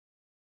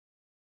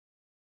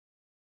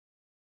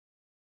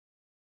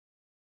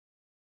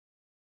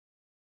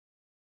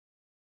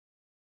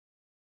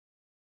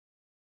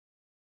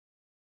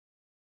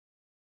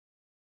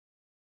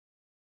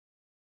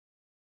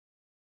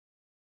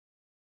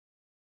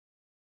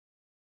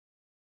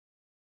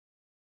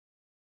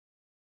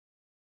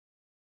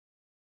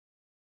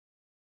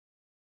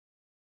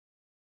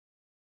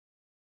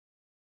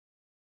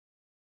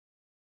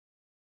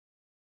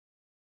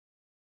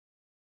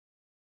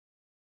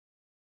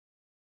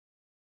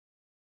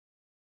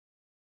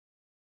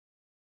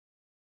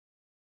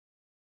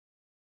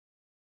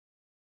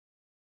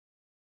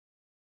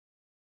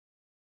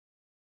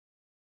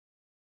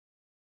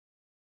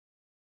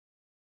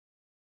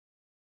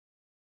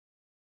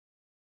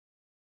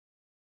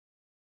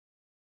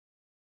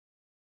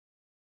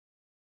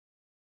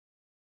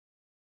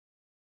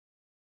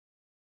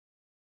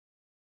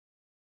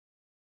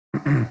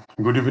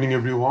Good evening,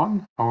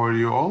 everyone. How are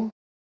you all?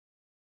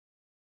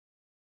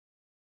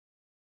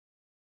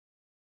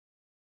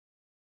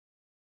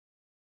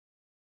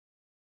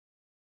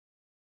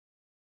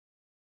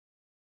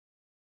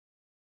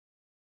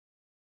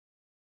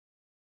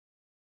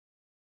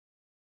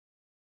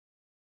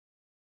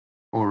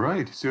 All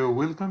right. So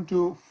welcome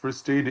to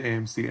First Aid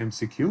AMC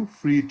MCQ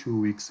free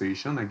 2-week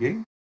session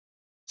again.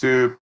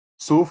 So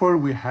far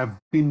we have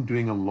been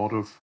doing a lot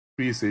of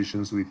free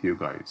sessions with you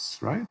guys,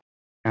 right?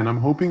 And I'm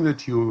hoping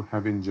that you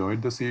have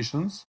enjoyed the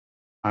sessions.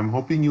 I'm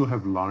hoping you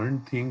have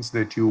learned things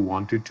that you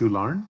wanted to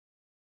learn.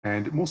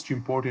 And most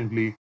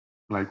importantly,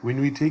 like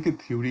when we take a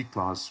theory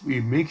class,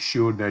 we make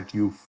sure that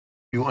you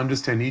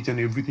understand each and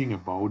everything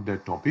about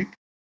that topic.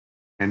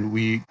 And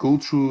we go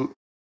through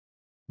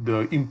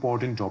the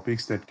important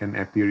topics that can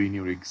appear in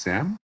your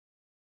exam.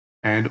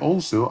 And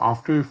also,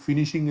 after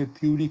finishing a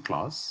theory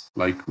class,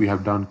 like we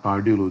have done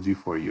cardiology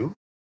for you,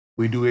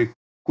 we do a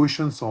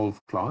question solve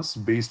class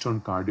based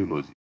on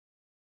cardiology.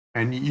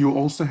 And you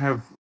also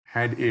have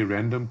had a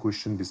random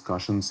question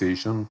discussion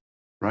session,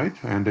 right?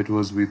 And that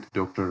was with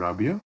Dr.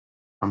 Rabia.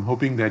 I'm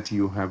hoping that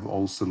you have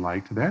also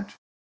liked that.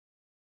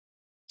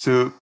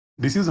 So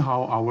this is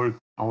how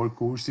our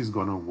course is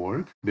gonna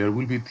work. There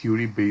will be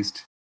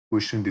theory-based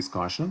question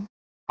discussion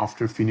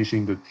after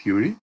finishing the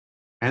theory,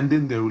 and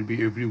then there will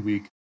be every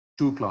week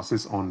 2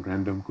 classes on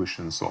random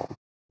question solve.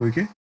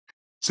 Okay,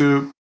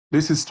 so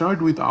let's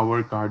start with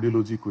our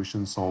cardiology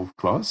question solve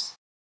class.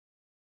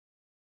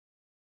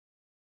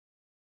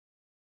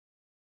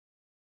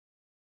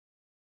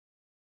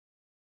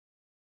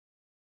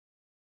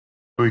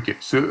 Okay,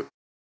 so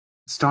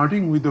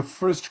starting with the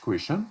first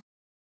question,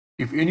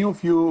 if any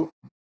of you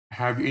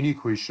have any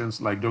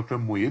questions like Dr.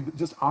 Moed,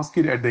 just ask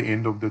it at the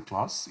end of the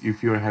class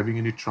if you're having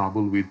any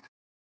trouble with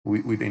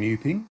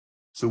anything.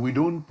 So we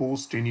don't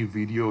post any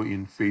video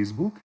in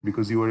Facebook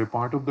because you are a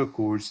part of the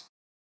course.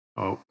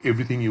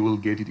 Everything you will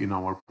get it in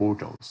our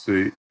portal.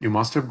 So you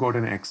must have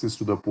gotten access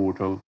to the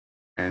portal,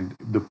 and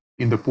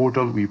in the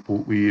portal we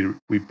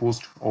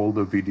post all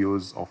the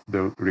videos of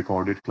the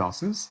recorded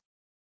classes.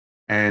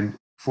 And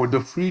for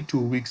the free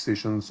 2-week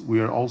sessions, we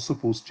are also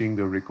posting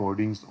the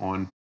recordings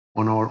on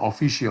our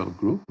official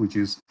group, which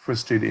is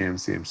First Aid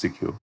AMC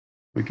MCQ.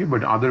 Okay,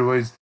 but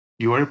otherwise,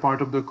 you are a part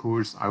of the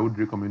course. I would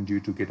recommend you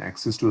to get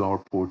access to our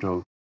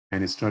portal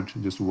and start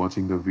just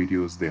watching the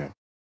videos there.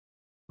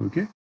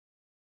 Okay.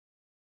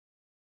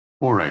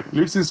 All right,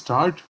 let's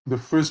start the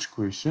first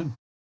question.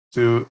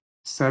 So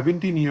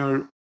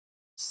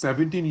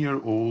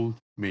 17-year-old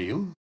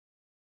male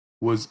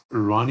was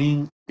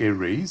running a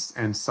race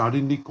and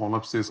suddenly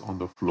collapses on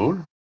the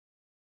floor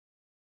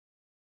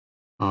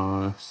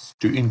to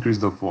increase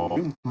the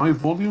volume. My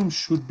volume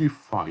should be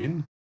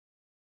fine.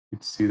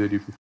 Let's see that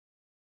if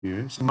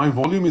here. So my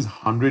volume is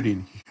 100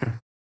 in here.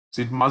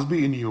 So it must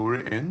be in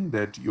your end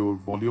that your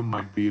volume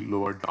might be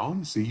lower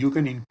down. So you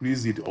can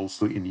increase it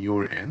also in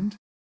your end.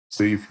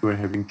 So if you are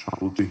having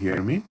trouble to hear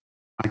me,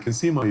 I can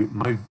see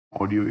my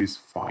audio is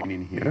fine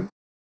in here.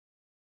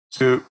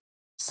 So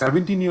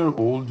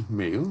 17-year-old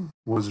male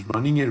was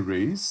running a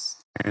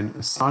race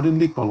and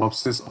suddenly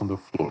collapses on the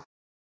floor.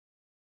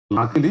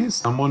 Luckily,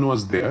 someone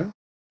was there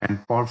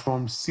and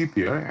performed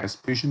CPR as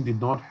patient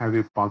did not have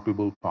a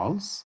palpable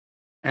pulse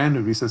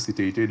and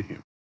resuscitated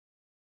him.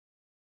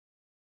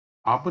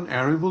 Upon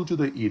arrival to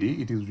the ED,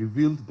 it is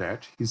revealed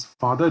that his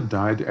father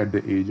died at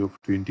the age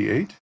of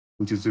 28,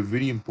 which is a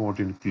very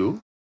important clue.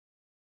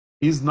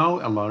 He is now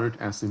alert,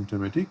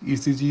 asymptomatic.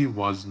 ECG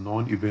was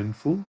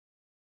non-eventful.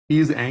 He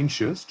is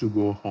anxious to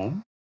go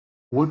home.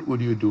 What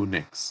would you do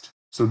next?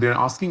 So they're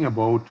asking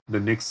about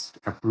the next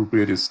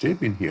appropriate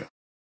step in here.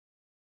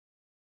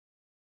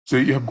 So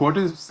you have got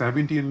a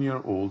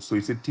 17-year-old, so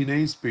it's a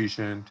teenage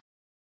patient,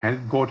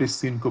 had got a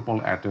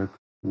syncopal attack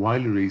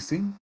while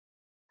racing,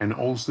 and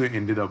also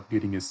ended up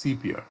getting a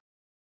CPR.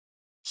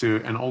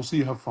 So, and also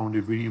you have found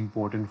a very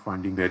important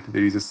finding that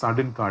there is a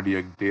sudden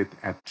cardiac death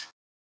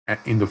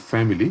in the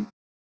family,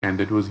 and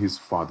that was his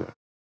father.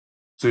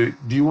 So,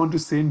 do you want to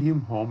send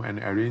him home and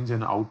arrange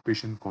an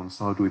outpatient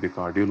consult with a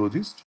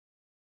cardiologist?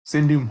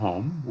 Send him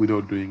home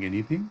without doing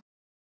anything,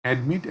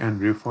 admit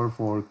and refer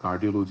for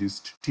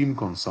cardiologist team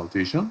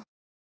consultation.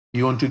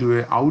 You want to do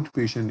an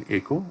outpatient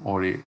echo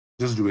or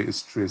just do a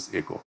stress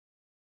echo.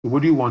 So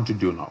what do you want to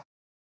do now?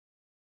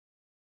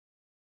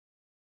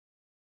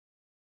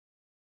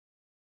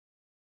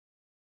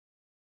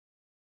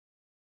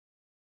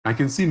 I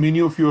can see many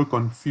of you are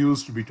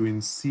confused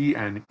between C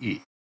and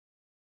E.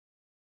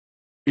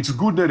 It's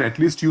good that at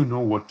least you know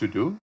what to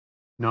do.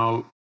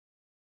 Now,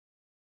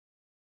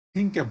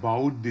 think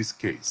about this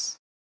case.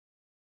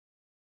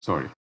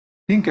 Sorry.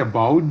 Think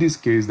about this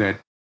case that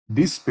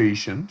this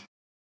patient,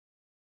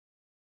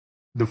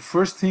 the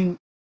first thing,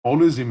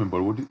 always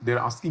remember what they're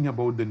asking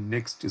about the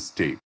next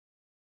step.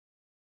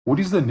 What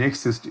is the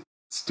next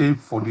step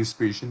for this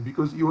patient?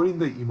 Because you are in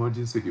the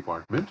emergency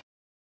department,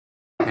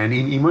 and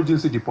in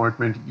emergency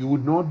department, you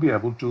would not be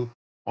able to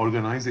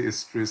organize a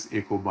stress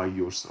echo by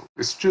yourself.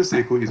 A stress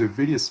echo is a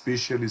very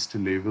specialist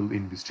level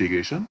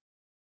investigation.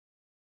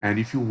 And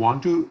if you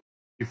want to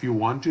if you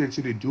want to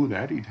actually do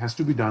that, it has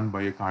to be done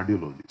by a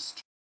cardiologist.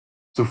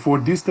 So for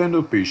this kind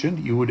of patient,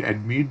 you would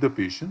admit the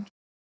patient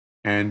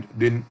and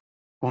then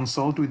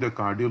consult with the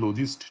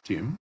cardiologist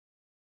team,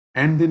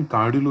 and then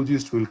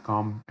cardiologist will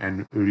come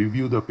and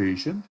review the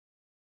patient.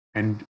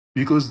 And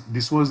because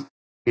this was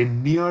a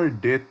near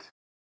death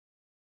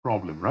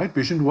problem, right?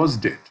 Patient was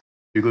dead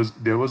because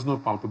there was no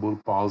palpable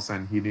pulse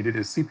and he needed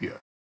a CPR.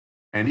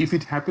 And if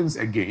it happens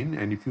again,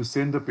 and if you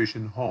send the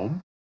patient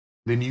home,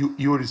 then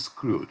you're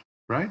screwed,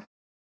 right?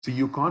 So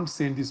you can't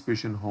send this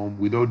patient home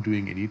without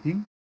doing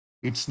anything.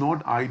 It's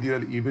not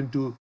ideal even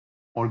to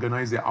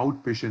organize an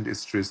outpatient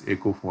stress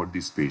echo for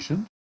this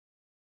patient.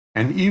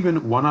 And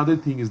even one other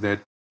thing is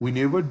that we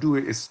never do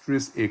a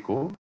stress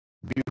echo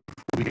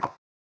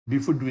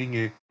before doing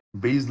a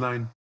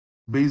baseline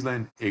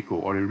echo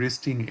or a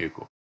resting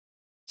echo.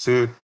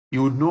 So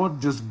you would not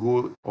just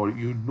go, or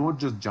you would not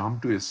just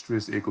jump to a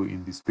stress echo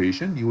in this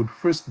patient. You would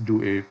first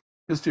do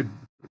just a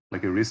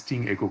like a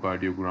resting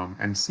echocardiogram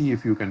and see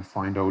if you can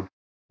find out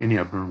any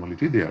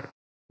abnormality there.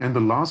 And the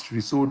last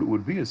resort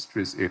would be a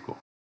stress echo.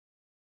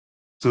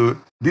 So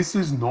this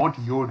is not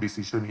your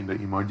decision in the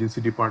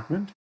emergency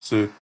department.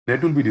 So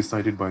that will be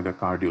decided by the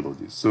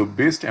cardiologist. So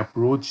best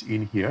approach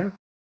in here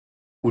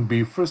would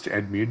be first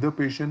admit the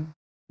patient,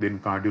 then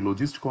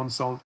cardiologist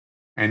consult,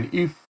 and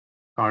if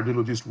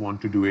cardiologist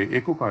want to do a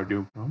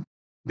echocardiogram,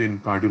 then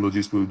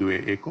cardiologist will do a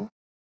echo.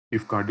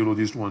 If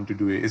cardiologist want to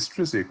do a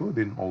stress echo,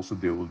 then also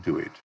they will do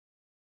it.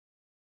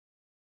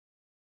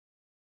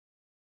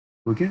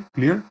 Okay,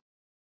 clear?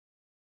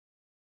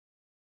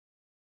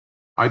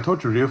 I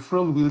thought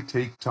referral will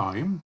take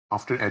time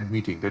after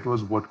admitting. That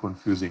was what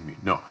confusing me.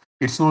 No,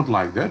 it's not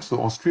like that.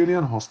 So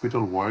Australian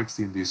hospital works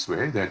in this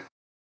way that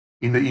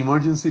in the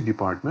emergency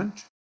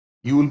department,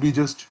 you will be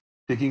just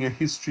taking a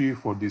history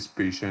for this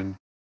patient.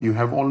 You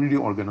have already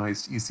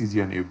organized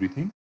ECG and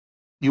everything.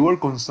 You are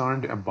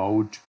concerned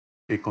about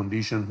a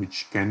condition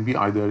which can be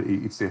either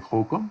it's a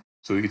HOCM,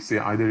 so it's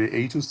either a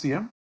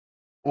HOCM,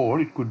 or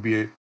it could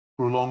be a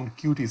prolonged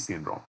QT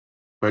syndrome.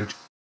 But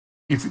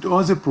if it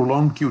was a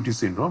prolonged QT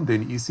syndrome,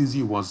 then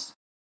ECG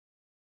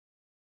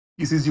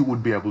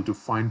would be able to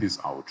find this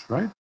out,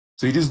 right?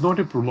 So it is not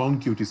a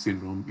prolonged QT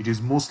syndrome. It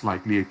is most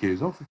likely a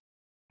case of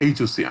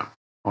HOCM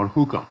or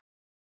HOCM.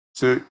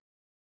 So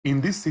in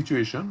this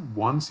situation,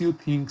 once you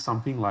think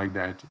something like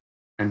that,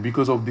 and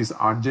because of this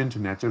urgent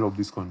nature of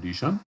this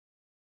condition,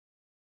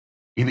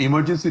 in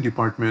emergency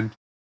department,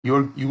 you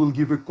will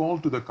give a call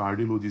to the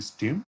cardiologist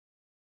team,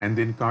 and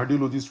then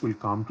cardiologist will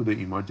come to the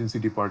emergency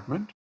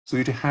department. So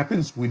it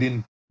happens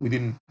within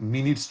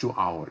minutes to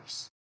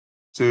hours.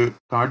 So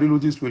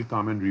cardiologist will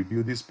come and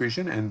review this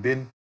patient, and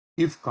then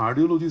if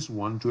cardiologist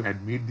want to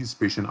admit this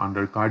patient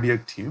under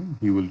cardiac team,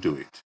 he will do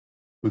it.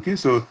 Okay,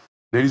 so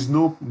there is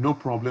no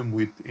problem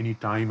with any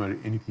time or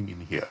anything in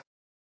here.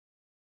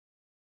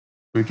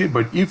 Okay,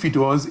 but if it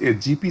was a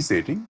GP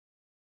setting,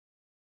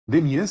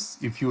 then yes,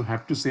 if you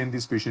have to send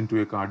this patient to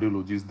a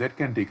cardiologist, that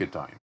can take a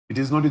time. It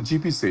is not a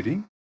GP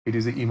setting; it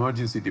is an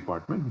emergency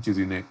department, which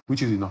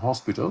is in a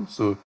hospital.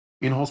 So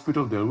in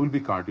hospital there will be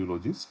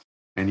cardiologist,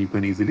 and you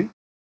can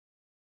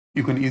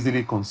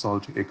easily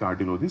consult a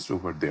cardiologist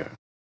over there.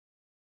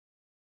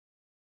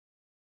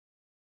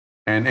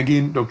 And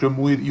again, Dr.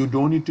 Muir, you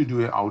don't need to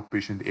do an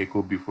outpatient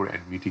echo before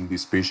admitting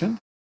this patient.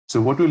 So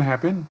what will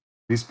happen?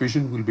 This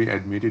patient will be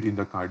admitted in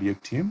the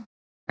cardiac team,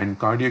 and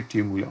cardiac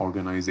team will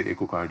organize the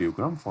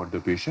echocardiogram for the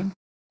patient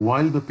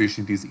while the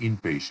patient is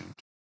inpatient.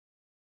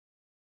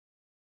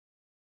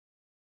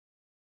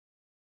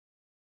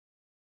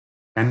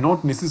 And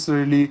not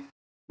necessarily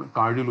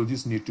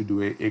cardiologists need to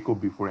do an echo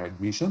before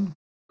admission.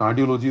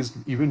 Cardiologist,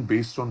 even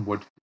based on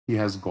what he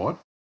has got,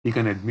 he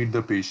can admit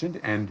the patient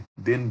and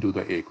then do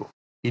the echo.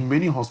 In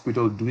many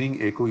hospitals,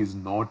 doing echo is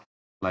not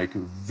like a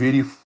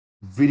very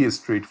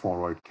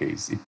straightforward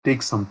case. It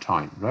takes some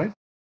time, right?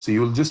 So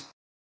you'll just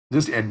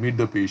admit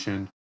the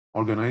patient,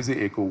 organize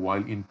the echo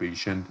while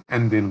inpatient,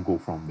 and then go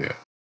from there.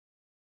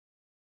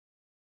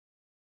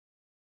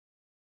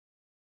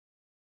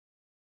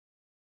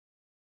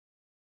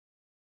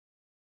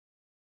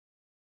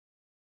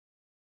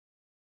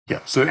 Yeah,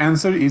 so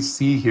answer is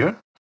C here.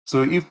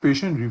 So if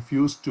patient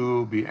refused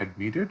to be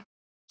admitted,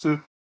 so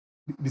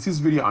this is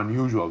very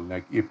unusual,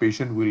 like a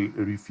patient will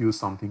refuse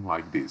something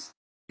like this.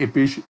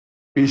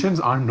 Patients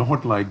are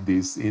not like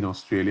this in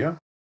Australia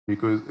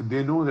because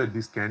they know that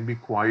this can be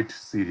quite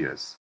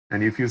serious.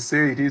 And if you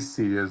say it is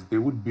serious, they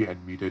would be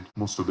admitted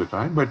most of the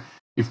time. But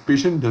if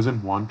patient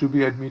doesn't want to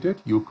be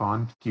admitted, you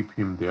can't keep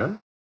him there.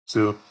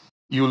 So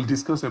you'll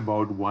discuss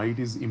about why it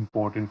is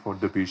important for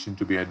the patient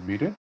to be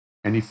admitted.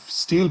 And if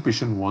still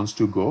patient wants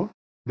to go,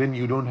 then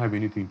you don't have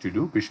anything to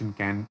do. Patient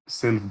can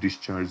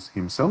self-discharge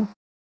himself,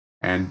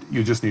 and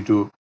you just need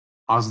to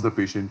ask the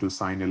patient to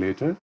sign a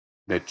letter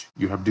that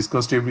you have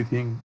discussed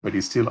everything, but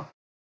is still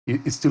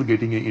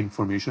getting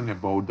information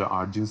about the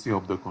urgency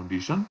of the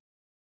condition.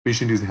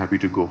 Patient is happy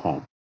to go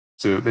home.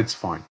 So that's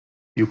fine.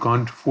 You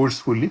can't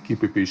forcefully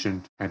keep a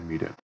patient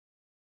admitted.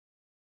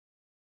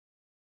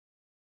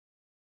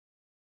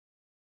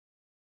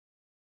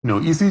 No,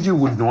 ECG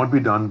would not be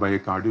done by a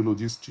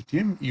cardiologist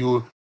team.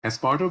 As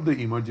part of the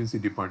emergency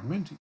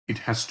department, it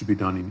has to be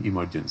done in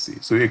emergency.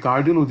 So a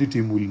cardiology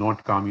team will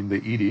not come in the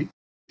ED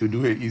to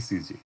do a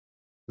ECG.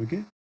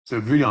 Okay, so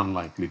very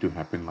unlikely to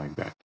happen like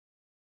that.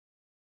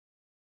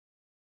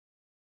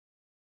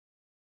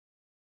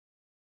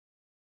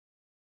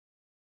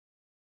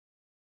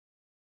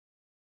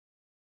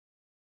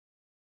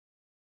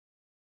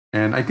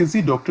 And I can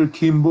see Dr.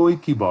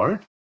 Kimboy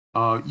Kibart.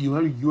 You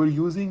are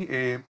using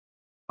a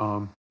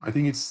I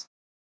think it's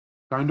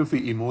kind of a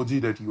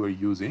emoji that you are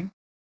using.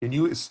 Can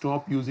you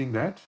stop using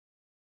that?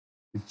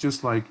 It's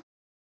just like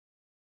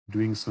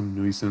doing some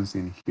nuisance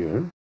in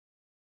here.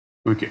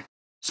 Okay,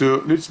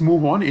 so let's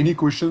move on. Any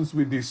questions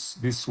with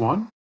this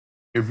one?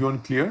 Everyone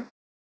clear?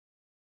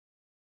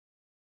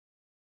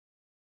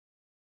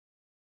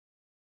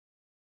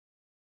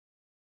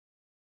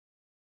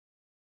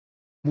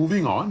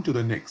 Moving on to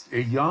the next.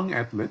 A young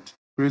athlete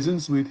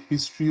presents with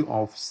history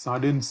of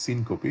sudden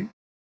syncope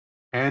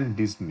and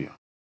dyspnea.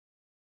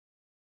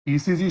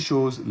 ECG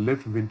shows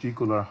left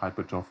ventricular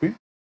hypertrophy.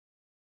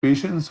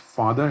 Patient's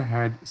father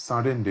had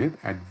sudden death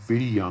at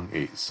very young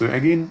age. So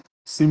again,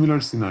 similar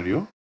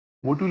scenario.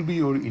 What will be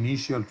your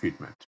initial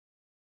treatment?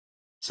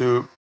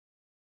 So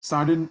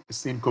sudden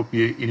syncope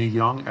in a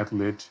young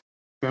athlete,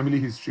 family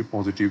history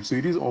positive. So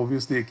it is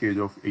obviously a case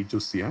of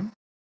HOCM.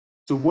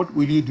 So what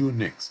will you do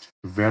next?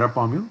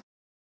 Verapamil,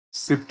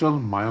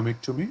 septal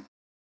myomectomy,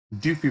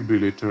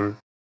 defibrillator,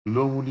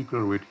 low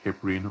molecular weight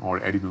heparin, or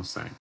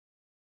adenosine.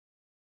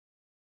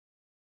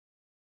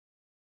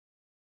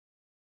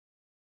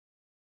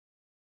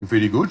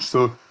 Very good.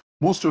 So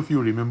most of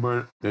you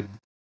remember that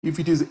if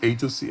it is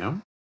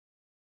HOCM,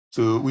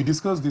 so we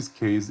discussed this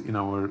case in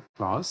our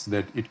class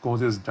that it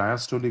causes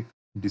diastolic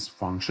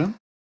dysfunction.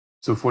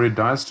 So for a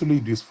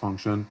diastolic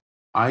dysfunction,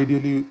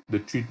 ideally the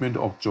treatment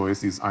of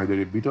choice is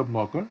either a beta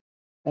blocker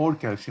or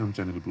calcium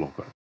channel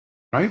blocker,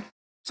 right?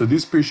 So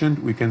this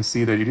patient, we can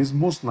see that it is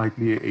most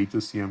likely a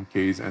HOCM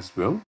case as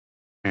well.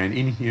 And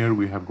in here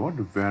we have got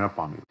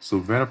verapamil. So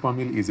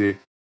verapamil is a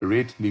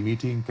rate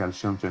limiting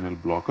calcium channel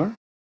blocker.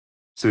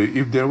 So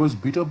if there was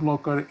beta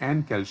blocker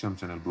and calcium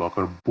channel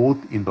blocker both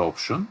in the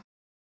option,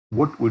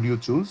 what would you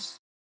choose?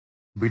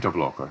 Beta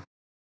blocker.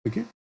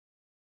 Okay,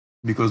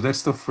 because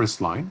that's the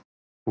first line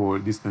for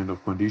this kind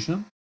of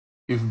condition.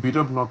 If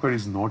beta blocker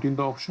is not in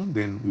the option,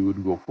 then we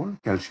would go for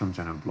calcium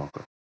channel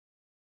blocker.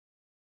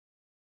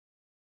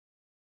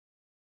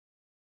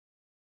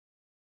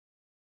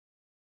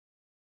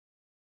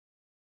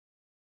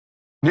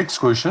 Next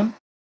question.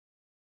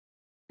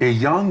 A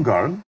young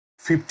girl,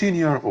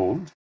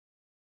 15-year-old,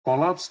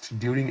 collapsed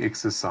during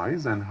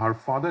exercise and her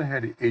father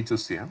had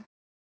HOCM.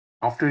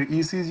 After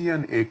ECG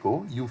and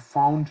echo, you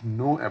found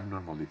no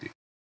abnormality.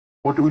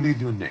 What will you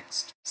do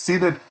next? See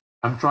that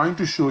I'm trying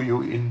to show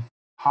you in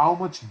how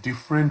much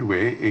different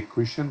way a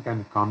question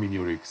can come in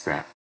your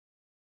exam.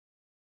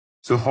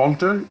 So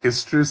halter,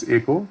 stress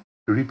echo,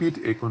 repeat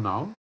echo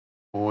now,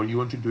 or you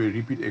want to do a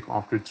repeat echo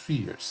after 3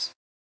 years.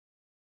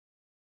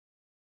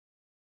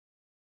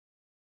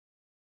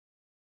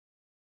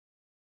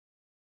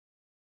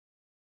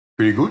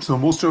 Very good. So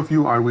most of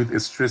you are with a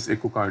stress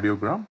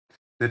echocardiogram.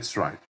 That's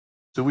right.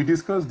 So we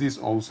discussed this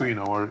also in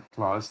our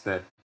class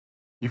that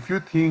if you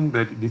think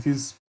that this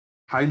is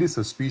highly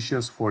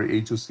suspicious for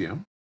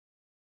HOCM,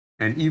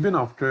 and even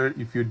after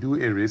if you do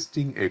a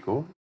resting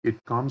echo, it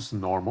comes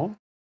normal,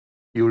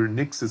 your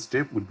next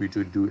step would be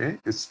to do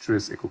a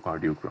stress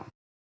echocardiogram.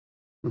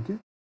 Okay,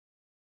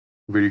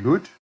 very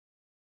good.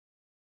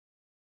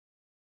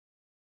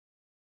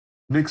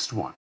 Next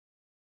one,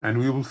 and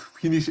we will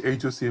finish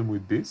HOCM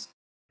with this.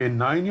 A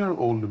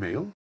 9-year-old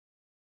male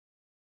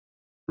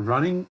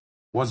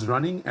was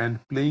running and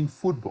playing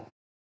football,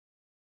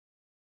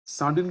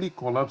 suddenly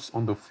collapsed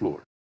on the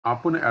floor.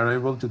 Upon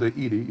arrival to the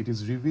ED, it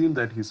is revealed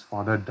that his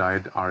father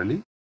died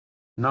early.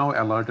 Now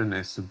alert and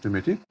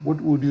asymptomatic.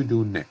 What would you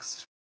do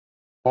next?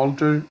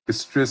 Alter,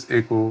 stress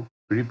echo,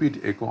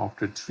 repeat echo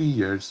after 3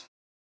 years,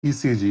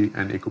 ECG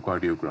and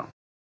echocardiogram.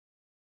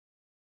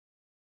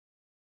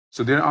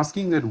 So they're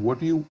asking that what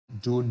do you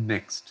do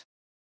next?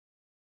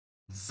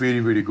 Very,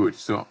 very good.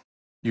 So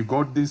you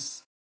got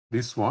this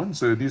one.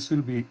 So this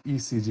will be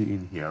ECG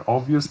in here.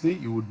 Obviously,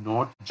 you would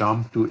not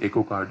jump to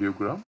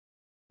echocardiogram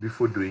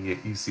before doing a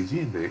ECG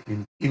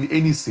in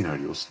any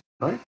scenarios,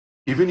 right?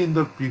 Even in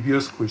the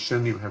previous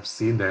question, you have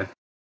seen that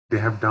they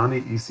have done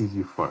a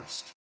ECG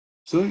first.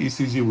 So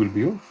ECG will be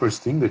your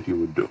first thing that you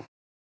would do.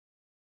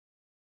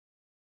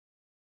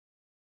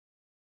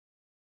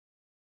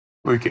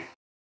 Okay,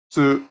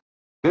 so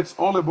that's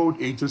all about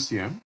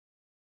HOCM.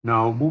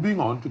 Now moving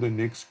on to the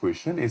next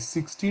question, a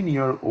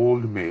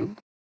 16-year-old male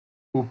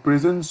who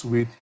presents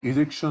with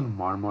ejection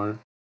murmur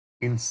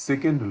in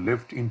second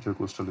left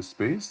intercostal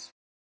space.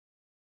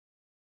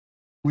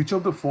 Which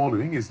of the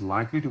following is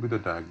likely to be the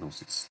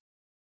diagnosis?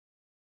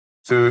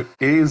 So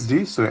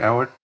ASD, so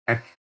our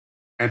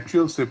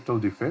atrial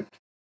septal defect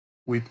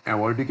with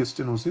aortic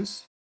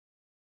stenosis,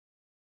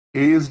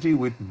 ASD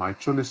with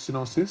mitral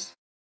stenosis,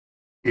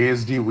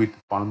 ASD with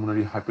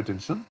pulmonary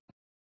hypertension,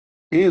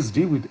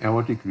 ASD with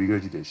aortic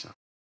regurgitation.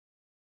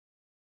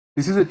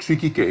 This is a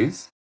tricky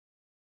case.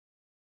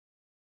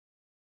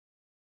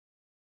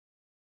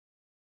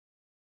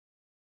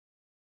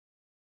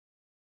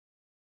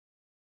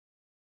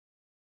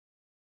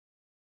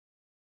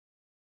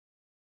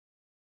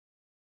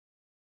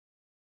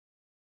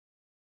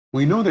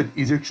 We know that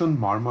ejection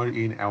murmur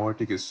in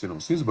aortic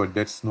stenosis, but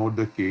that's not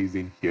the case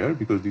in here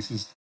because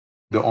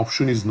the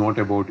option is not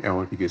about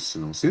aortic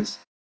stenosis.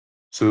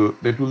 So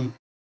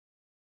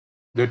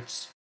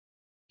that's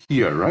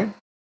here, right?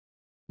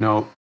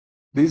 Now,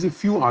 there's a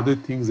few other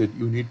things that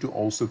you need to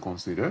also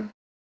consider,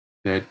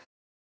 that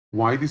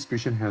why this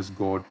patient has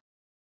got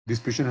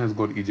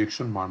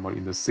ejection murmur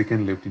in the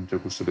second left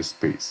intercostal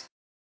space.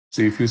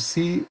 So if you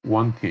see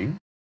one thing,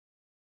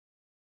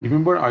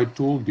 remember I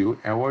told you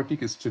aortic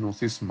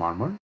stenosis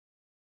murmur,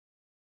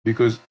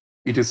 because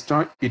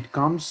it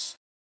comes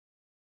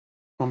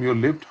from your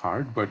left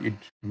heart, but it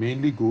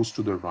mainly goes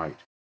to the right.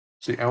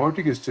 So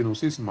aortic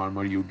stenosis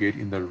murmur you get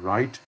in the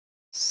right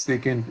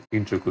second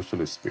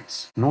intercostal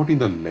space, not in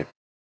the left.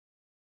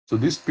 So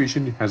this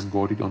patient has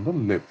got it on the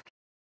left.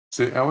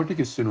 So aortic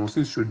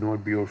stenosis should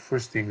not be your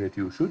first thing that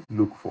you should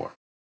look for.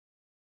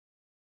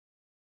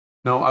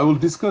 Now I will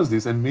discuss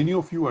this, and many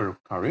of you are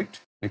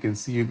correct. I can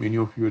see many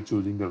of you are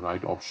choosing the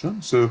right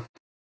option. So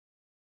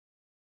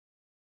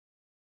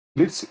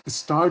let's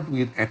start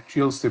with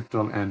atrial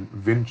septal and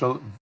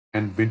ventral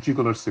and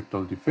ventricular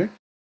septal defect,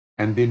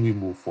 and then we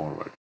move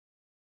forward.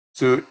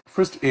 So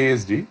first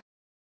ASD.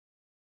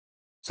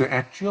 So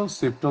atrial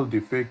septal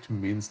defect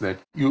means that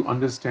you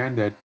understand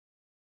that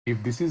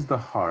if this is the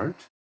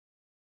heart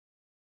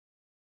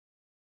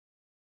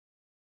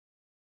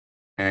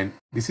and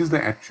this is the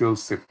atrial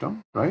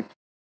septum, right?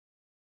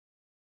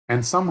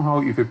 And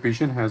somehow if a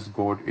patient has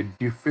got a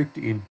defect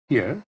in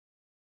here,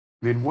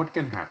 then what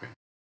can happen?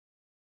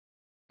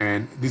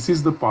 And this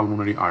is the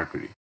pulmonary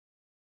artery.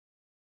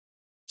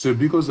 So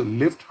because the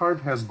left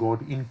heart has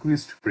got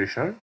increased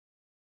pressure,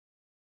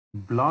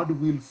 blood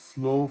will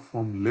flow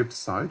from left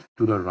side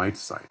to the right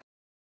side.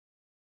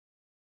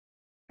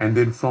 And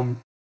then from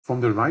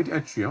the right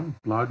atrium,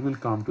 blood will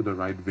come to the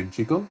right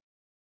ventricle.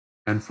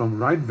 And from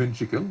right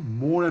ventricle,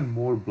 more and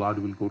more blood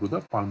will go to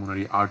the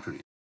pulmonary artery.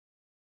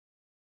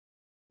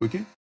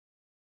 Okay?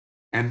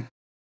 And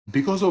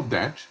because of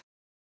that,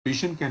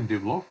 patient can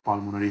develop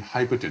pulmonary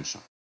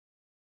hypertension.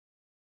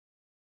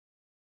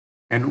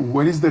 And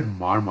what is that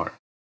murmur?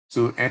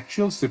 So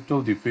atrial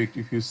septal defect,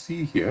 if you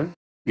see here,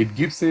 it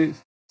gives a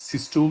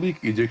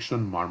systolic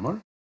ejection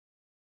murmur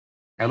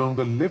along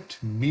the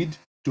left mid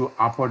to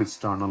upper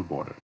sternal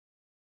border.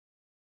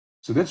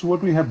 So that's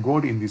what we have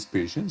got in this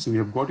patient. So we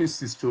have got a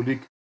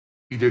systolic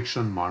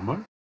ejection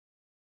murmur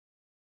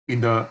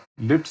in the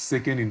left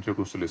second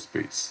intercostal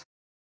space,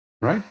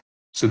 right?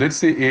 So let's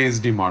say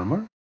ASD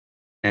murmur,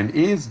 and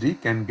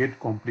ASD can get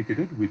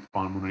complicated with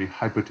pulmonary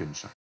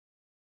hypertension.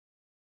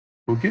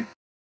 Okay,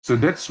 so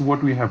that's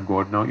what we have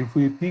got. Now, if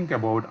we think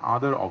about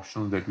other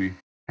options that we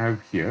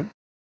have here,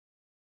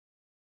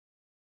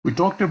 we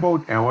talked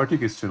about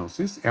aortic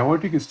stenosis.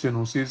 Aortic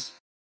stenosis,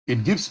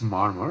 it gives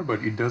murmur,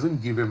 but it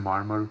doesn't give a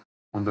murmur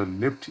on the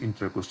left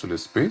intercostal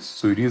space,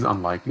 so it is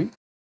unlikely.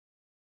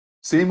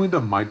 Same with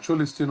the mitral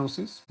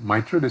stenosis.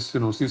 Mitral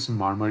stenosis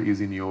murmur is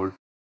in your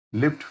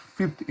left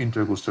fifth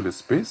intercostal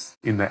space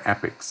in the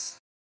apex.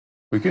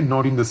 Okay,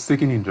 not in the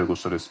second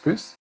intercostal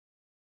space.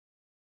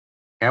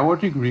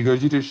 Aortic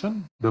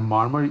regurgitation, the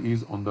murmur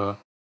is on the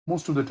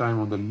most of the time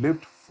on the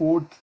left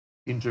fourth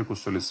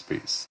intercostal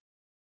space.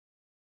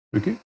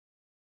 Okay,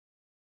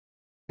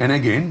 and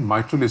again,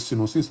 mitral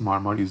stenosis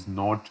murmur is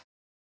not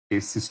a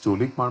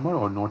systolic murmur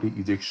or not an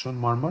ejection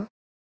murmur.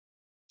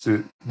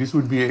 So this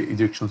would be an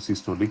ejection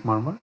systolic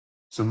murmur.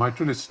 So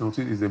mitral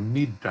stenosis is a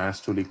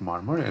mid-diastolic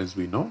murmur, as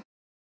we know,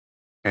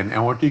 and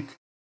aortic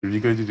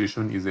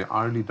regurgitation is an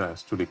early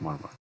diastolic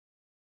murmur,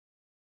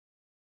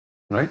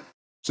 right?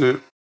 So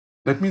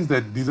that means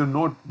that these are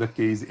not the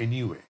case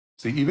anyway.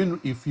 So even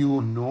if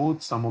you know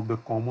some of the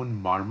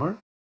common murmur,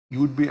 you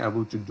would be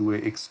able to do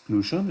an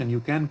exclusion and you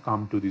can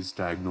come to this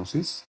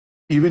diagnosis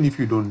even if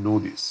you don't know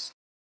this.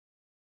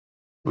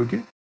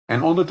 Okay?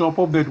 And on the top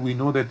of that, we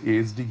know that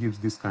ASD gives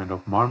this kind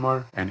of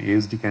murmur and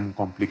ASD can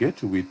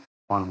complicate with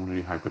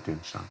pulmonary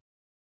hypertension.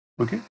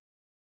 Okay?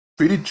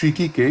 Very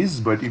tricky case,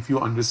 but if you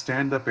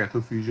understand the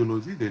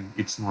pathophysiology, then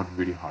it's not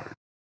very hard.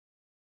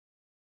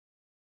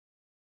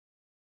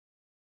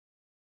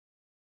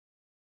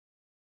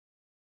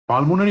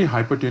 Pulmonary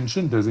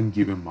hypertension doesn't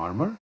give a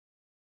murmur,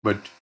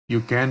 but you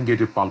can get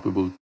a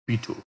palpable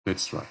P2.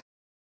 That's right.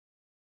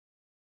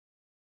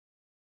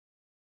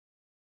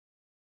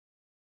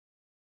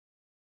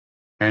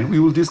 And we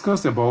will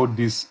discuss about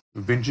this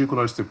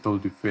ventricular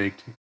septal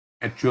defect,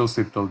 atrial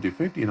septal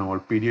defect in our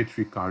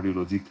pediatric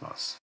cardiology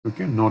class.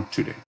 Okay, not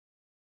today.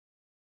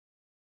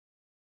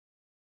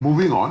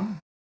 Moving on,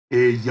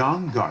 a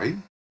young guy,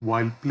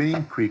 while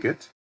playing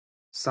cricket,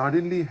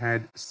 suddenly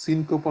had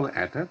syncopal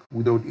attack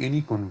without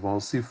any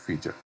convulsive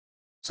feature.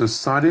 So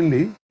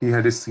suddenly he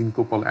had a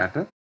syncopal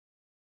attack.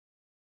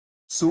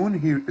 Soon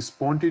he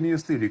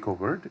spontaneously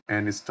recovered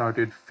and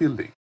started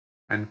fielding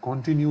and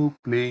continued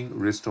playing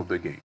rest of the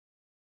game.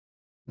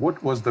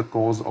 What was the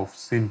cause of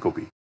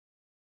syncope?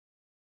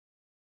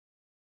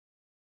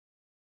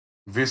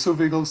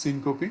 Vasovagal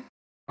syncope,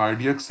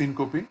 cardiac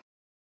syncope,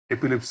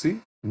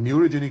 epilepsy,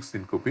 neurogenic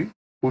syncope,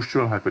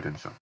 postural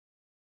hypertension.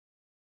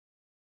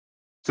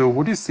 So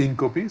what is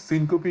syncope?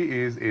 Syncope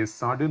is a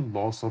sudden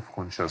loss of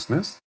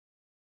consciousness,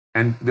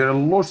 and there are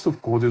lots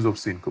of causes of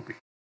syncope.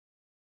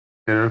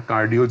 There are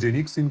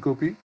cardiogenic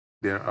syncope,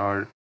 there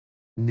are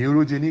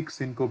neurogenic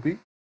syncope,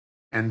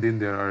 and then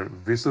there are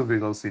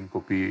vasovagal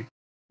syncope.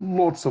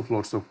 Lots of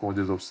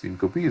causes of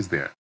syncope is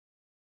there.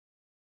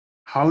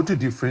 How to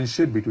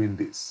differentiate between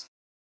these?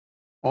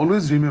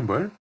 Always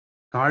remember,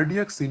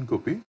 cardiac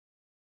syncope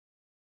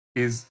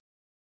is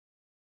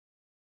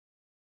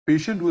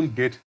patient will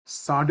get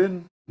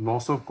sudden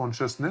loss of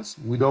consciousness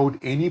without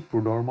any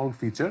prodromal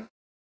feature,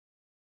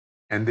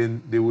 and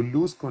then they will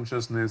lose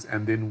consciousness,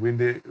 and then when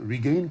they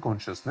regain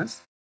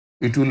consciousness,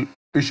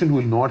 patient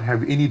will not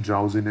have any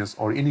drowsiness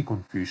or any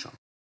confusion.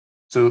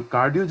 So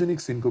cardiogenic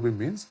syncope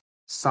means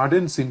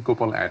sudden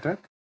syncopal attack,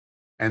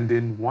 and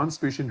then once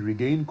patient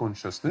regain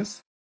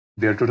consciousness,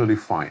 they are totally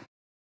fine.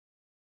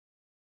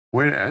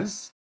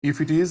 Whereas if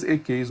it is a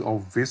case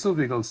of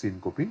vasovagal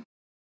syncope,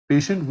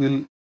 patient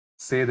will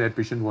say that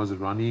patient was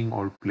running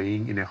or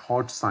playing in a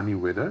hot sunny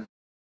weather,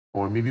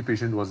 or maybe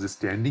patient was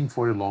standing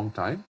for a long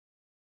time,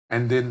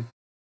 and then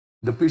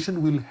the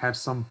patient will have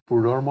some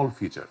prodromal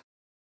feature,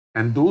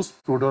 and those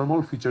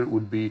prodromal feature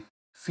would be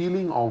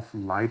feeling of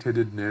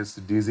lightheadedness,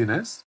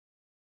 dizziness,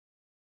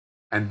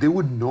 and they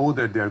would know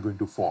that they are going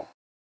to fall.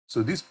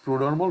 So this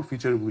prodromal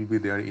feature will be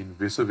there in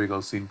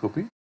vasovagal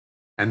syncope,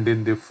 and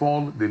then they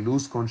fall, they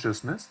lose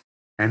consciousness,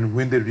 and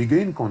when they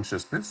regain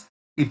consciousness,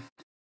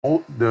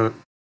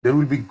 there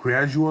will be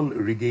gradual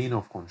regain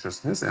of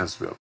consciousness as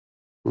well.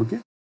 Okay,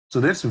 so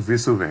that's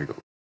vasovagal.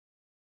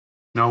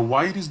 Now,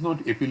 why it is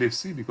not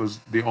epilepsy? Because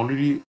they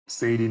already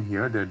said in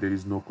here that there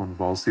is no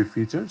convulsive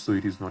feature, so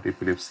it is not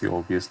epilepsy,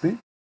 obviously.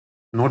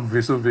 Not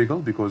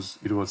vasovagal because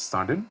it was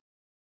sudden.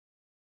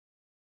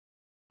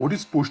 What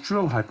is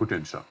postural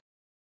hypotension?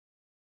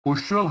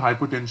 Postural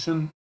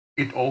hypotension,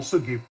 it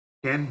also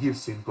can give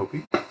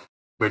syncope,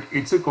 but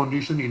it's a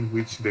condition in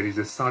which there is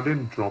a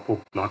sudden drop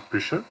of blood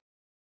pressure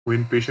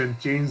when patient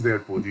change their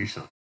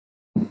position.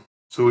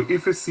 So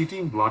if a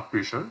sitting blood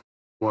pressure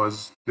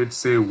was, let's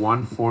say,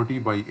 140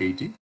 by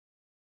 80,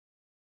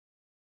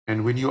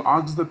 and when you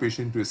ask the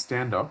patient to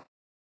stand up,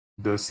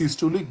 the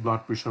systolic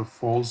blood pressure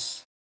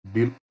falls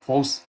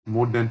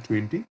more than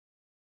 20,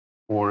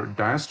 or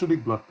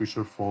diastolic blood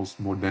pressure falls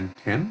more than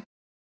 10,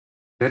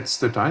 that's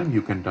the time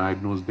you can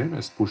diagnose them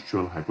as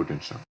postural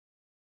hypotension.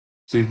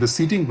 So if the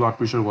sitting blood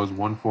pressure was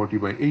 140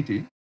 by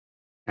 80,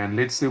 and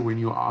let's say when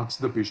you ask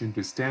the patient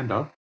to stand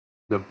up,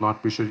 the blood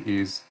pressure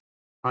is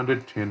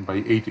 110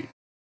 by 80.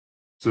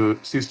 So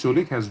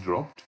systolic has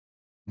dropped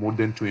more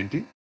than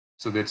 20.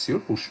 So that's your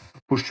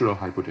postural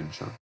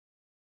hypotension.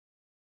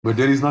 But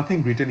there is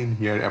nothing written in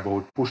here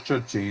about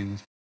posture change,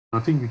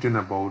 nothing written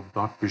about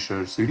blood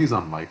pressure, so it is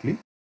unlikely.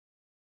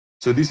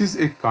 So this is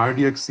a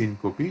cardiac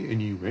syncope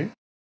anyway.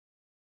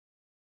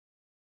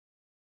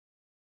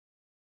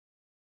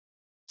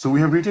 So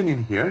we have written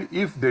in here,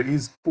 if there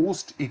is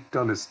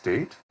post-ictal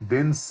state,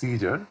 then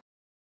seizure.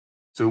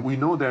 So we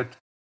know that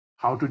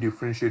how to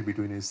differentiate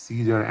between a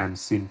seizure and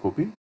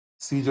syncope.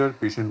 Seizure,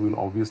 patient will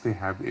obviously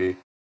have a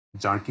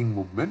jerking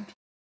movement.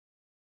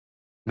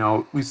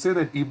 Now we say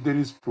that if there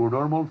is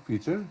prodromal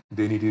feature,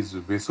 then it is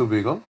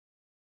vasovagal.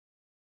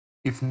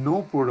 If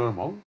no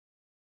prodromal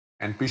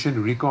and patient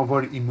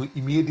recover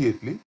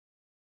immediately,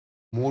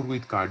 more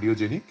with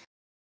cardiogenic.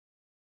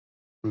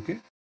 Okay.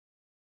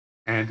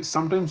 And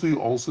sometimes we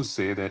also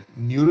say that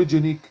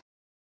neurogenic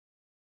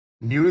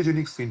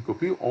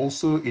syncope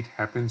also, it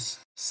happens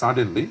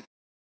suddenly,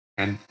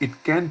 and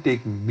it can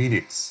take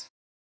minutes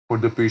for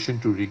the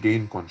patient to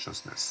regain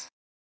consciousness.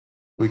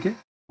 Okay.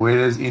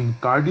 Whereas in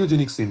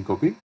cardiogenic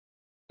syncope,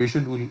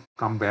 patient will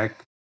come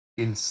back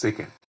in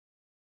second.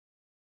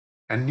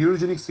 And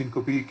neurogenic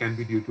syncope can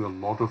be due to a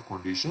lot of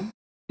conditions.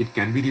 It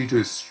can be due to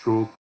a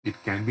stroke. It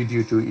can be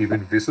due to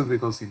even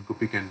vasovagal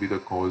syncope can be the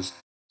cause.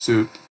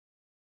 So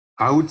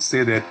I would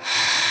say that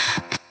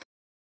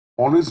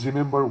always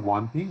remember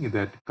one thing,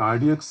 that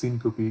cardiac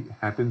syncope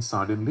happens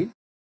suddenly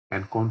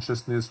and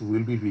consciousness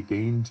will be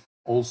regained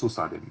also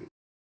suddenly.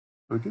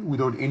 Okay,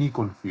 without any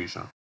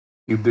confusion.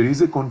 If there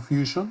is a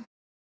confusion,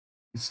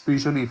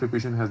 especially if a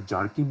patient has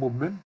jerky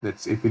movement,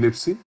 that's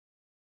epilepsy.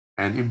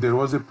 And if there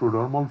was a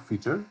prodromal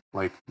feature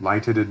like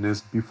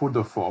lightheadedness before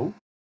the fall,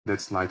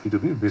 that's likely to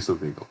be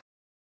vasovagal.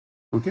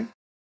 Okay?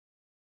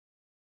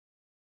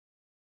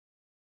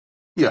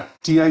 Yeah,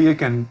 TIA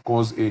can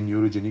cause a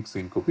neurogenic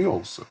syncope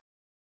also.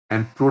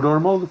 And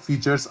prodromal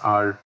features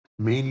are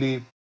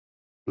mainly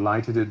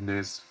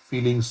lightheadedness,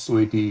 feeling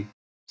sweaty,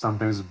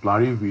 sometimes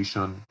blurry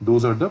vision.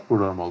 Those are the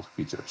prodromal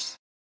features.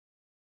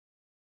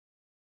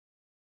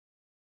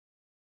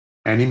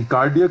 And in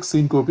cardiac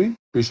syncope,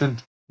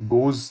 patient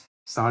goes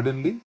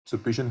suddenly. So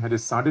patient had a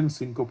sudden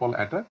syncopal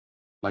attack,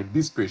 Like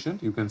this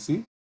patient, you can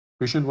see,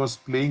 patient was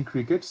playing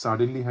cricket,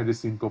 suddenly had a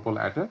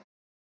syncopal attack,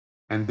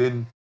 and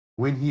then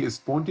when he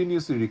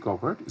spontaneously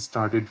recovered,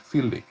 started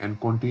fielding and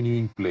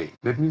continuing playing.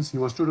 That means he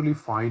was totally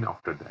fine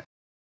after that.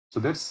 So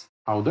that's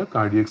how the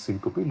cardiac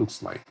syncope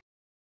looks like.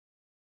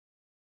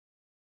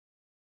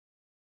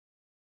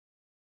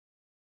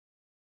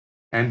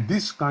 And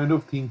this kind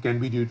of thing can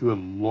be due to a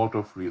lot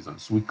of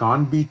reasons. We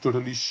can't be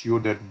totally sure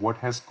that what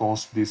has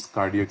caused this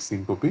cardiac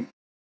syncope.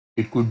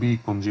 It could be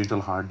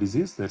congenital heart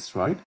disease, that's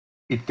right.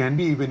 It can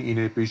be even in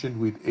a patient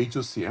with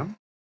HOCM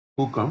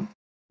who come,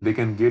 they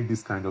can get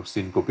this kind of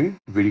syncope,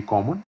 very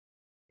common.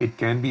 It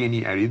can be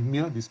any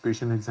arrhythmia this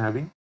patient is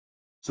having.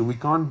 So we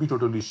can't be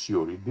totally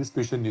sure. This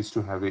patient needs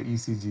to have a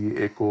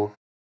ECG, echo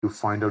to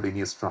find out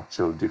any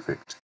structural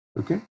defect.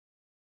 Okay.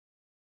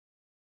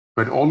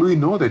 But all we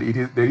know that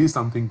there is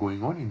something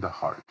going on in the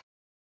heart.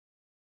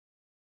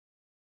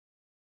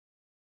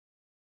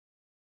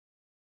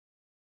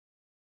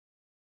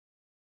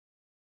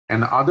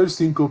 And other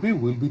syncope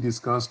will be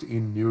discussed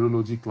in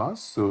neurology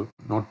class, so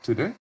not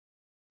today,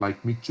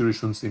 like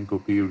micturition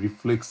syncope,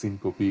 reflex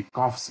syncope,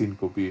 cough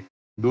syncope.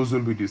 Those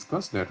will be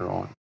discussed later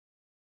on.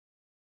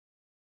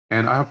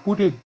 And I have put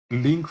a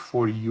link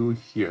for you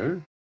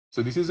here.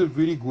 So this is a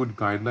very good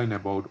guideline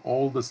about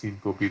all the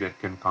syncope that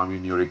can come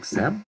in your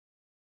exam.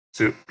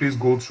 So please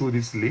go through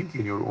this link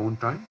in your own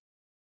time.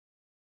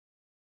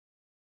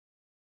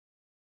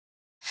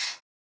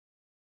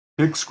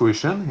 Next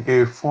question.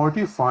 A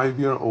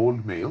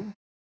 45-year-old male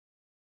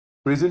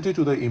presented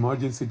to the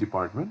emergency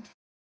department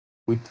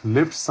with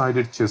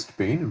left-sided chest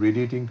pain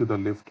radiating to the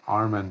left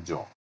arm and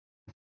jaw.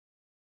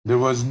 There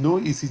was no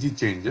ECG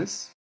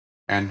changes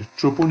and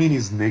troponin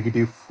is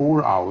negative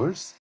 4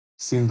 hours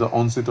since the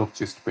onset of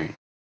chest pain.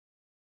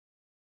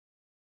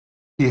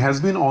 He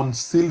has been on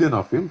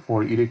sildenafil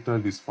for erectile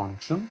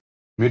dysfunction,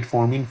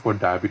 metformin for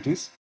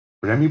diabetes,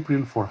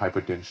 ramipril for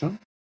hypertension.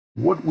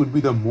 What would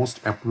be the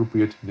most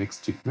appropriate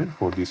next treatment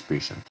for this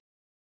patient?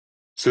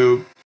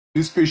 So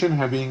this patient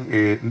having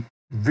a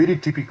very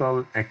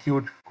typical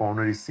acute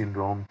coronary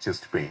syndrome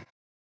chest pain,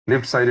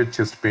 left-sided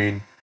chest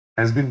pain,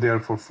 has been there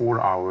for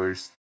 4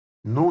 hours,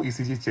 no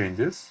ECG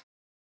changes,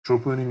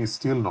 troponin is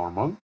still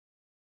normal.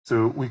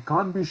 So we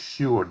can't be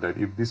sure that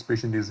if this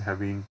patient is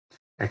having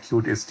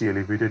acute ST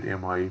elevated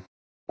MI,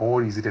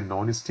 or is it a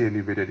non-ST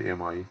elevated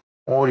MI,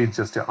 or it's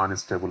just an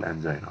unstable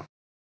angina.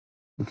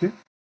 Okay.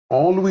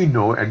 All we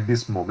know at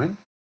this moment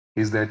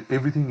is that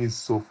everything is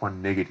so far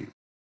negative,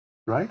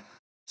 right?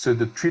 So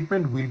the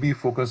treatment will be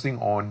focusing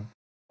on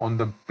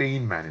the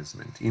pain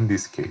management in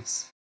this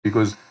case,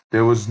 because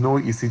there was no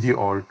ECG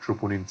or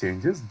troponin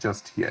changes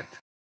just yet.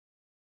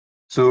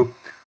 So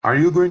are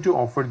you going to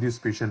offer this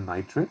patient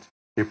nitrate,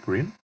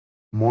 heparin,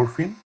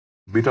 morphine,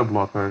 beta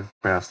blocker,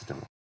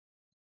 paracetamol?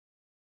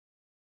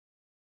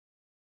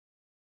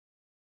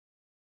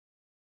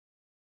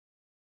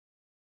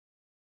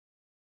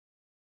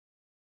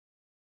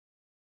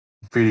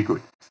 Very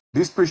good.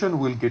 This patient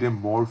will get a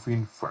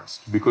morphine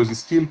first because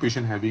still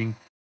patient having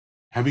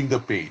the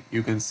pain.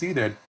 You can see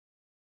that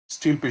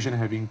still patient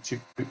having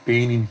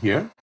pain in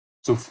here.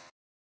 So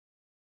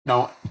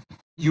now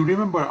you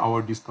remember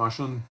our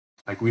discussion,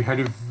 like we had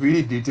a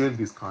very detailed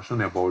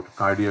discussion about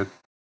cardiac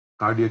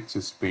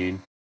chest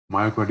pain,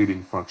 myocardial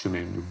infarction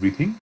and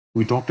everything.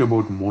 We talked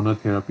about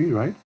monotherapy,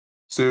 right?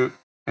 So,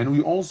 and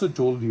we also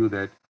told you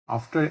that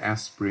after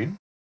aspirin,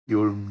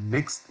 your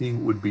next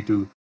thing would be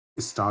to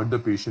start the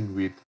patient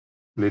with,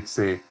 let's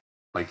say,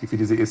 like if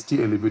it is a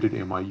ST elevated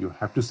MI, you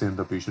have to send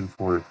the patient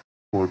for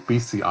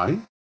PCI.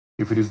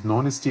 If it is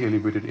non-ST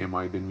elevated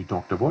MI, then we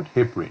talked about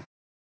heparin.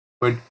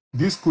 But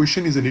this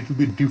question is a little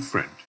bit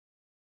different.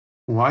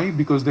 Why?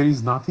 Because there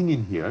is nothing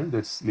in here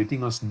that's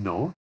letting us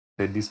know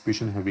that this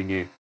patient having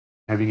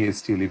a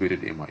ST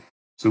elevated MI.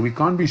 So we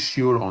can't be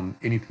sure on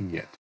anything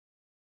yet.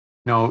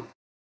 Now,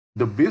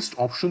 the best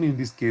option in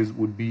this case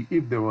would be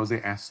if there was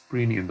a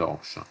aspirin in the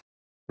option,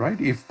 right?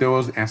 If there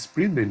was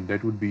aspirin, then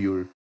that would be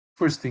your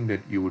first thing that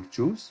you would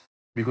choose.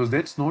 Because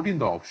that's not in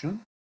the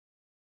option,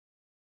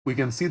 we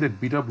can see that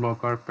beta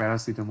blocker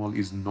paracetamol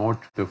is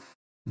not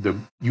the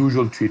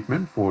usual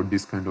treatment for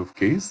this kind of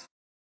case.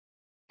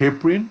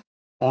 Heparin,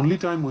 only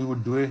time we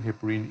would do a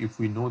heparin if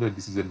we know that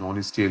this is a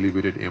non-ST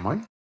elevated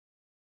MI.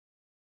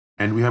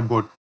 And we have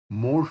got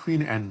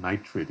morphine and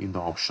nitrate in the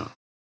option.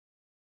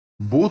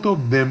 Both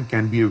of them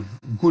can be a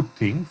good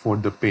thing for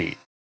the pain,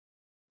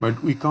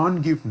 but we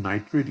can't give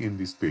nitrate in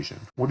this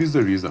patient. What is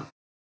the reason?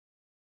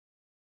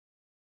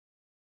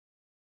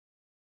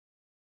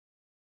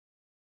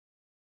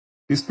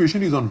 This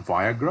patient is on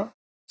Viagra.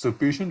 So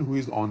patient who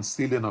is on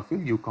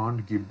sildenafil, you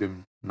can't give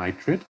them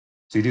nitrate.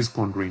 So it is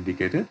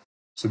contraindicated.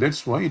 So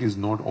that's why it is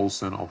not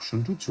also an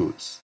option to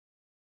choose.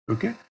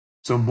 Okay.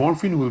 So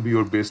morphine will be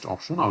your best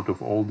option out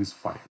of all these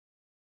 5.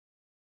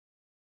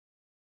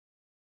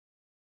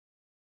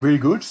 Very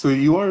good. So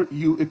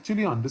you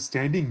actually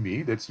understanding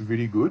me. That's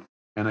very good.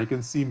 And I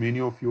can see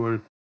many of you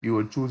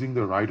are choosing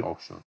the right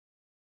option.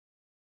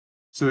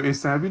 So a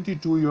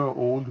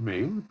 72-year-old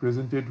male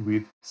presented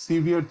with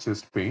severe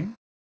chest pain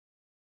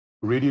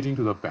radiating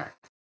to the back.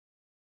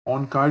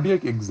 On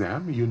cardiac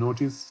exam, you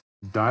notice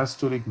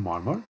diastolic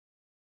murmur.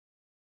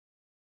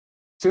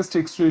 Chest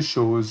X-ray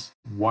shows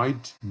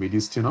wide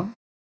mediastinum.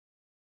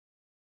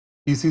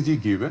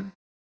 ECG given.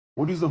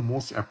 What is the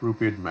most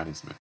appropriate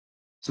management?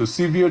 So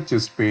severe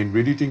chest pain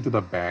radiating to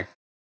the back,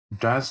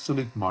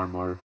 diastolic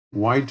murmur,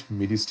 wide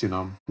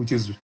mediastinum, which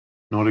is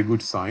not a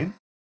good sign.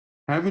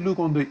 Have a look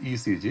on the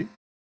ECG.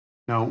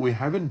 Now, we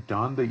haven't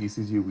done the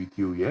ECG with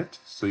you yet,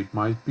 so it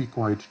might be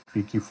quite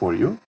tricky for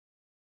you.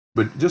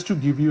 But just to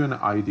give you an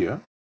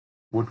idea,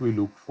 what we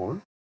look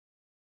for.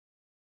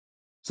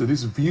 So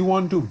this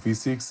V1 to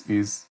V6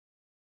 is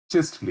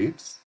chest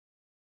leads,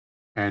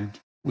 and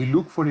we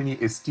look for any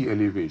ST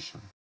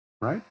elevation,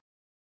 right?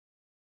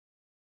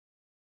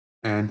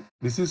 And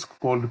this is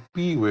called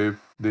P wave,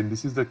 then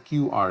this is the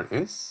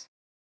QRS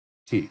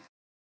T.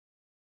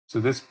 So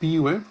that's P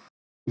wave,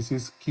 this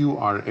is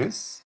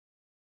QRS,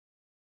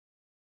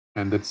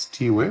 and that's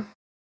T wave.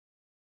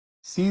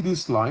 See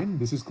this line,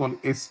 this is called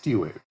ST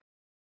wave.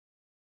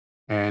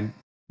 And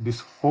this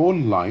whole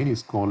line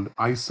is called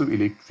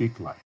isoelectric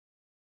line.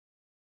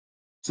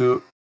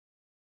 So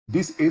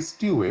this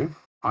ST wave,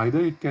 either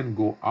it can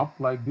go up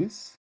like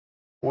this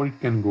or it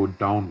can go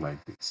down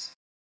like this.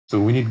 So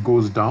when it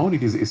goes down,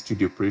 it is ST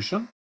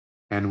depression,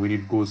 and when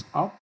it goes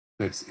up,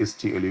 that's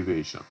ST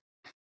elevation.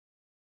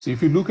 So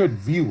if you look at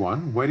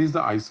V1, where is the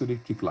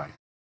isoelectric line?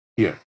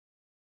 Here.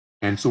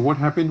 And so what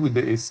happened with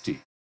the ST?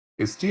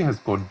 ST has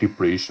got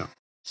depression.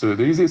 So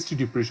there is ST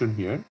depression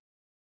here.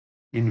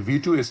 In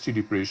V2 ST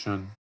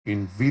depression,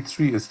 in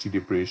V3 ST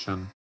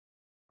depression,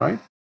 right?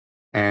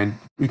 And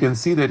you can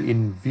see that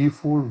in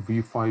V4,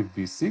 V5,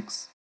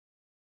 V6,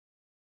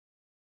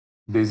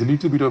 there is a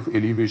little bit of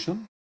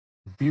elevation.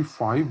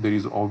 V5, there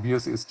is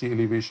obvious ST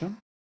elevation,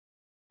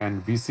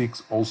 and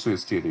V6 also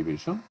ST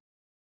elevation.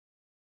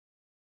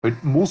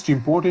 But most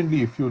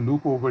importantly, if you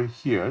look over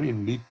here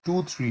in lead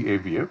 2, 3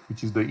 AVF,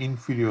 which is the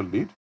inferior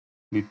lead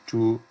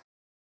 2,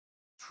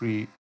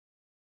 3,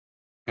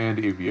 and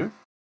AVF,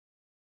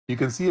 you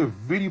can see a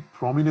very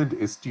prominent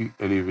ST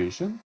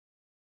elevation.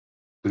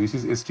 So this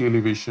is ST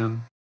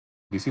elevation,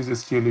 this is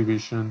ST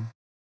elevation,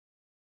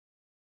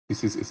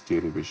 this is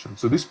ST elevation.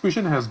 So this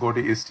patient has got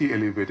a ST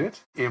elevated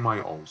MI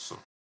also.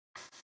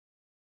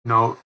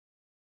 Now,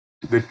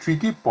 the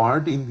tricky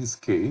part in this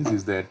case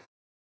is that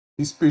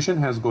this patient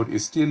has got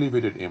ST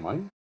elevated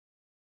MI,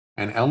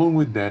 and along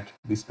with that,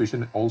 this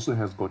patient also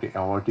has got an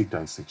aortic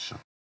dissection.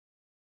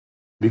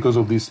 Because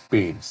of this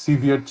pain,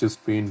 severe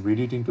chest pain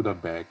radiating to the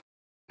back,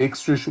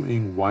 X-ray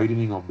showing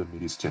widening of the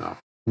mediastinum.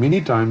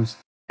 Many times,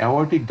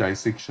 aortic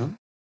dissection,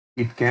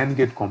 it can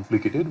get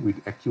complicated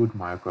with acute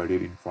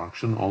myocardial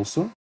infarction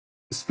also,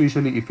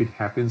 especially if it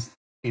happens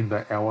in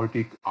the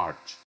aortic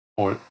arch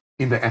or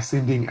in the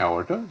ascending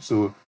aorta.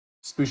 So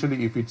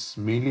especially if it's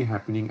mainly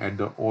happening at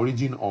the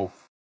origin of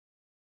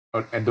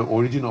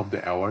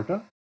the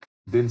aorta,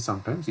 then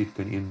sometimes it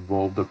can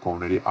involve the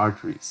coronary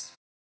arteries.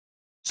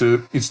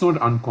 So it's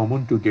not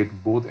uncommon to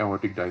get both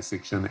aortic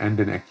dissection and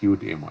an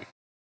acute MI.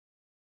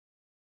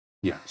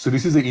 Yeah, so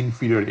this is the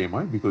inferior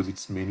MI because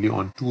it's mainly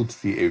on 2,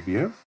 3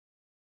 AVF.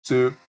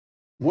 So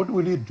what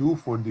will you do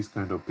for this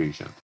kind of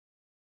patient?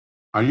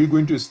 Are you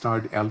going to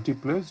start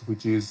alteplase,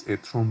 which is a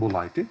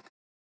thrombolytic?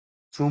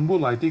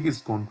 Thrombolytic is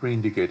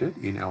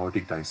contraindicated in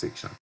aortic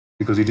dissection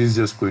because it is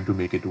just going to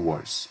make it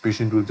worse.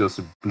 Patient will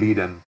just bleed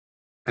and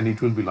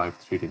it will be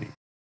life-threatening.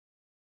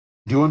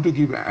 Do you want to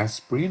give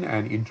aspirin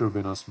and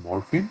intravenous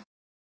morphine?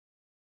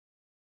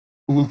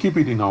 We will keep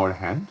it in our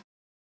hand.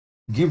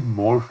 Give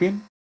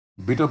morphine,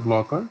 beta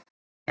blocker,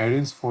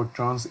 arrange for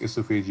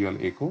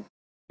transesophageal echo.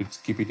 Let's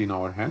keep it in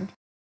our hand.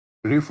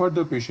 Refer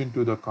the patient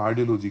to the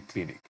cardiology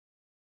clinic.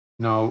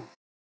 Now,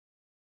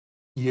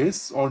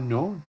 yes or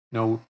no?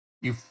 Now,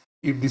 if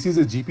this is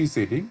a GP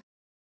setting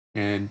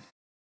and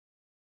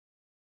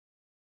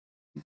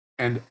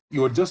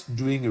you're just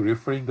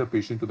referring the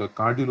patient to the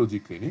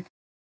cardiology clinic,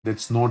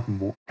 that's not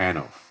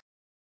enough.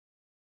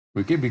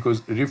 Okay,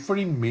 because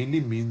referring mainly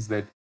means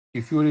that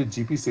if you're a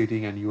GP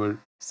setting and you are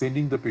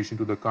sending the patient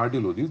to the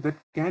cardiologist, that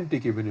can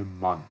take even a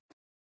month.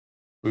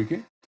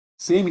 Okay,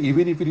 same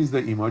even if it is the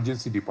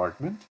emergency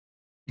department,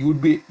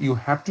 you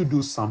have to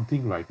do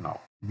something right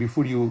now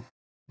before you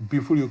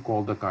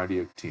call the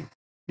cardiac team.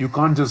 You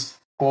can't just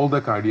call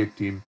the cardiac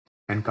team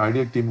and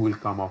cardiac team will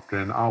come after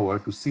an hour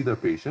to see the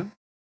patient.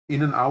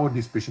 In an hour,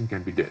 this patient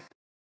can be dead.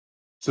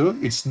 So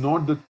it's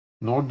not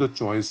the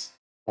choice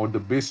or the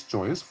best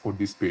choice for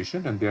this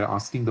patient, and they're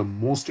asking the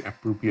most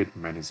appropriate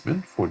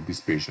management for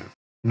this patient,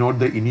 not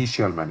the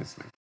initial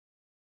management.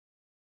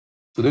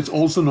 So that's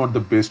also not the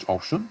best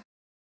option.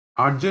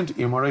 Urgent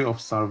MRI of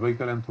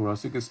cervical and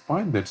thoracic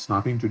spine, that's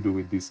nothing to do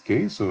with this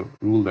case, so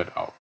rule that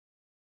out.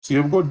 So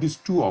you've got these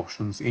two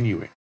options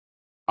anyway.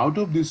 Out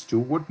of these two,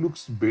 what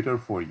looks better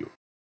for you?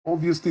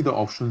 Obviously the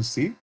option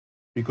C,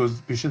 because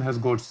the patient has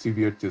got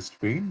severe chest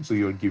pain, so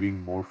you're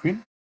giving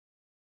morphine.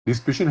 This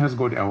patient has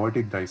got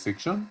aortic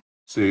dissection,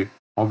 so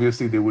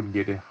obviously they would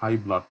get a high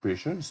blood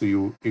pressure, so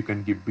you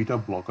can give beta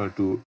blocker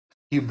to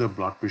keep the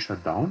blood pressure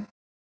down.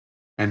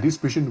 And this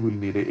patient will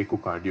need an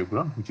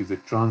echocardiogram, which is a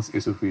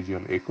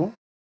transesophageal echo,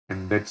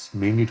 and that's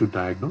mainly to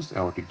diagnose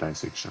aortic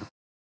dissection.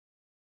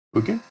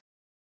 Okay.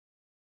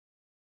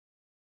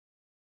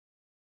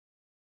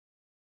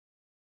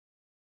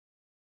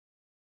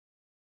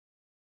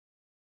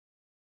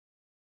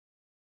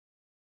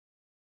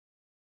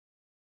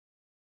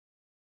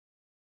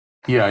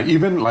 Yeah,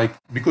 even like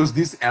because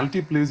this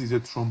altiplase is a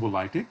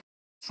thrombolytic,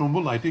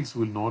 thrombolytics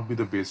will not be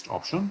the best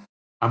option.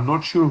 I'm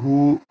not sure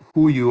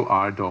who you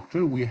are,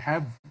 doctor. We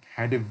have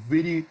had a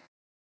very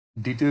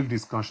detailed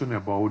discussion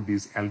about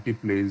this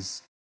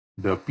altiplase,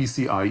 the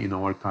PCI in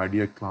our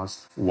cardiac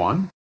class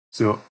 1.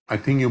 So I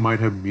think you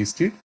might have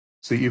missed it.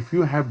 So if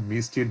you have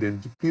missed it,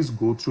 then please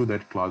go through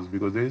that class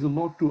because there is a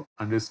lot to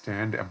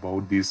understand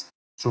about this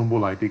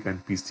thrombolytic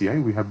and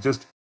PCI. We have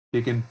just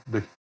taken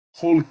the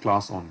whole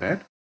class on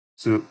that.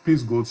 So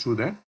please go through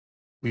that.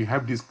 We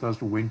have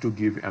discussed when to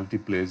give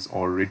altiplase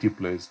or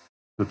retiplase,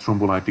 the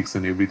thrombolytics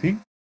and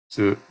everything.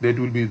 So that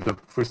will be the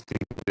first thing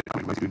that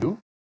I want you to do.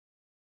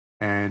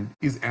 And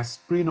is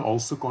aspirin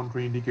also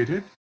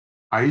contraindicated?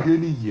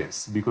 Ideally,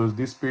 yes, because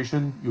this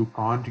patient, you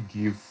can't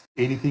give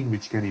anything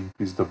which can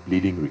increase the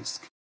bleeding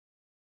risk.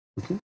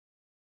 Okay.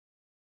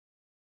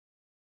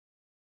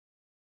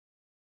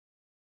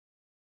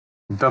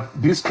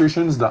 These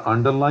patients, the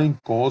underlying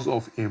cause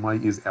of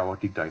MI is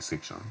aortic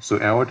dissection. So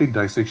aortic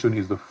dissection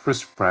is the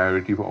first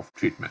priority of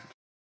treatment.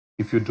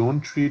 If you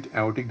don't treat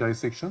aortic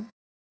dissection,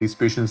 these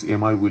patients'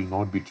 MI will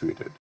not be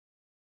treated.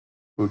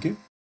 Okay.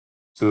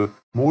 So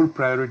more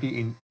priority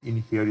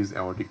in here is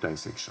aortic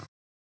dissection.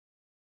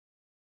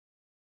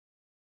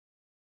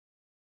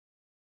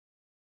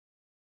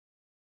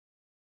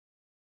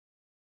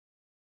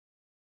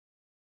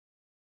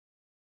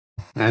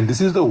 And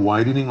this is the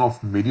widening of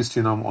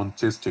mediastinum on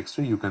chest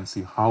X-ray. You can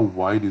see how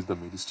wide is the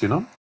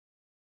mediastinum.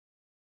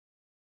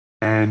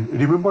 And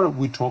remember,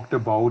 we talked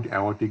about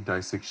aortic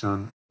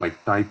dissection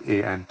like type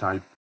A and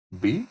type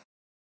B.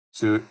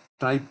 So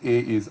type A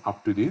is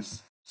up to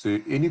this. So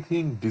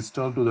anything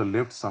distal to the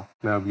left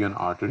subclavian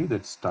artery,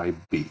 that's type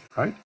B,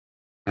 right?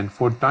 And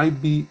for type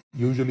B,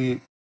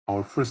 usually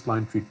our first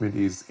line treatment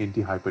is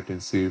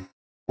antihypertensive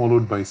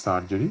followed by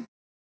surgery.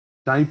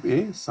 Type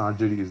A,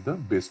 surgery is the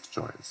best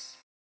choice.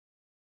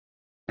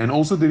 And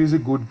also there is a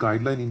good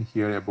guideline in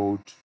here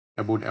about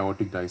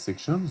aortic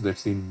dissections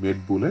that's in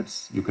Med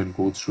Bullets. You can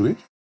go through it.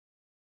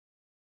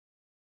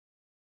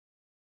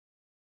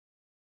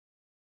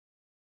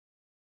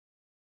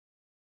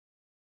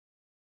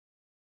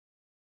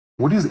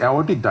 What is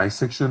aortic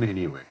dissection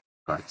anyway,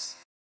 guys?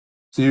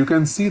 So you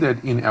can see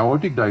that in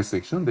aortic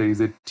dissection, there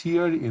is a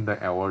tear in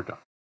the aorta.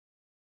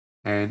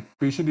 And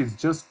patient is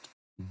just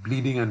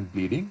bleeding and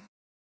bleeding.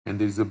 And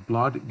there is a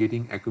blood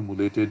getting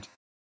accumulated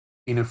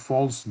in a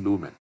false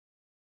lumen,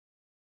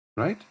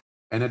 right?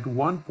 And at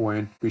one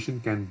point,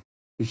 patient can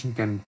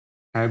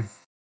have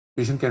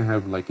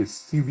like a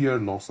severe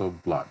loss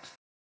of blood.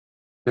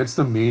 That's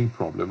the main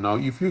problem. Now,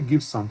 if you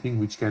give something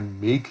which can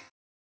make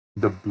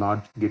the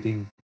blood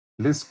getting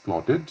less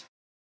clotted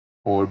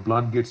or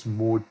blood gets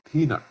more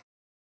thinner,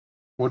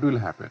 what will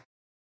happen?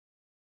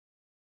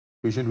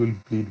 Patient will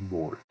bleed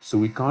more. So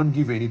we can't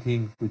give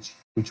anything which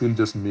will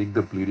just make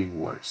the bleeding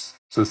worse.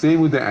 So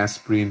same with the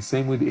aspirin,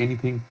 same with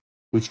anything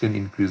which can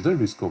increase the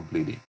risk of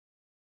bleeding.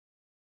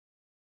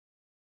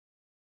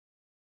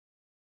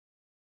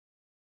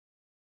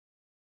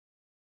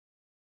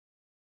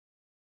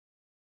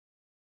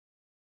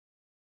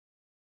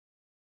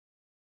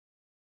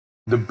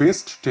 The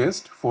best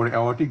test for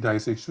aortic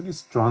dissection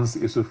is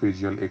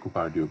transesophageal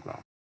echocardiogram.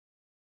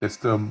 That's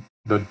the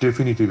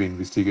definitive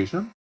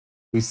investigation.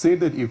 We say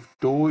that if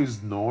TOE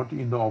is not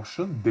in the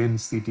option, then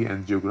CT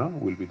angiogram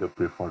will be the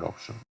preferred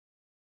option.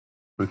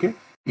 Okay.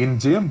 In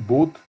JM,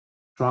 both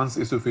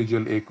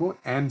transesophageal echo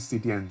and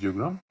CT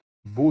angiogram,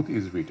 both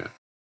is written.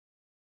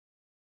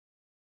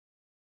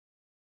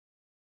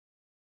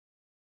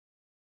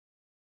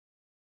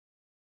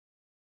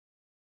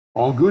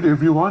 All good,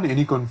 everyone?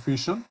 Any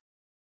confusion?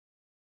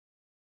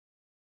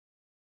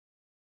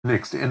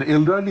 Next, an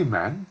elderly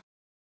man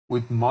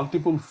with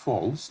multiple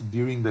falls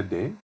during the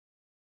day,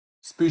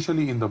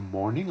 especially in the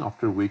morning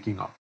after waking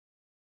up.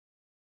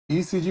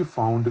 ECG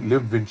found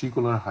left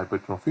ventricular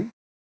hypertrophy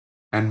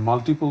and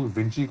multiple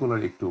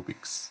ventricular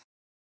ectopics.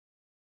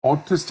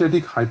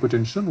 Orthostatic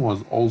hypotension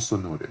was also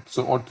noted.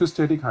 So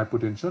orthostatic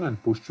hypotension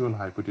and postural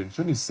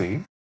hypotension is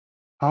same.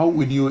 How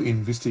will you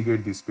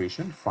investigate this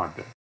patient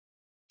further?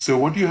 So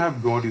what you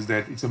have got is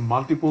that it's a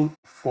multiple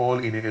fall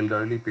in an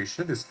elderly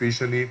patient,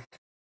 especially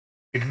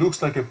it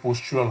looks like a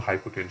postural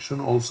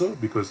hypotension also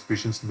because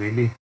patients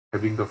mainly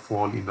having the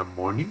fall in the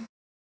morning.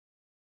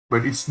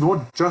 But it's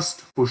not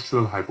just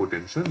postural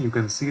hypotension. You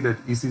can see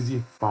that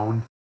ECG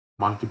found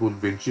multiple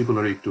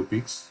ventricular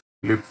ectopics,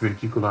 left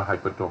ventricular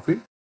hypertrophy.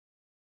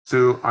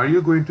 So are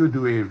you going to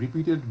do a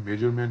repeated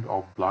measurement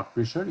of blood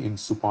pressure in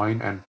supine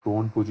and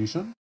prone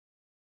position?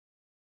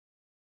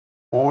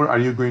 Or are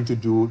you going to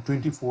do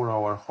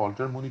 24-hour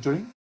Holter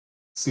monitoring,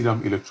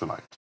 serum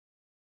electrolyte?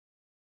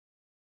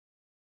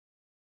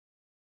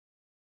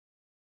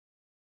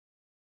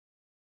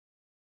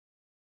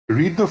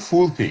 read the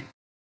full thing.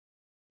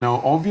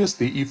 Now,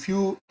 obviously, if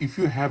you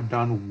have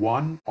done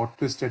one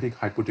orthostatic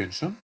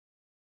hypotension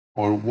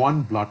or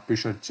one blood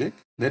pressure check,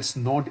 that's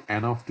not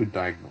enough to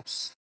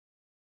diagnose.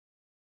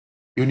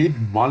 You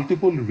need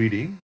multiple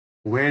reading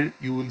where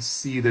you will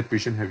see that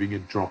patient having a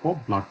drop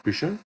of blood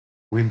pressure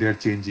when they are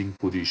changing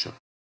position.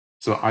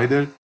 So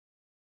either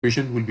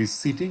patient will be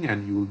sitting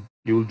and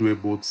you will do a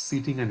both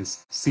sitting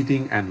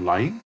and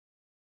lying.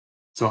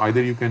 So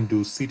either you can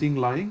do sitting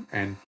lying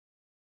and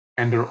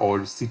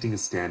or sitting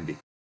standing.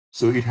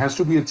 So it has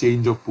to be a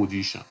change of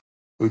position.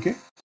 Okay.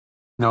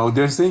 Now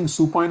they're saying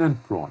supine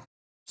and prone.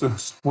 So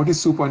what is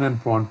supine and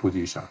prone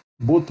position?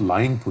 Both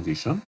lying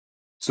position.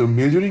 So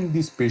measuring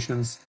these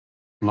patients'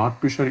 blood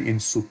pressure in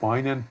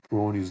supine and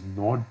prone is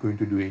not going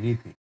to do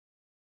anything.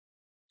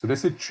 So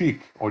that's a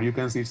trick, or you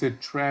can say it's a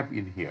trap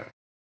in here.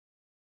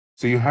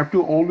 So you have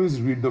to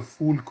always read the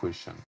full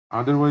question.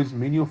 Otherwise,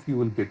 many of you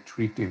will get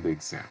tricked in the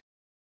exam.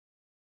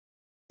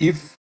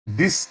 If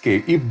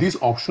this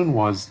option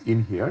was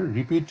in here,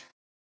 repeat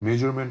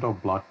measurement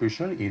of blood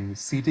pressure in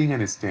sitting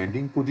and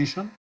standing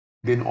position,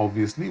 then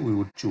obviously we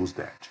would choose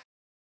that.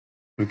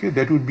 Okay,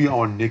 that would be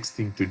our next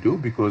thing to do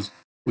because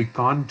we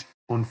can't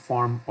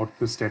confirm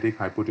orthostatic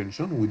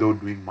hypotension without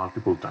doing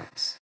multiple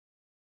times.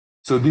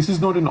 So this is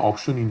not an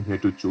option in here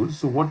to choose.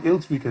 So what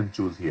else we can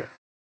choose here?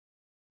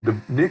 The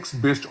next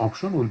best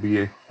option will be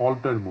a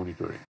Holter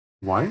monitoring.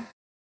 Why?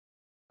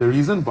 The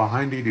reason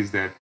behind it is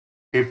that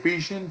a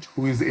patient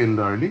who is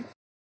elderly,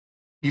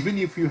 even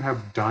if you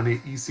have done a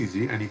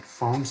ECG and it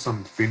found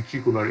some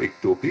ventricular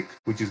ectopic,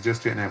 which is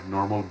just an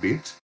abnormal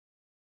beat,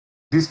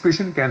 this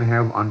patient can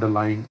have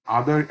underlying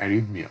other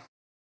arrhythmia.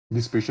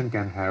 This patient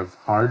can have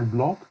heart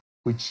block,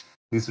 which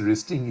this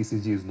resting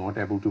ECG is not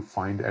able to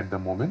find at the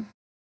moment.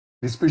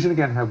 This patient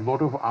can have a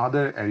lot of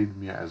other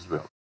arrhythmia as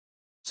well.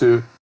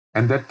 So,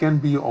 and that can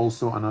be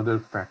also another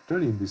factor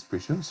in this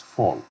patient's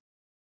fall.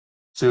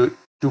 So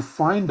to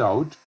find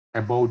out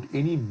about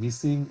any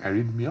missing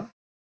arrhythmia,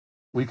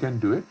 we can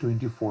do a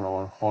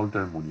 24-hour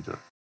Holter monitor.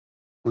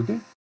 Okay,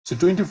 so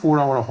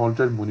 24-hour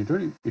Holter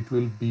monitor, it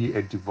will be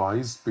a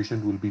device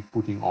patient will be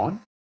putting on,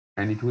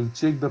 and it will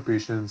check the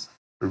patient's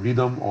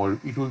rhythm, or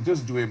it will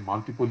just do a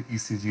multiple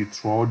ECG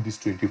throughout this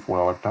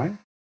 24-hour time,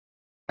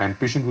 and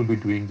patient will be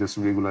doing just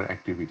regular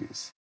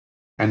activities,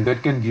 and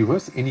that can give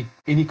us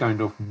any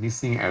kind of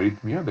missing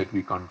arrhythmia that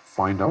we can't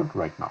find out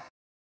right now.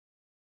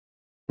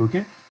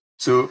 Okay,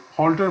 so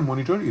Holter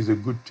monitor is a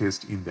good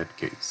test in that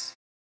case.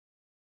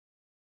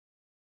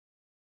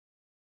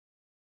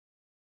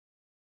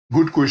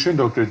 Good question,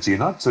 Dr.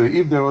 Jina. So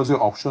if there was an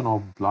option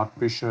of blood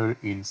pressure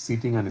in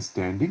sitting and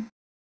standing,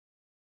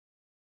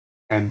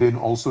 and then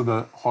also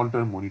the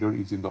Holter monitor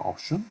is in the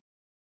option,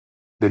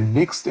 the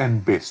next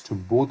and best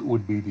both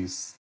would be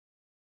this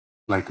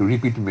like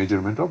repeat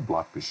measurement of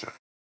blood pressure.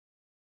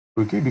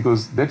 Okay,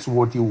 because that's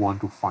what you want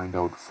to find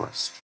out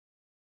first.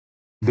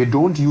 They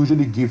don't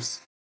usually give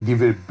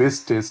a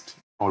best test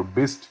or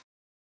best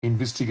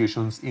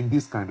investigations in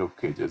this kind of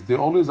cases. They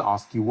always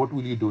ask you, what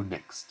will you do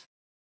next?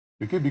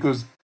 Okay,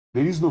 because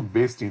there is no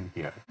best in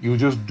here. You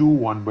just do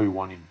one by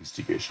one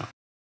investigation.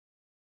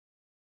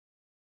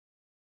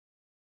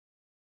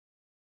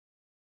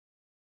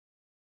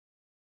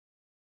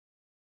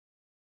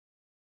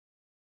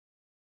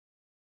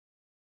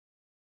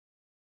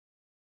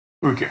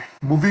 Okay,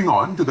 moving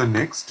on to the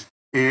next.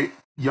 A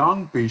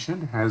young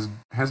patient has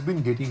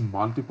been getting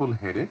multiple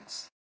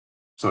lightheadedness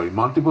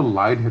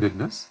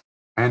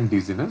and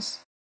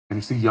dizziness, and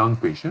it's a young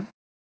patient.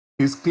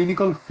 His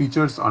clinical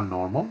features are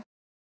normal.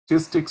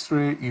 Chest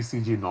X-ray,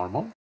 ECG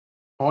normal.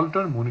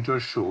 Holter monitor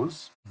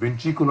shows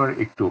ventricular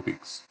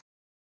ectopics.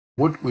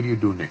 What will you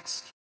do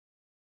next?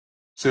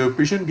 So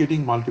patient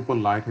getting multiple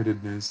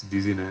lightheadedness,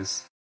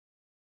 dizziness,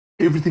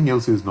 everything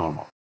else is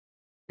normal.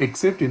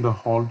 Except in the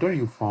Holter,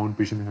 you found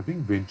patient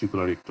having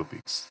ventricular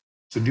ectopics.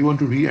 So do you want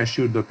to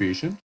reassure the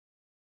patient?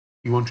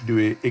 You want to do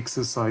a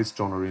exercise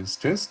tolerance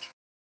test?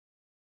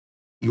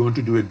 You want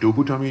to do a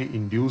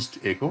dobutamine-induced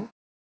echo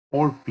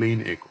or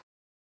plain echo?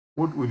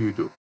 What will you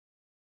do?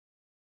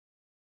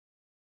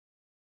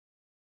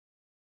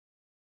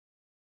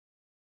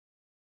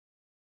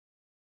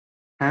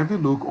 Have a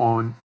look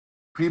on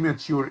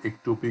premature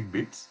ectopic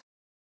beats.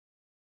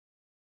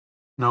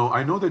 Now,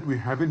 I know that we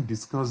haven't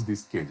discussed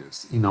these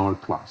cases in our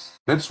class.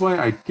 That's why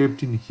I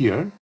kept in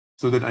here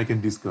so that I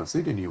can discuss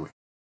it anyway.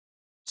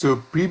 So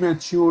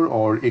premature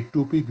or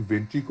ectopic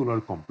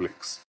ventricular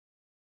complex.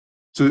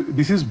 So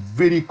this is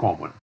very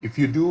common. If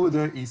you do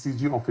the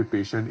ECG of a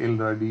patient,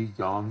 elderly,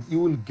 young, you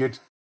will get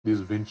this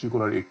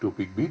ventricular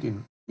ectopic beat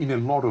in a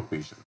lot of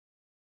patients.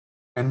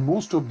 And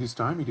most of this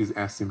time it is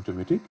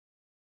asymptomatic.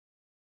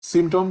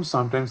 Symptoms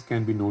sometimes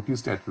can be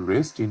noticed at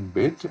rest in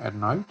bed at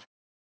night.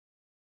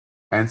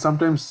 And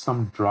sometimes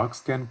some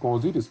drugs can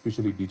cause it,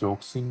 especially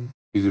digoxin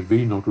is a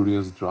very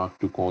notorious drug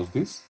to cause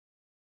this.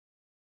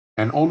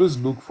 And always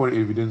look for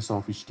evidence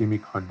of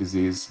ischemic heart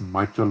disease,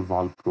 mitral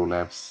valve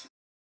prolapse,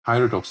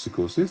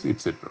 thyrotoxicosis,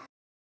 etc.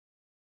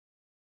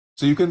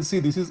 So you can see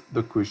this is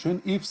the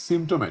question. If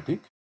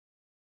symptomatic,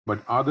 but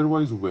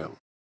otherwise well,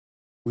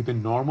 with a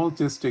normal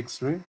chest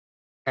X-ray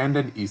and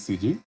an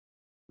ECG,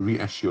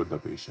 reassure the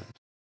patient.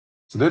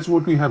 So that's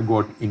what we have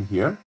got in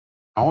here.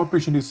 Our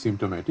patient is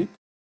symptomatic,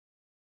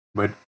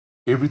 but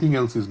everything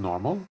else is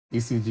normal.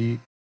 ECG,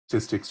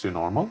 chest X-ray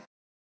normal.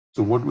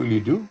 So what will you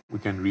do? We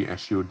can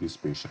reassure this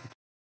patient.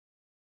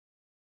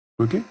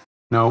 Okay.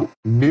 Now,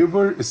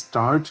 never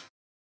start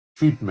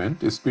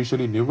treatment,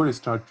 especially never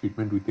start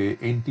treatment with an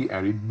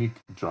antiarrhythmic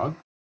drug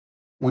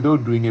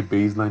without doing a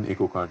baseline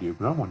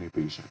echocardiogram on a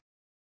patient.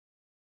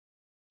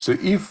 So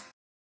if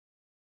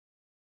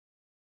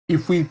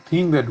we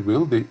think that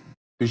the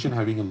patient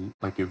having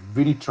like a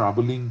very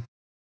troubling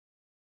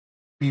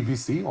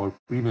PVC or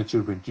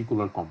premature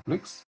ventricular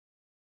complex,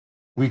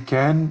 we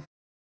can,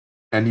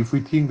 and if we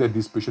think that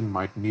this patient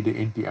might need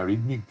an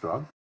antiarrhythmic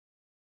drug,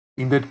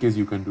 in that case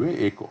you can do an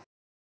echo.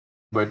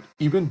 But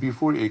even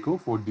before echo,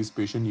 for this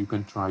patient, you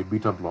can try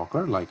beta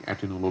blocker like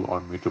atenolol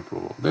or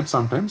metoprolol. That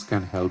sometimes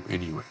can help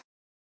anyway.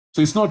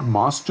 So it's not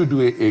must to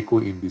do an echo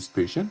in this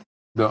patient.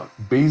 The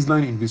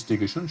baseline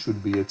investigation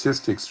should be a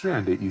chest X-ray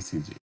and a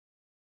ECG.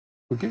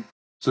 Okay.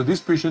 So this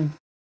patient,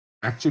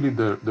 actually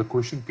the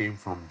question came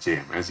from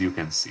JAM, as you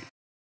can see.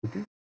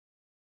 Okay.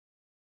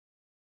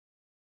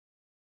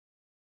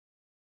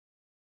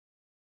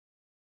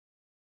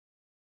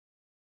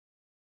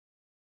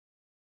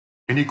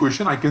 Any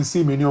question? I can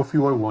see many of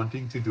you are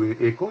wanting to do an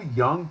echo.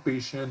 Young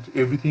patient,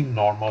 everything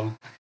normal.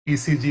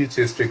 ECG,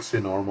 chest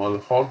X-ray normal.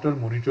 Holter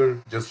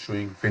monitor just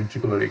showing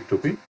ventricular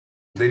ectopy.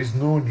 There is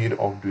no need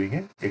of doing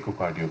an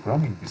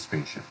echocardiogram in this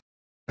patient.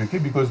 Okay,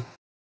 because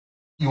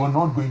you are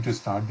not going to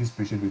start this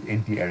patient with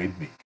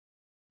antiarrhythmic.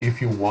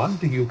 If you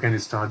want, you can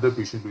start the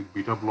patient with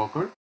beta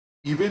blocker.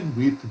 Even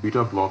with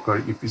beta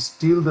blocker, if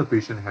still the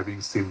patient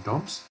having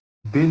symptoms,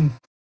 then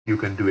you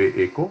can do an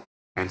echo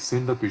and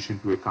send the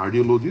patient to a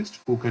cardiologist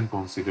who can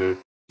consider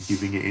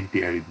giving an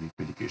antiarrhythmic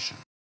medication.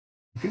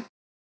 Okay.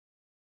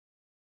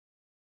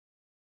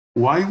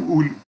 Why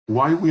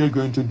we are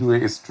going to do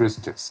a stress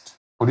test?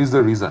 What is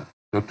the reason,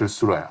 Dr.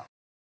 Suraya?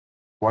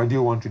 Why do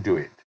you want to do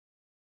it?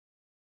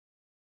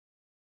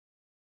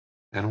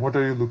 And what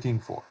are you looking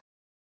for?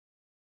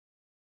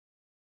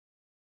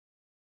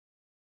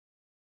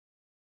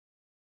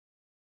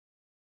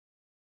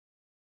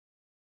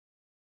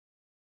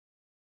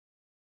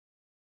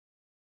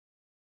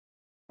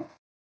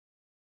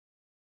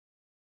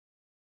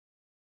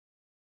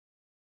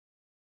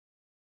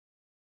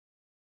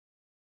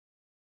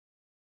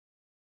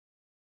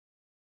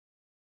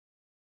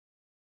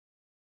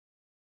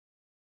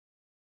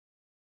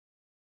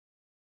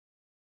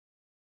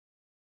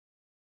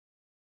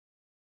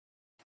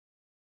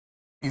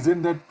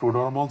 Isn't that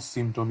prodromal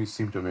symptom is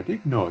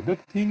symptomatic? No, the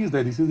thing is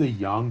that this is a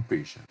young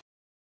patient.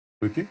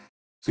 Okay.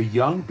 So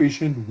young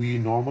patient, we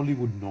normally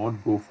would not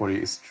go for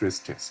a stress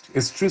test.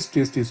 A stress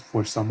test is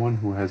for someone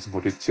who has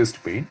got a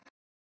chest pain,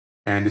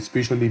 and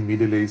especially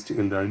middle-aged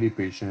elderly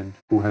patient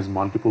who has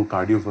multiple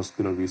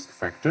cardiovascular risk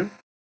factor.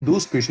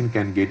 Those patients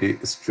can get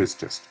a stress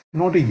test,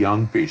 not a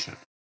young patient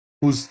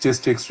whose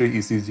chest X-ray,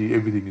 ECG,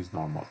 everything is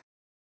normal.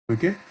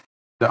 Okay.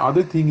 The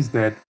other thing is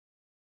that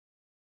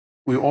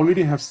we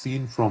already have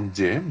seen from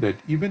JAM that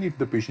even if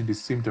the patient is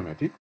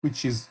symptomatic,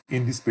 which is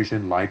in this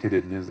patient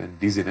lightheadedness and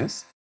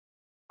dizziness,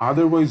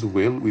 otherwise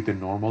well with a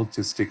normal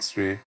chest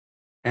X-ray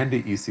and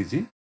the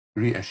ECG,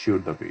 reassure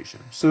the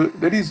patient. So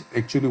that is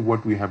actually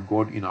what we have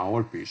got in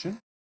our patient,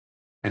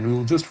 and we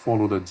will just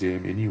follow the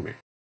JAM anyway.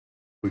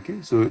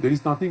 Okay, so there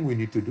is nothing we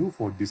need to do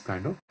for this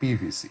kind of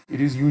PVC.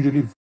 It is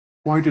usually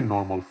quite a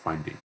normal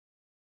finding.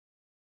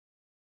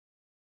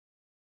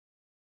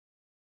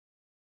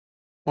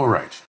 All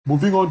right,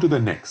 moving on to the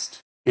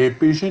next. A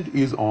patient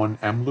is on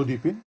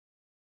amlodipine,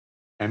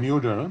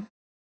 amiodarone,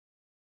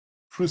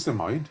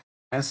 furosemide,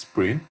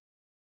 aspirin,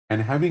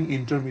 and having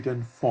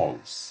intermittent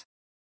falls.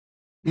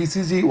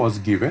 ECG was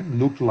given,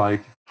 looked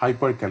like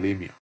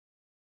hyperkalemia.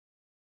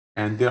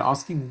 And they're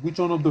asking which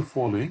one of the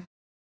following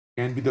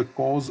can be the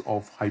cause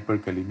of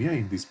hyperkalemia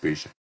in this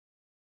patient.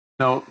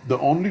 Now, the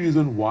only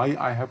reason why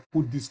I have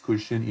put this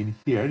question in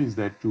here is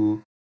that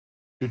to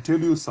tell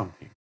you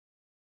something.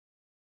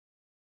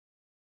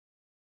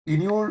 In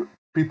your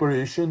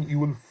preparation, you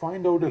will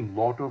find out a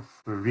lot of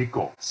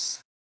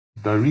recalls.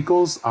 The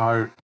recalls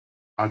are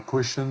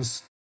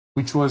questions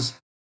which was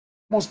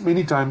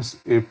many times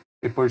a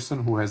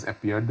person who has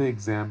appeared the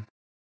exam,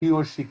 he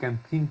or she can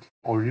think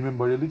or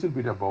remember a little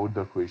bit about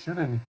the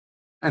question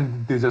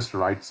and they just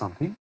write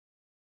something.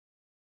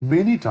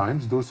 Many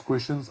times those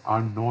questions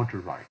are not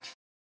right.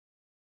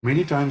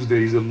 Many times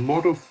there is a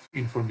lot of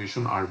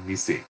information are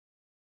missing.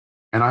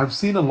 And I've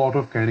seen a lot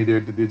of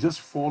candidates, they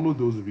just follow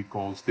those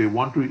recalls. They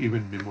want to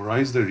even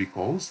memorize the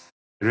recalls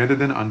rather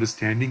than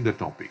understanding the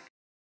topic.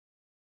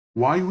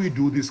 Why we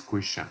do this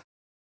question?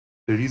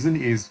 The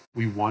reason is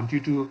we want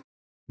you to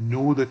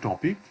know the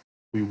topic.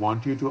 We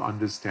want you to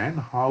understand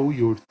how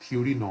your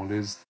theory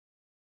knowledge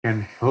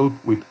can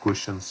help with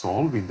question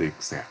solve in the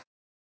exam.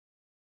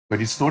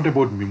 But it's not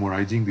about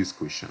memorizing these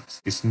questions.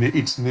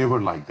 It's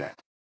never like that.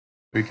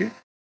 Okay?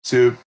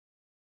 So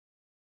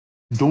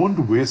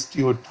don't waste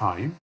your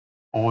time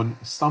on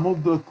some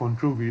of the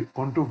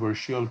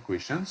controversial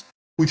questions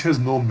which has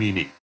no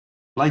meaning.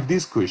 Like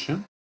this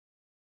question,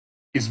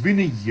 it's been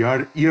a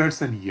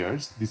years and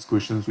years, these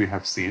questions we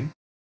have seen,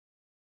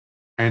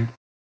 and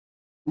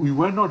we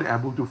were not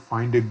able to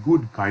find a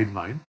good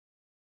guideline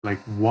like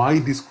why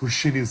this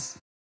question is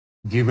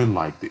given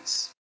like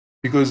this.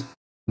 Because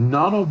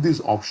none of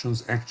these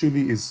options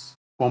actually is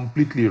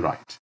completely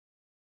right.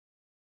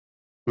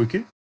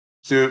 Okay?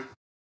 So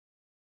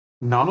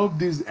none of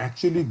these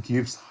actually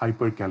gives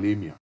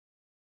hyperkalemia.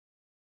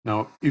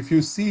 Now, if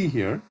you see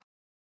here,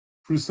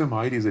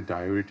 furosemide is a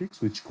diuretic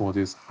which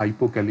causes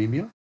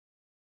hypokalemia.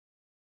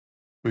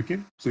 Okay,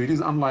 so it is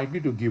unlikely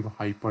to give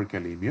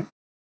hyperkalemia.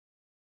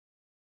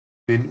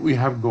 Then we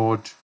have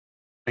got,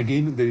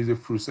 again, there is a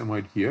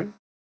furosemide here.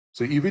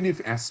 So even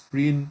if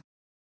aspirin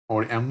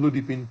or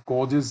amlodipine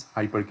causes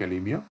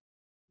hyperkalemia,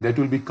 that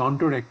will be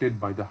counteracted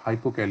by the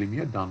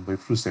hypokalemia done by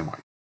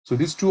furosemide. So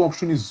these two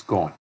option is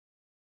gone.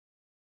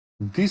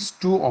 This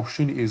two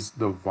option is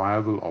the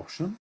viable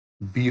option,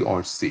 B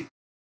or C.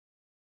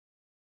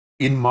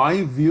 In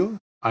my view,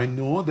 I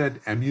know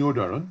that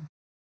amiodarone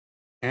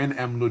and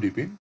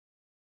amlodipine,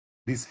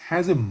 this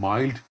has a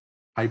mild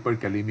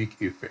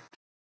hyperkalemic effect.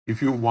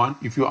 If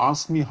you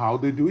ask me how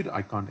they do it,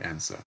 I can't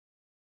answer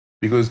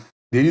because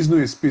there is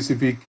no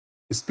specific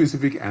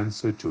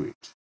answer to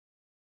it.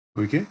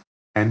 Okay,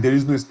 and there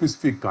is no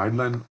specific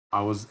guideline.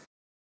 I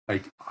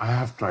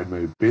have tried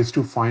my best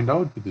to find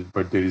out,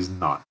 but there is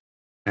none.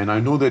 And I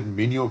know that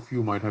many of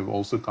you might have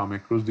also come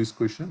across this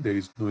question. There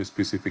is no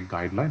specific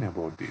guideline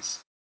about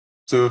this.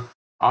 So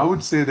I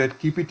would say that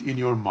keep it in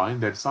your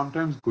mind that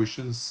sometimes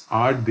questions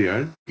are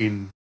there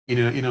in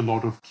a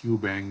lot of Q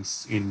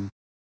banks in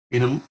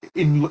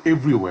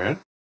everywhere.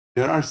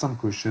 There are some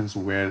questions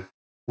where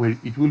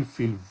it will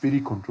feel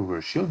very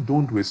controversial.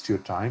 Don't waste your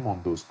time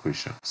on those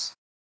questions.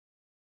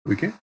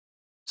 Okay,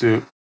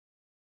 so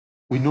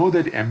we know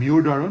that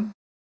amiodarone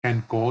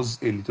can cause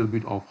a little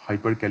bit of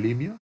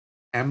hyperkalemia.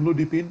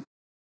 Amlodipine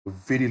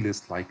very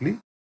less likely.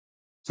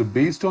 So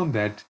based on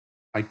that,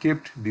 I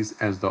kept this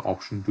as the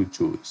option to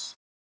choose.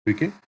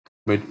 Okay,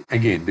 but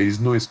again, there is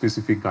no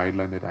specific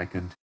guideline that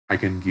I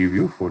can give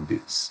you for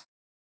this.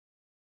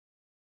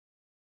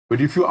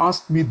 But if you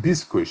ask me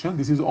this question,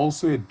 this is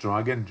also a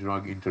drug and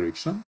drug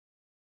interaction.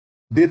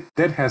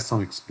 That has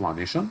some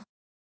explanation.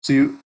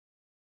 So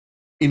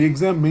in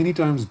exam, many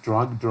times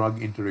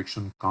drug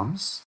interaction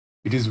comes.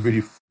 It is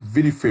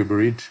very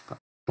favorite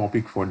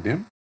topic for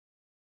them.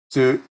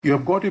 So you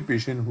have got a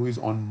patient who is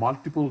on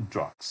multiple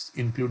drugs,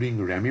 including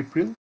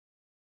ramipril,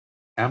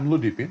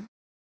 amlodipine,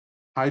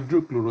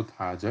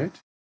 hydrochlorothiazide,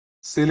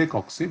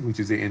 celecoxib, which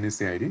is a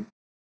NSAID,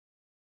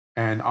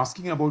 and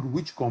asking about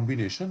which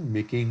combination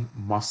making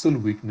muscle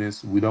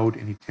weakness without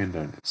any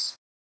tenderness.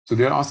 So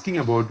they are asking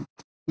about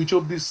which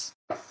of these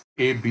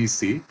A, B,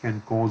 C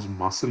can cause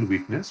muscle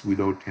weakness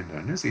without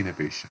tenderness in a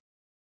patient.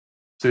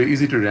 So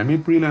is it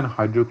ramipril and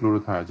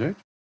hydrochlorothiazide,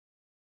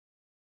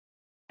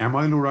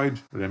 amiloride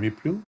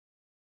ramipril,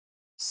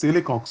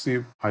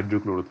 celecoxib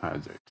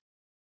hydrochlorothiazide?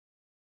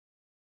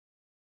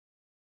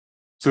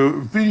 So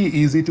very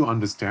easy to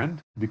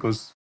understand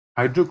because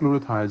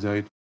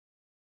hydrochlorothiazide,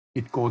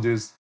 it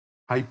causes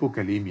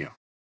hypokalemia,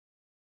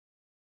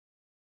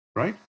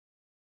 right?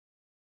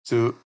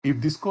 So if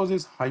this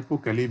causes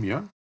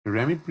hypokalemia,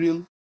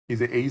 ramipril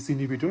is an ACE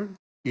inhibitor.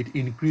 It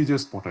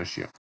increases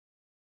potassium.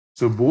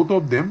 So both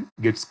of them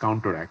gets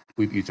counteract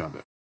with each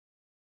other.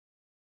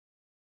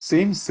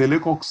 Same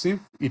celecoxib,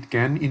 it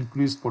can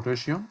increase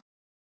potassium,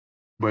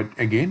 but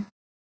again,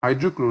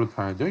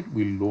 hydrochlorothiazide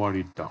will lower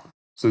it down.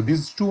 So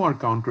these two are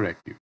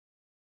counteractive.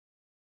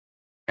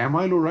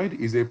 Amiloride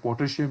is a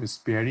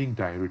potassium-sparing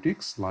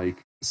diuretics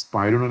like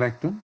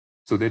spironolactone,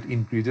 so that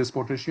increases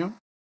potassium.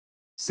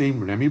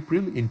 Same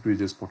ramipril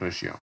increases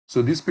potassium.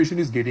 So this patient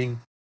is getting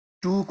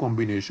two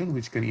combination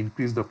which can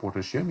increase the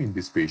potassium in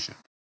this patient.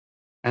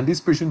 And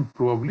this patient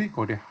probably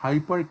got a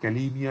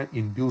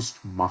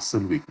hyperkalemia-induced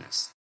muscle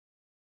weakness.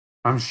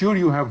 I'm sure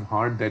you have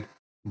heard that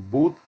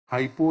both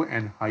hypo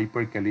and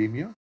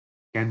hyperkalemia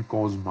can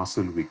cause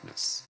muscle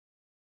weakness.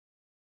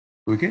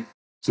 Okay,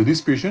 so this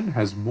patient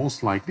has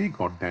most likely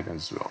got that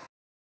as well.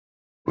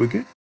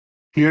 Okay,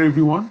 clear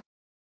everyone?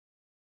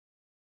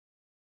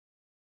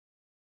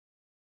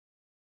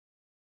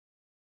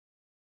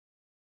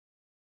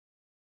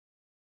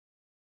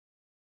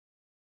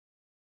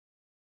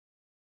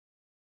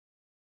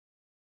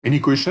 Any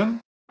question,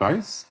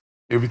 guys?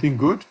 Everything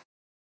good?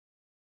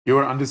 You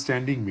are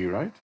understanding me,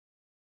 right?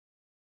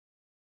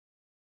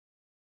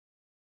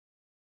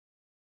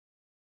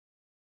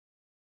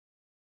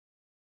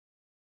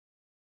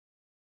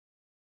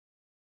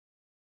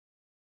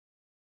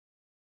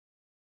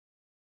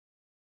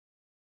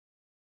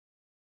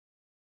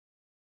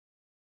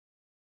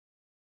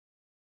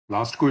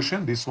 Last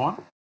question, this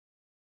one.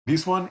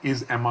 This one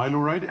is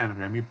amiloride and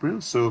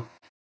ramipril. So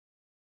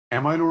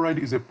amiloride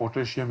is a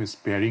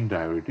potassium-sparing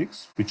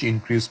diuretics, which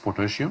increase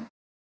potassium.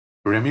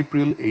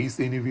 Ramipril ACE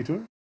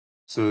inhibitor,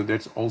 so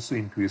that's also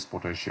increased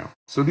potassium.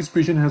 So this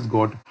patient has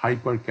got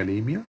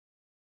hyperkalemia.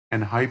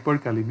 and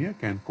hyperkalemia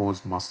can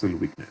cause muscle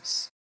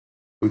weakness.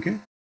 Okay,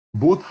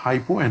 both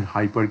hypo and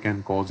hyper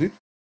can cause it,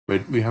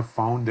 but we have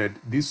found that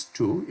these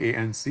two, A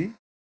and C,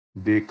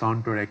 they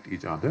counteract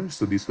each other,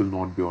 so this will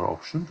not be our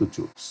option to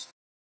choose.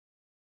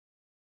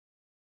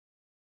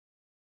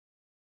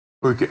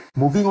 Okay,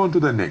 moving on to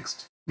the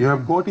next. You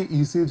have got a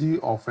ECG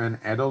of an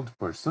adult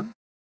person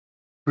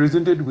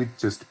presented with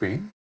chest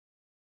pain,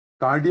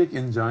 cardiac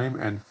enzyme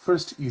and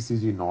first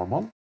ECG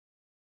normal.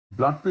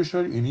 Blood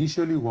pressure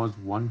initially was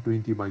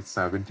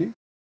 120/70.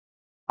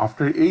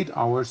 After 8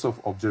 hours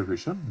of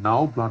observation,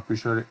 now blood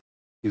pressure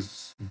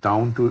is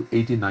down to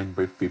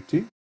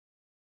 89/50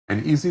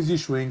 and ECG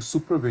showing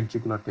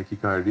supraventricular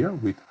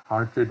tachycardia with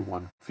heart rate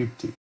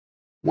 150.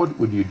 What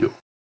would you do?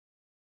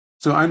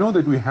 So I know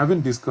that we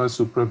haven't discussed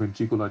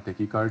supraventricular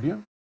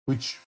tachycardia,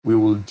 which we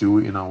will do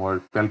in our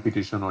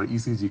palpitation or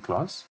ECG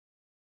class.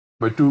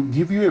 But to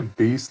give you a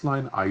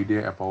baseline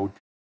idea about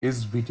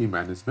SVT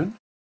management,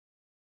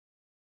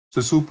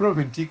 so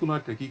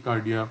supraventricular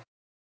tachycardia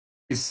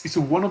is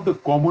one of the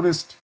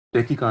commonest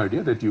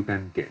tachycardia that you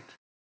can get.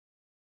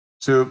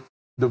 So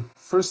the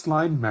first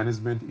line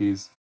management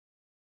is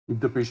if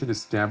the patient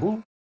is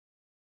stable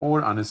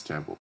or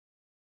unstable.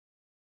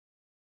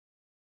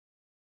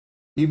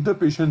 If the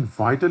patient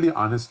vitally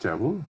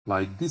unstable,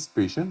 like this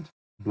patient,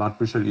 blood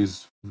pressure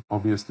is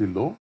obviously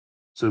low.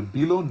 So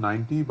below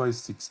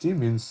 90/60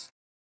 means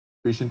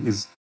patient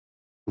is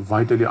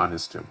vitally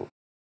unstable.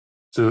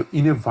 So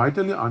in a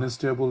vitally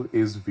unstable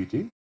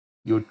SVT,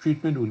 your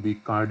treatment will be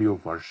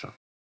cardioversion.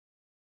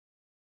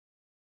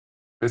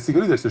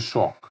 Basically, that's a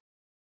shock.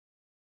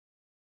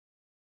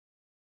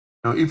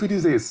 Now, if it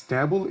is a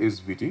stable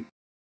SVT,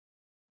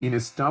 in a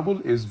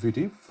stable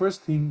SVT,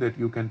 first thing that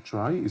you can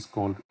try is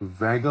called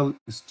vagal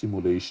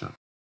stimulation.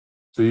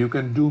 So you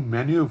can do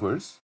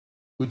maneuvers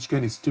which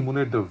can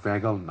stimulate the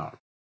vagal nerve.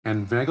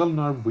 And vagal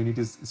nerve, when it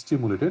is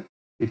stimulated,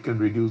 it can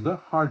reduce the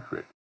heart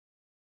rate.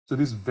 So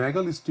this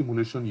vagal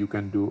stimulation you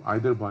can do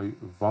either by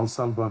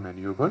Valsalva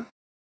maneuver,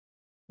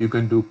 you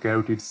can do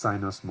carotid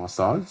sinus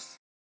massage,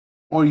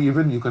 or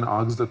even you can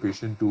ask the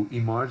patient to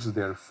immerse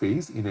their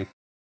face in a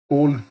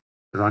cold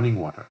running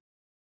water.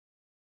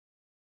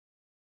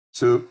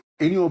 So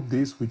any of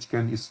these which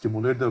can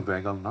stimulate the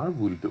vagal nerve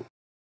will do.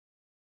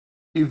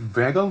 If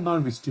vagal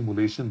nerve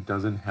stimulation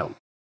doesn't help,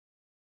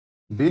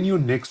 then your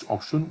next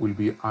option will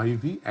be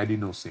IV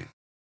adenosine.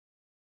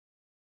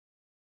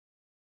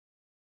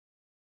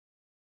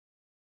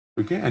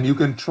 Okay, and you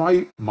can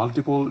try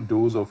multiple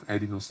dose of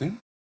adenosine.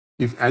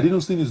 If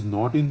adenosine is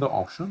not in the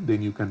option,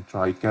 then you can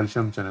try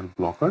calcium channel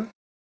blocker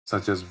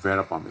such as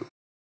verapamil.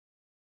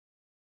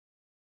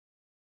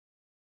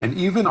 And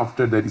even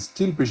after that,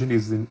 still patient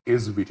is in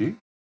SVT,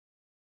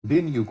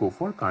 then you go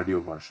for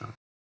cardioversion.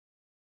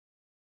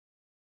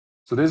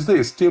 So that's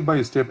the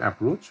step-by-step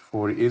approach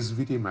for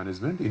SVT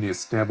management in a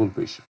stable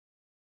patient.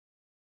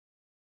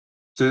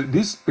 So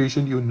this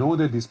patient, you know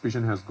that this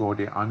patient has got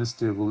a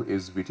unstable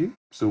SVT.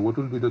 So what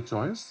will be the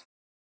choice?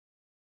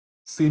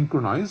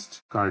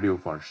 Synchronized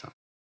cardioversion.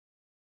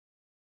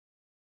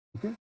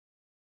 Okay.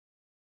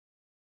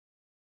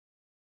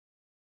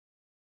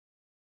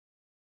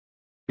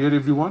 Here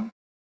everyone.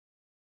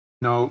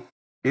 Now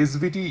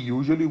SVT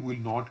usually will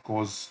not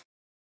cause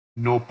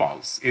no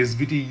pulse.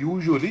 SVT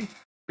usually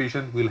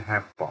patient will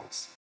have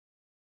pulse.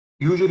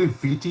 Usually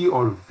VT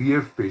or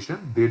VF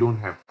patient, they don't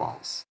have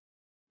pulse.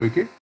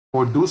 Okay.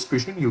 For those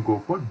patients, you go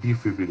for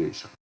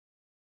defibrillation.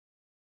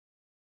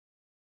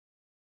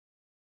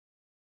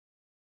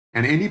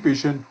 And any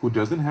patient who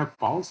doesn't have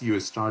pulse, you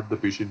start the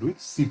patient with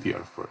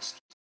CPR first.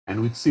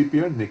 And with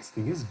CPR, next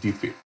thing is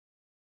defib.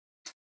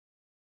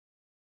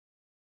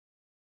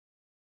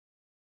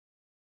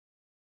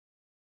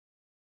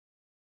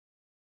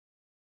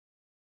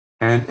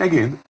 And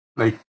again,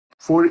 like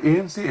for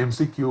AMC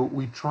MCQ,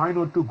 we try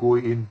not to go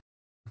in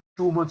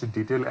too much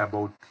detail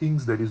about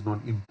things that is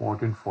not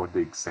important for the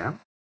exam,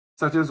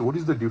 such as what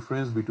is the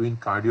difference between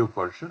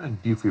cardioversion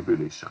and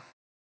defibrillation.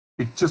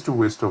 It's just a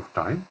waste of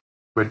time.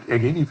 But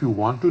again, if you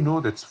want to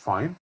know, that's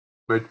fine.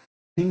 But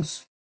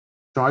things,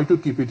 try to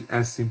keep it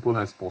as simple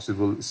as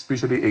possible,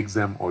 especially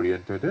exam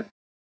oriented.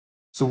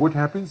 So what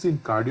happens in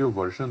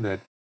cardioversion that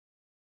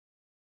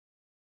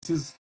this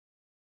is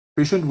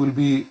patient will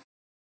be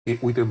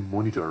with a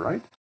monitor,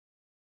 right?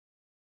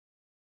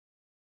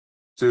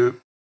 So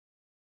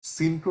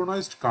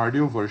synchronized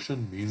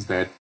cardioversion means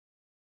that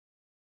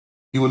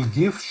you will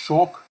give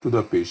shock to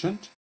the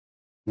patient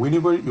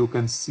whenever you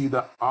can see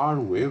the R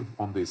wave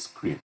on the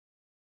screen.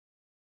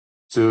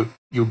 So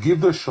you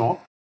give the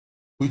shock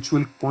which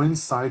will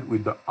coincide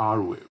with the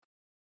R wave.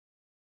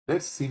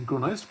 That's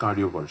synchronized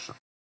cardioversion.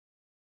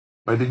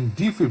 But in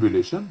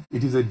defibrillation,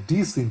 it is a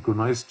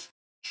desynchronized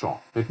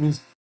shock. That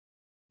means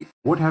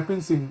what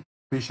happens in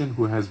patient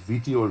who has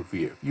VT or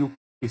VF,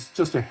 it's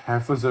just a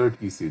haphazard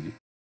ECG.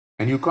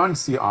 And you can't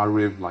see R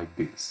wave like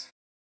this.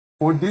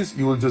 For this,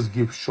 you will just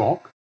give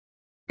shock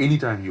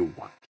anytime you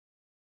want.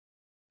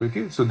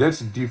 Okay, so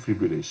that's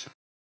defibrillation.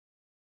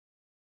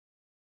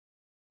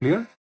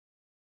 Clear?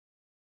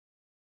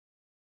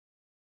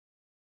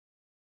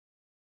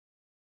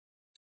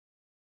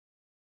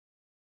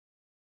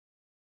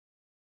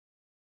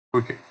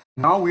 Okay,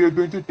 now we are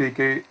going to take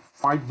a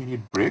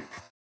 5-minute break,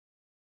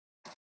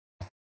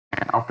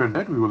 and after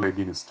that we will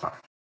again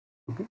start.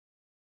 Okay,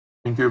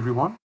 thank you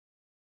everyone.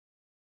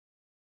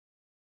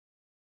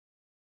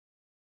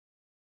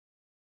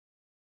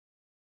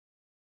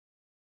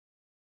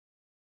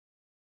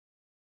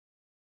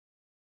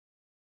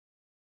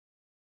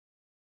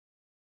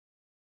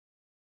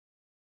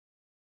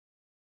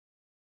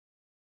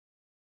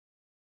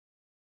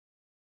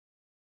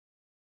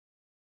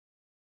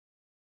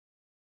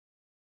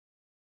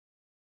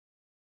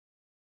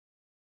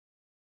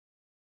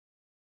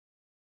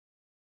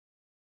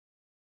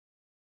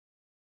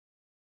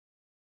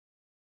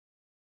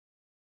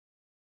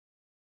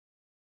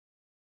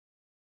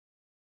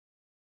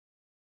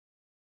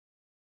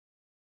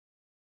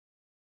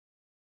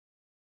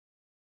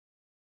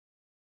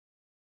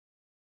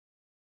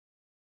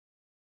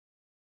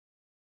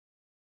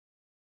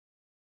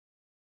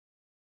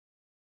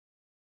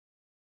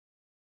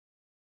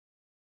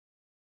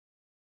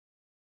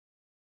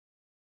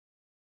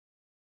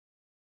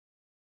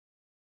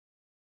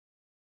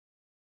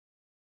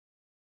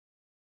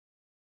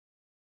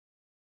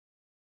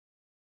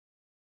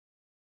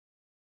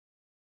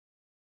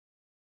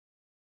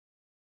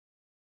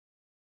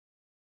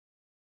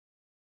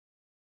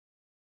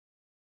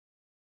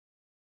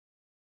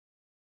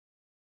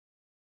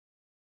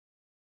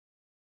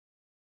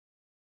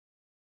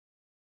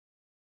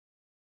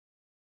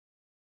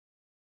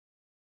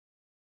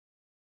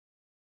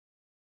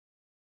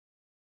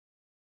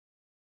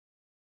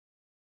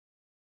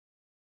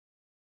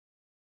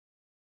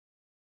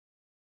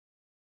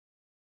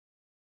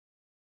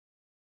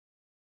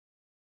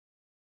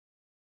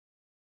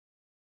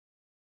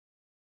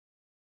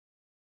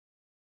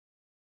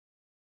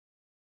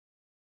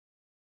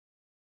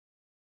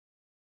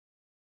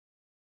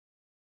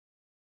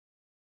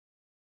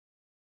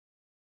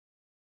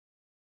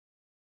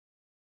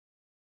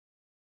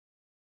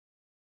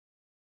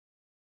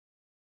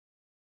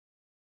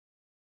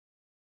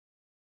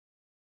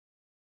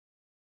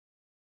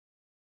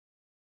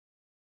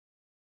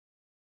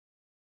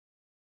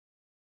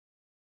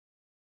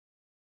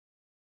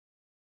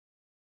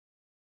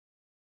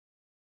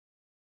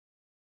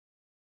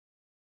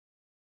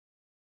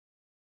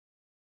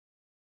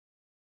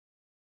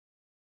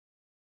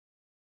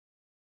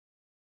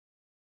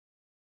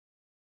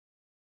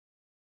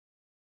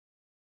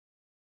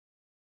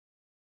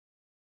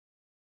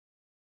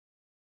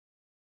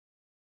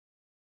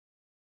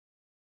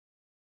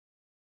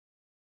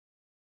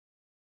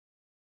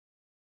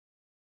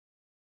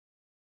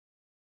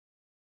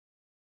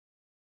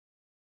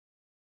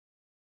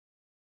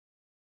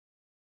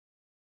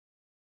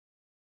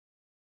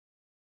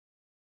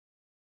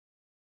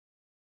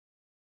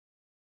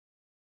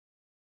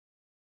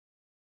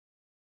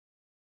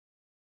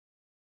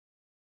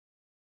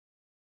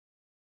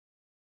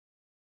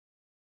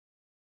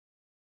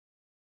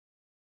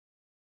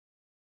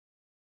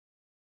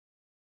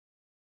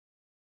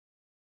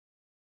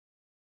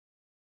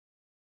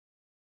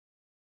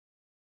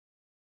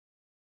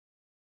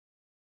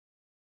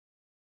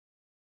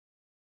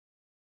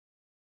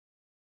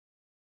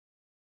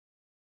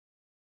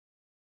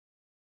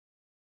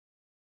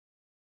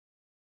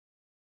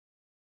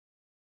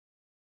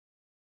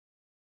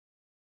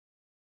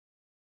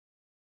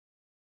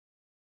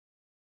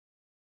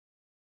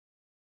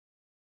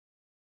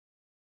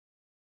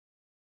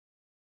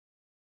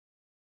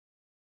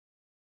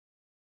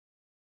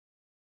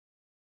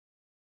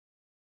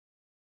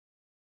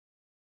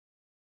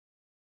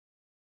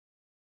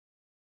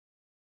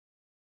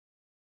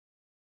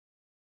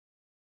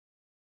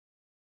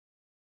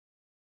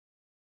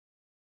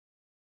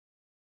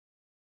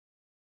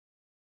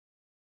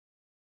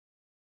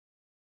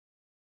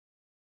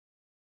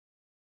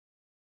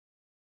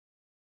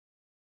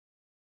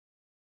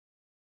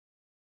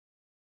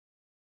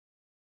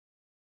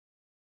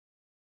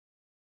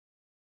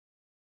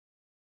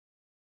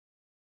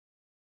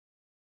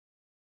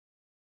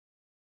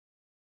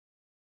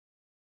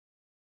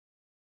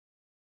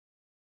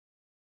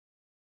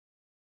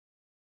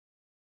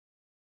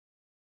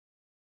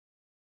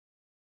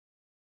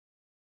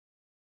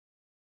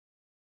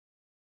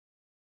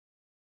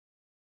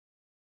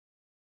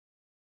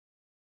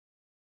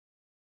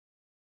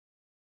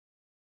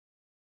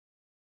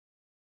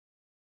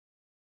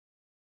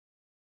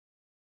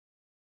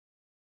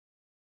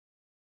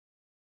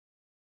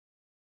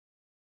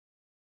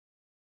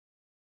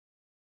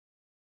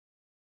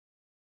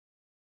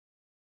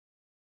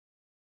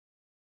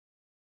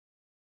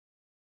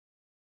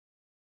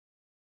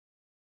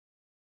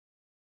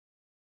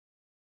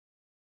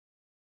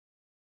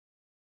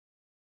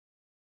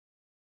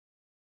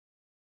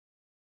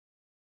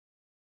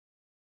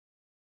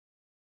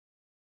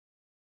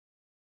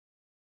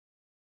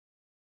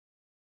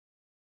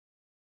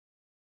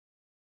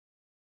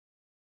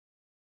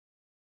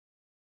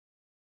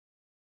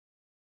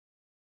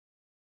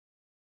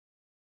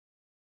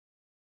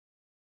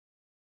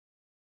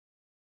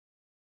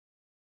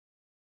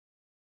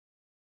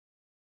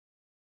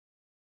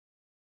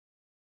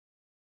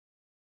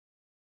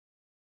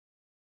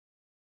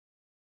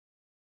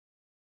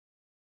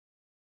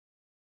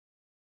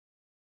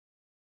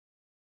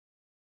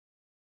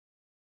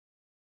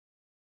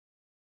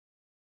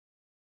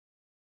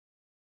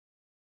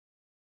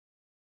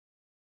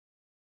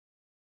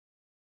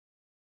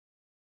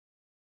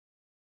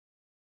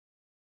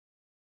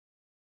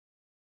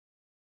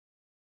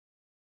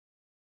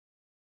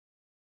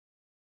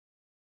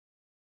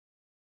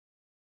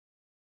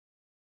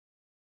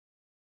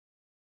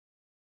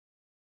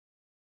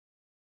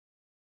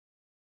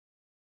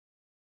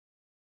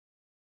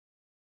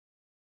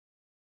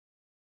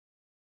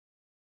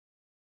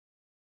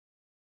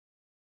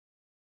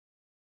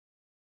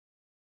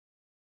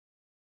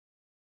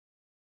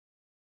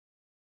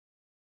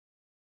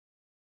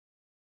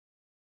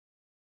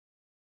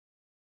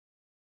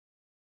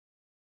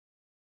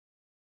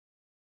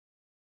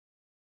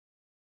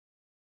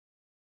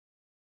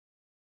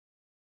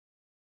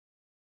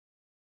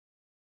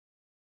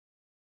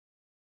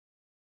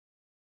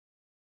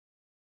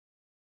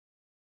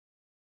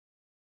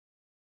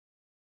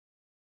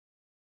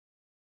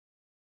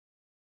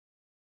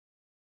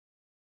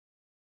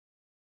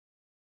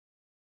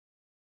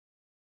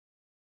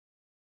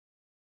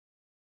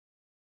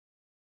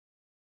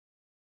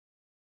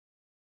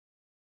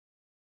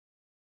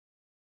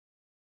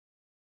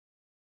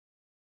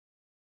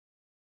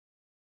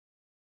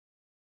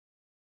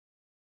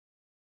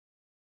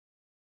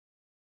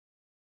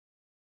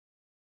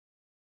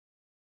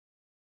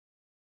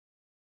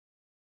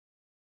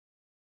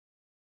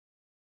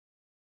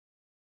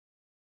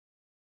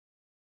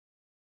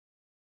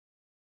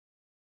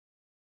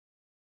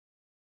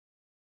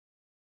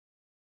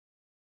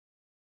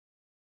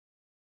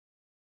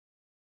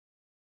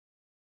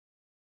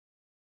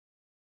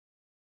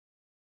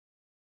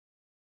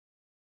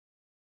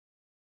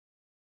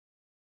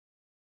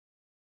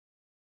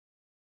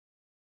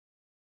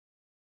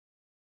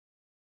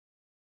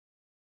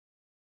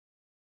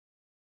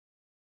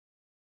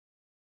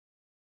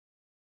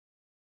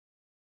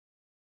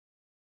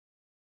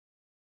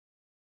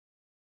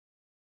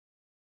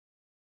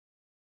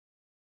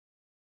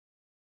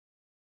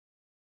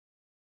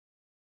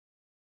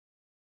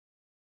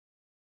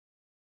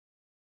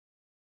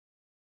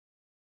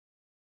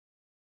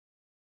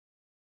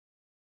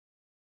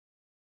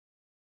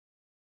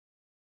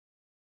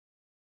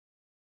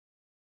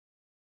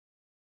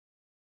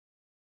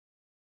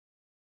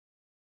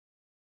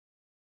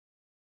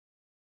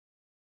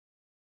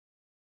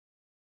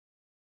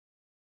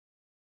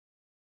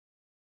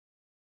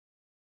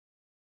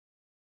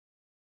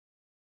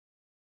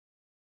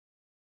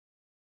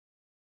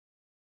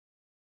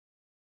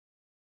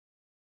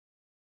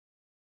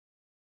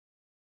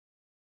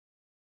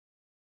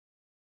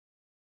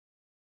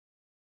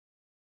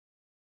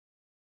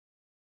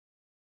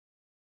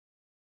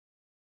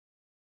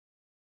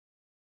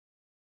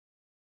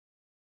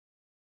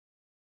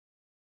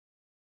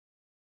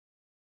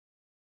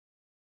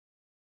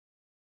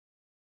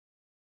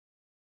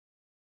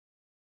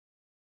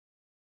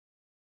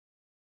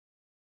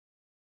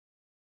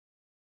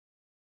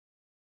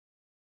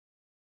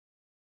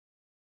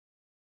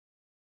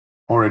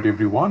 All right,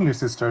 everyone,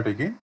 let's start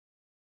again.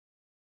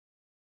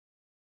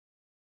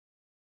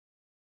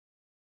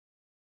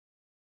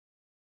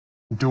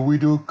 Do we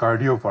do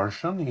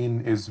cardioversion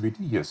in SVT?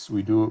 Yes,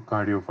 we do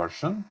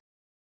cardioversion.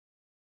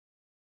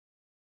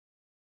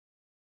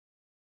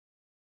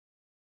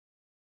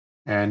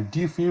 And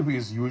defib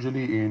is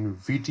usually in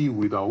VT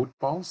without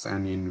pulse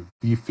and in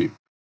VFib.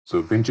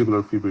 So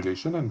ventricular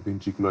fibrillation and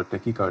ventricular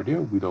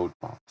tachycardia without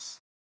pulse.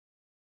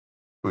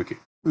 Okay,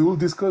 we will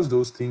discuss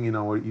those things in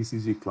our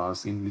ECG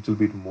class in little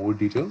bit more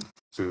detail,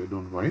 so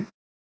don't worry.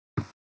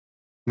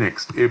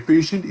 Next, a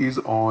patient is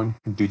on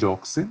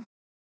digoxin,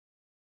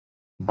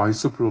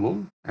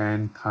 bisoprolol,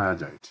 and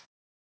thiazide.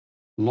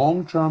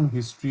 Long-term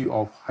history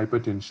of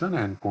hypertension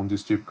and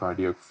congestive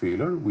cardiac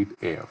failure with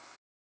AF.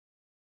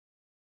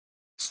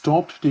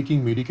 Stopped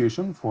taking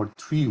medication for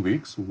 3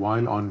 weeks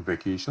while on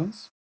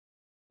vacations.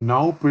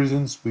 Now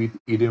presents with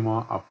edema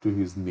up to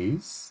his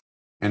knees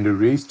and a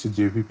raised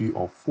JVP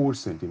of 4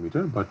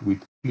 cm but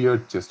with clear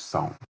chest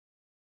sound.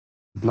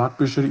 Blood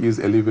pressure is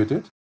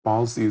elevated,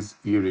 pulse is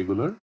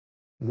irregular.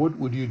 What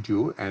would you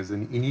do as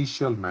an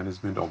initial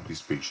management of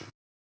this patient?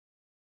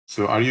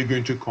 So are you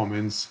going to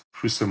commence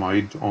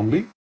furosemide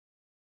only?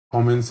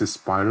 Commence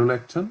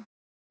spironolactone,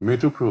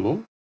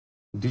 metoprolol,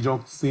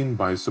 digoxin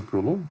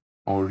bisoprolol,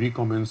 or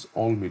recommence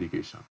all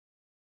medication?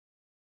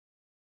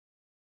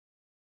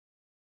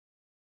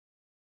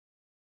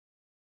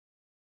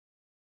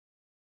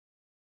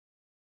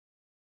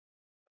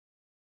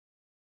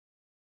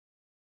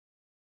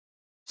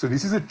 So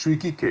this is a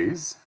tricky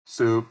case.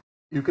 So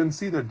you can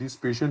see that this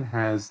patient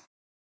has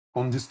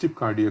congestive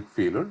cardiac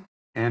failure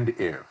and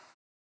AF.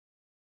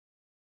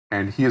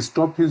 And he has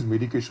stopped his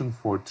medication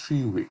for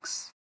 3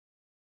 weeks.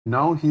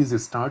 Now he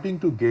is starting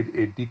to get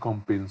a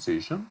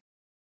decompensation,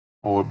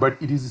 but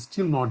it is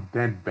still not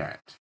that bad.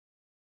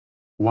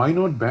 Why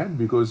not bad?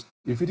 Because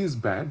if it is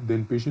bad,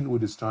 then patient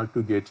would start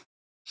to get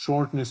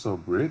shortness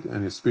of breath,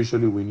 and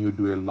especially when you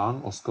do a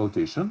lung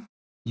auscultation,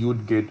 you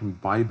would get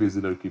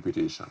bibasilar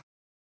crepitation.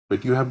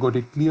 But you have got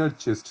a clear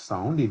chest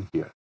sound in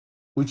here,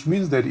 which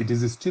means that it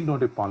is still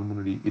not a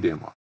pulmonary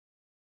edema.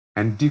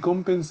 And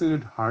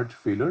decompensated heart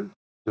failure,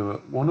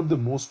 one of the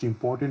most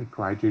important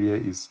criteria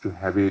is to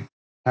have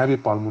a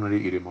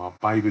pulmonary edema,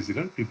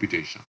 bibasilar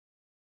crepitation.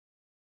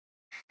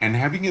 And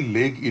having a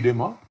leg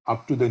edema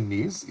up to the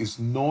knees is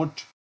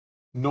not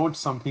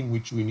something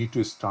which we need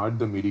to start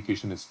the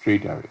medication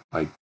straight away,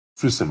 like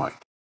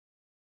furosemide.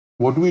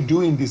 What we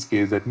do in this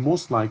case, that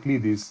most likely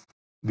this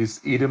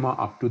edema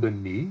up to the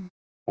knee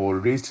or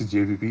raised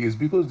JVP is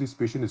because this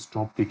patient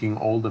stopped taking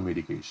all the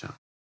medication.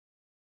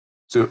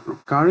 So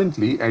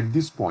currently at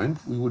this point,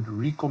 we would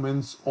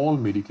recommence all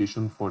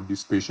medication for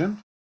this patient,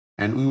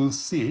 and we will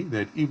see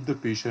that if the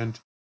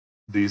patient,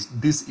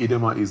 this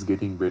edema is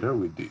getting better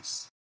with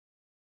this.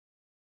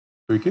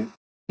 Okay,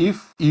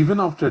 if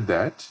even after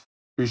that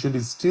patient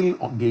is still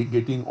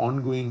getting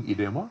ongoing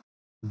edema,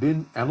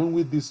 then along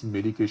with this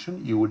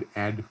medication you would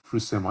add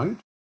furosemide.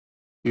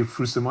 If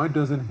furosemide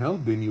doesn't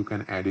help, then you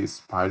can add a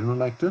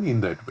spironolactone in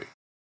that way.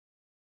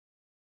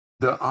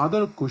 The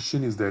other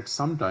question is that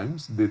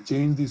sometimes they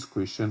change this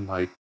question,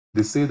 like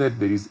they say that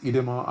there is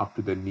edema up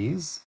to the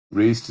knees,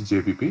 raised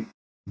JVP,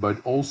 but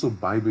also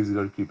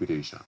bibasilar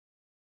crepitation.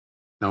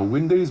 Now,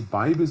 when there is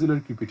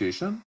bibasilar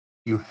crepitation,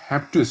 you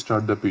have to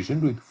start the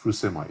patient with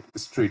furosemide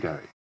straight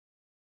away.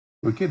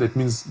 Okay, that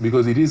means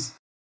because it is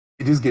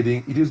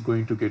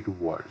going to get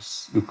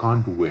worse. You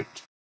can't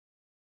wait.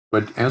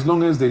 But as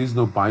long as there is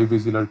no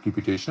bibasilar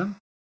crepitation,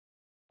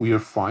 we are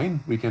fine.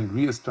 We can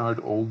restart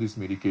all this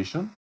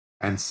medication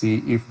and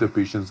see if the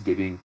patient's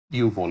getting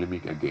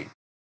euvolemic again.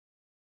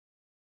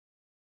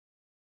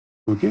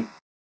 Okay.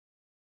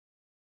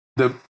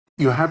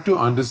 You have to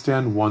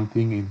understand one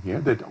thing in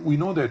here, that we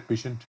know that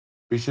patient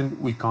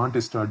we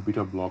can't start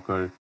beta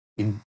blocker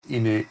in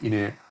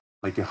a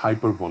like a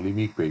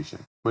hypervolemic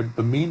patient. But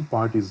the main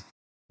part is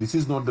this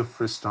is not the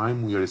first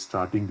time we are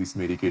starting this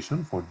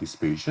medication for this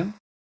patient.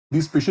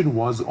 This patient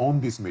was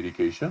on this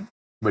medication,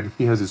 but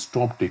he has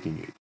stopped taking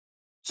it.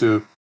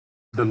 So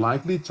the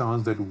likely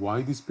chance that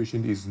why this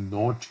patient is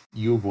not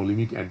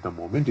euvolemic at the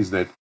moment is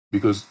that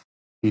because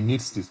he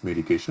needs this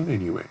medication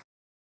anyway.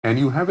 And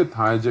you have a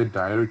thiazide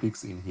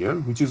diuretics in here,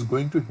 which is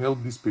going to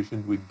help this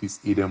patient with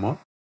this edema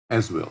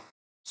as well.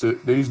 So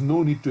there is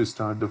no need to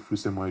start the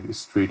furosemide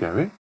straight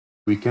away.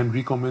 We can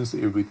recommence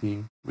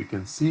everything. We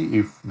can see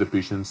if the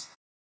patient's,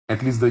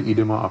 at least the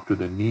edema up to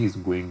the knee, is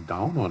going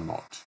down or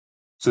not.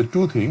 So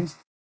two things.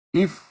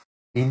 If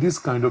in this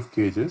kind of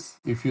cases,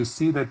 if you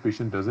see that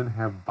patient doesn't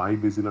have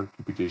bibasilar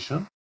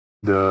crepitation,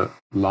 the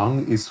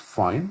lung is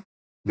fine,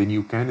 then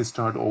you can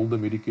start all the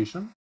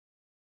medication.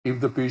 If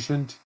the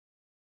patient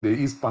there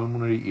is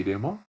pulmonary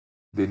edema,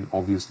 then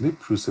obviously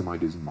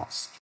furosemide is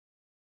must.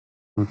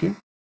 Okay.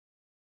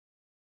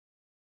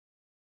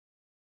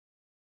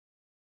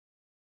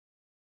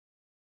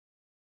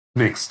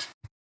 Next.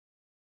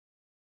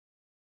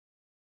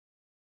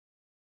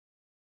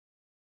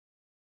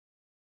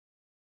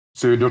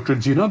 So Dr.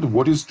 Jinad,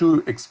 what is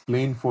to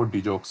explain for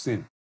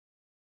digoxin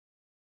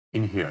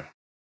in here?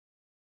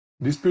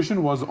 This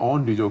patient was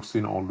on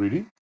digoxin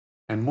already,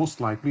 and most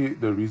likely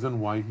the reason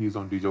why he is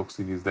on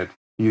digoxin is that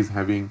he is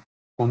having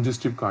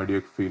congestive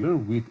cardiac failure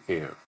with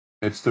AF.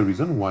 That's the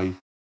reason why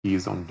he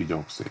is on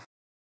digoxin.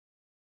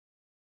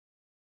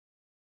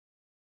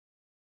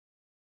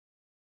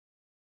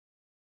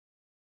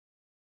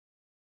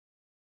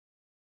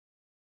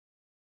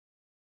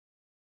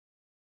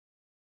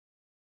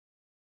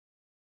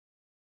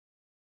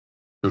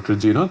 Dr.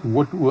 Jainath,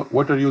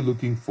 what are you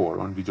looking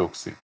for on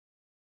digoxin?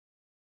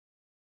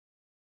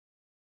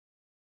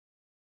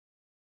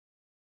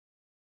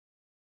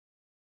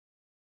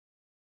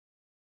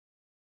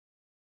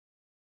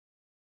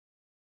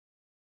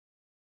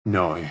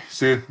 No.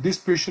 So this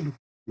patient,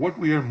 what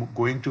we are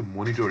going to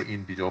monitor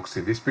in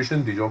digoxin, this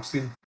patient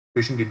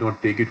patient did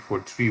not take it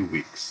for 3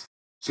 weeks.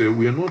 So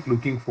we are not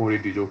looking for a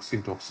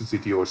digoxin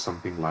toxicity or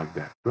something like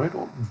that, right?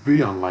 Or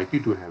very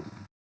unlikely to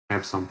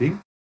have something.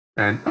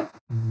 And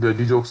the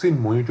digoxin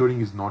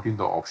monitoring is not in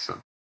the option.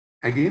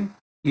 Again,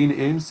 in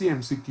AMC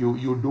MCQ,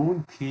 you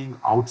don't think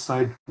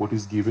outside what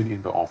is given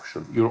in the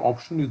option. Your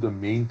option is the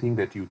main thing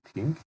that you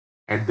think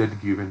at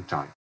that given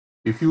time.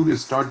 If you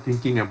start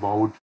thinking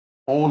about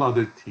all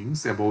other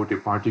things about a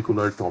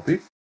particular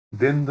topic,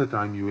 then the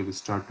time you will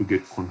start to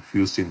get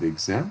confused in the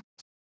exam.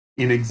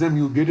 In exam,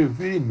 you get a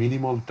very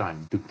minimal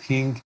time to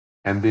think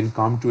and then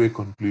come to a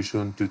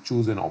conclusion to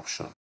choose an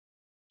option.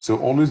 So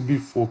always be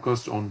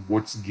focused on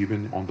what's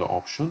given on the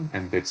option,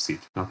 and that's it,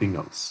 nothing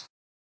else.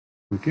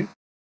 Okay.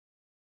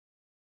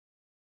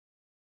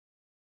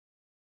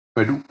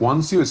 But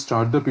once you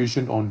start the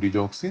patient on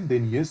digoxin,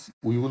 then yes,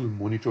 we will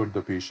monitor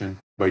the patient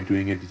by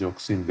doing a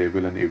digoxin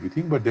level and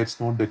everything, but that's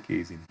not the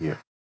case in here.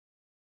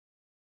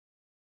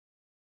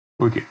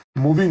 Okay,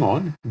 moving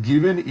on,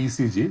 given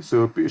ECG,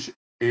 so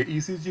a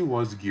ECG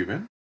was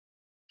given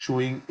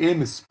showing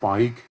M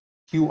spike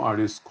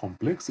QRS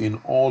complex in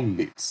all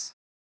leads.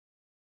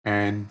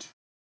 And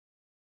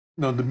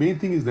now the main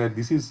thing is that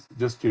this is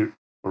just a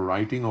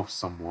writing of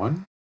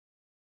someone.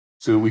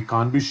 So we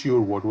can't be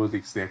sure what was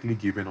exactly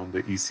given on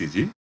the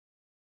ECG,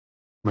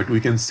 but we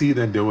can see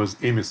that there was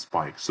M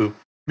spike. So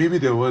maybe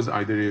there was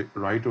either a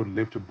right or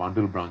left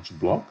bundle branch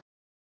block.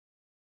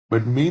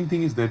 But main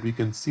thing is that we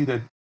can see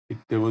that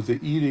there was an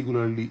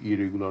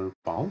irregular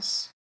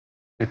pulse.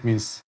 That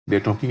means they're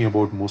talking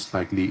about most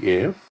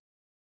likely AF.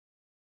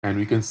 And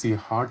we can see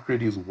heart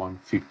rate is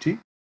 150.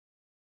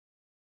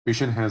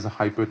 Patient has a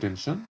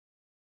hypertension.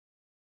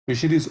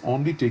 Patient is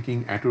only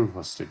taking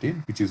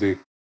atorvastatin, which is a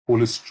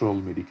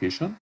cholesterol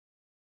medication.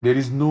 There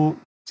is no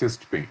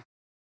chest pain.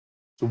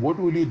 So what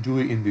will you do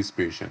in this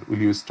patient? Will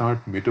you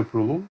start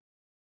metoprolol,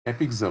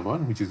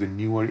 apixaban, which is a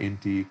newer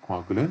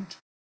anticoagulant,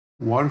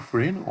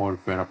 warfarin, or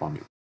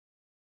verapamil?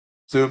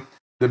 So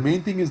the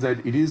main thing is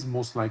that it is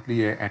most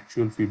likely an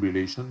atrial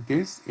fibrillation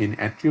case. In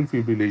atrial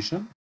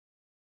fibrillation,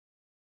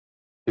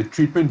 the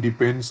treatment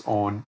depends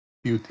on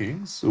few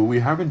things. So we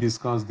haven't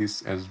discussed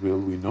this as well,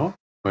 we know,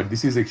 but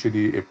this is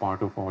actually a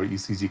part of our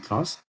ECG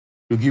class.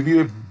 To give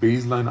you a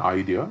baseline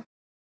idea,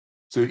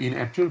 so in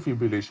atrial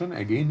fibrillation,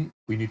 again,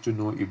 we need to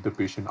know if the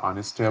patient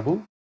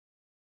unstable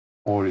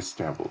or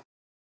stable.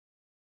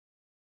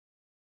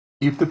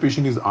 If the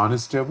patient is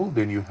unstable,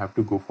 then you have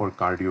to go for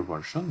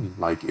cardioversion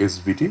like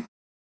SVT.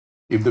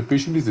 If the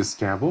patient is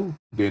stable,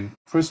 then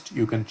first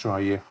you can try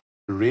a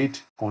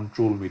rate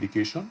control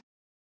medication,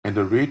 and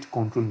the rate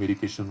control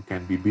medication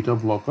can be beta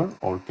blocker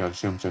or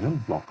calcium channel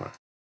blocker.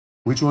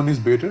 Which one is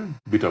better?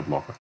 Beta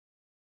blocker.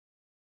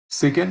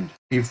 Second,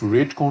 if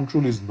rate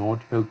control is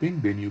not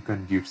helping, then you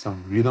can give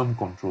some rhythm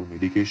control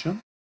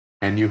medication,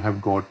 and you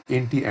have got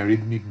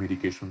anti-arrhythmic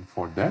medication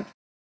for that.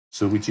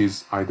 So which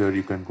is either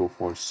you can go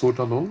for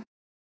sotalol,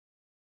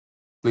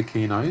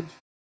 plecanide,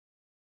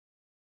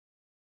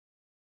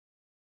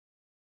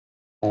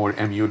 or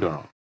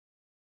amiodarone.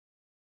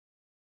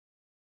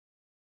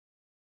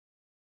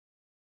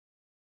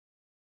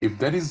 If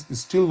that is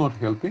still not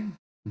helping,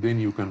 then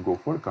you can go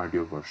for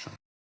cardioversion.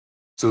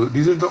 So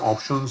these are the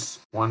options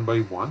one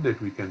by one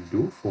that we can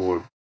do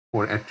for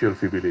atrial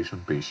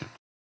fibrillation patient.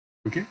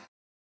 Okay.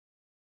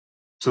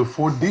 So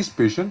for this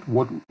patient,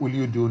 what will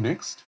you do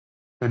next?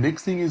 The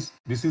next thing is,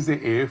 this is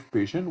a AF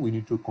patient. We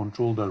need to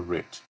control the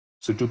rate.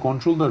 So to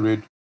control the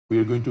rate, we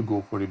are going to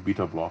go for a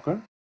beta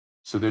blocker.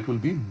 So that will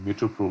be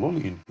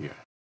metoprolol in here.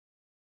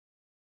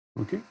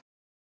 Okay.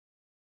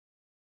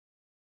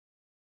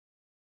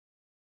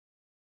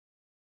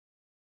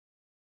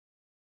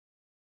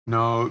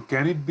 Now,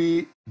 can it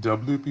be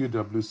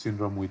WPW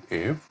syndrome with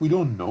AF? We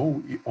don't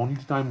know. Only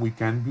time we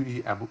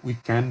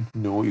can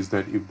know is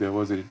that if there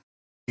was a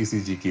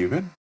ECG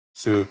given.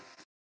 So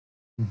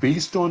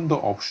based on the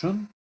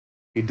option,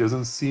 it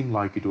doesn't seem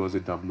like it was a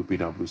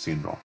WPW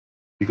syndrome,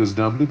 because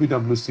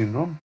WPW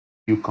syndrome,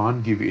 you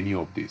can't give any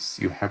of this.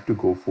 You have to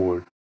go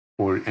for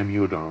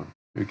amiodarone.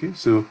 Okay,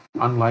 so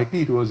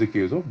unlikely it was a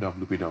case of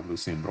WPW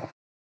syndrome.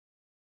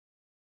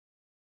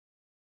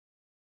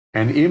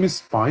 And AM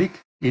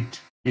spike, it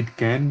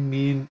can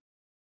mean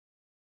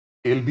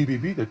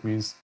LBBB, that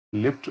means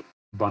left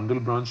bundle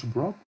branch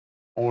block,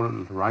 or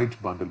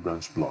right bundle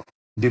branch block,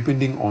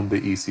 depending on the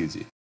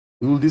ECG.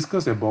 We will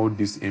discuss about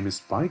this MS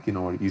spike in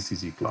our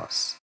ECG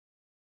class.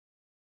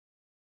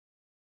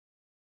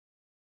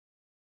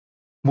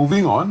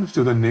 Moving on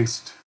to the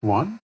next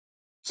one.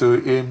 So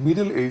a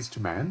middle-aged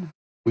man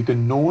with a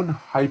known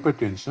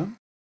hypertension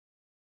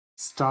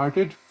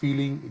started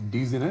feeling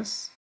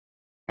dizziness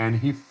and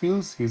he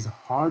feels his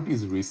heart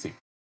is racing.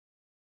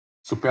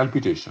 So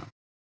palpitation.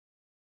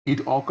 It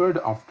occurred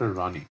after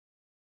running.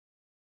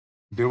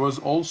 There was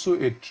also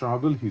a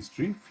travel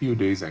history few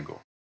days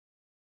ago,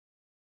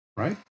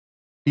 right?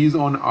 He is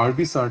on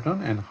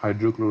irbesartan and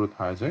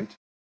hydrochlorothiazide.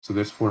 So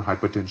that's for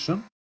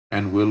hypertension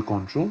and well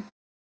control.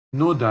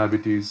 No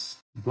diabetes,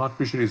 blood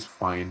pressure is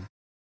fine,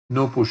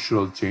 no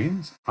postural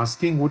change,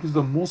 asking what is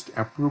the most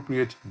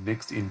appropriate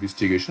next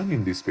investigation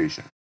in this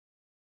patient.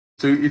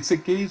 So it's a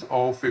case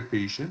of a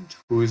patient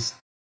who is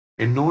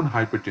a known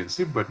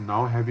hypertensive but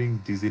now having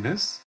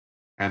dizziness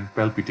and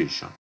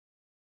palpitation.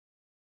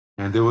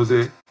 And there was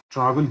a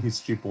travel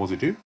history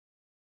positive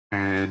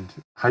and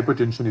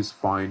hypertension is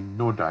fine,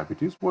 no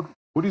diabetes.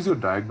 What is your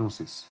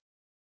diagnosis?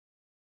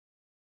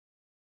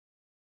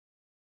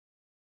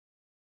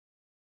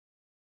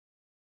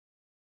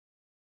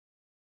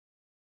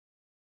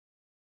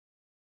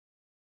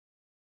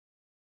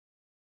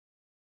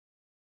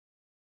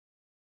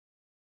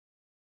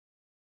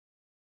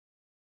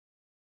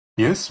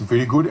 Yes,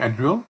 very good,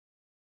 Adriel.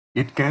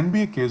 It can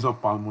be a case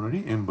of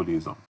pulmonary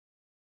embolism.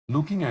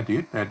 Looking at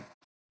it, that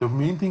the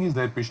main thing is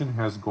that patient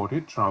has got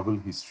a travel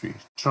history.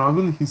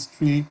 Travel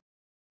history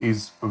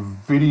is a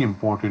very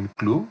important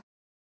clue.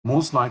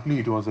 Most likely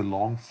it was a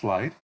long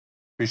flight.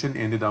 Patient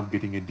ended up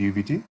getting a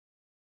DVT.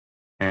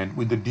 And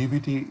with the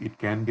DVT, it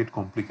can get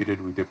complicated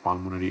with a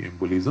pulmonary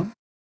embolism.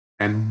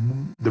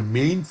 And the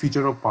main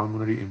feature of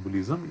pulmonary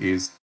embolism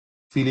is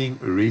feeling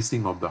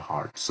racing of the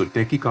heart. So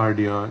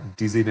tachycardia,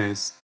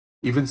 dizziness,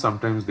 even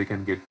sometimes they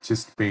can get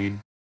chest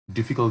pain,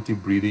 difficulty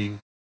breathing.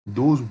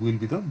 Those will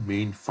be the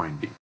main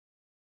finding.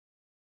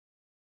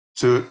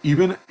 So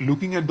even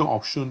looking at the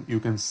option,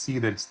 you can see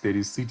that there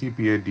is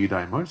CTPA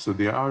D-dimer. So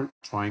they are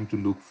trying to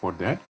look for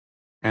that.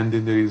 And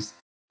then there is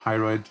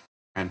thyroid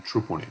and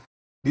troponin.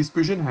 This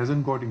patient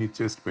hasn't got any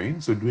chest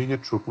pain. So doing a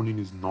troponin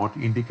is not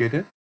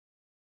indicated.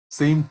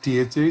 Same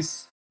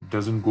THS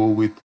doesn't go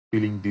with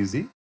feeling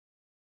dizzy.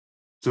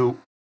 So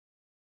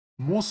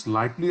most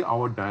likely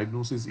our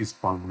diagnosis is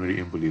pulmonary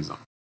embolism.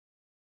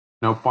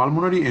 Now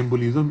pulmonary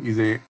embolism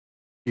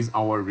is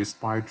our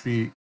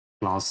respiratory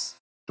class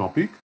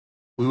topic.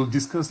 We will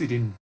discuss it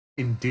in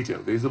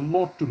detail. There is a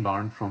lot to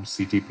learn from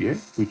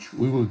CTPA, which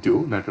we will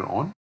do later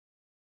on.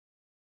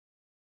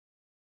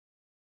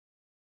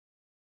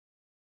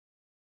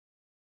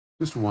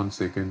 Just 1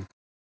 second.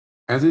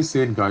 As I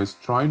said, guys,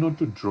 try not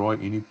to draw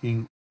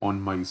anything on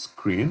my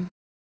screen,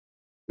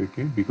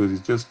 okay, because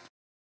it just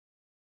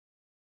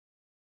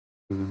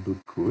doesn't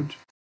look good.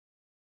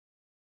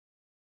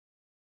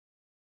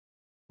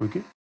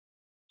 Okay,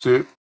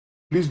 so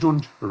please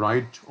don't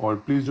write or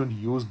please don't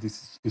use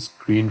this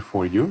screen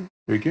for you.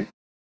 Okay,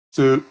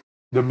 so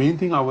the main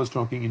thing I was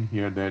talking in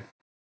here, that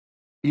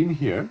in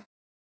here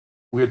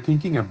we are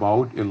thinking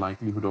about a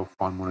likelihood of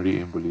pulmonary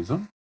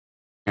embolism,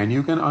 and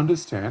you can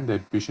understand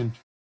that patient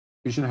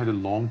had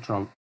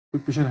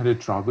a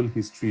travel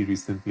history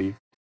recently,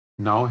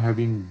 now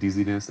having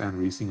dizziness and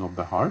racing of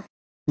the heart,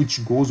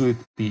 which goes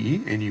with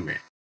PE anyway.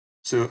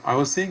 So I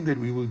was saying that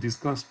we will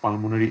discuss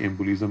pulmonary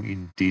embolism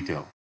in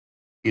detail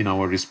in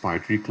our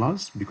respiratory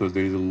class because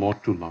there is a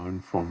lot to learn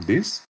from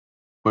this.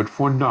 But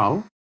for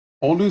now,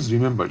 always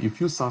remember,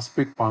 if you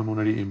suspect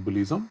pulmonary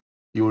embolism,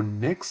 your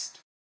next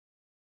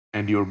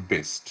and your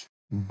best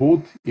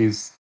both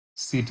is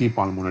CT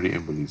pulmonary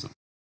embolism.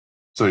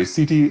 Sorry,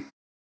 CTPA.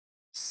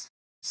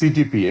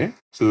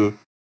 So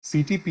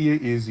CTPA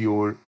is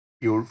your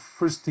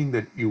first thing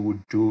that you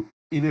would do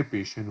in a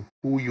patient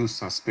who you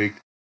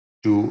suspect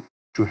to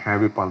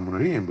have a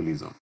pulmonary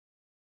embolism.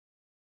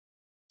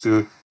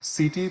 So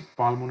CT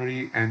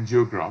pulmonary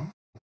angiogram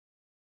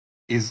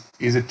is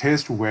a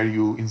test where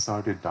you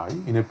insert a dye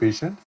in a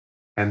patient,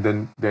 and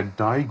then that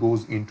dye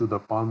goes into the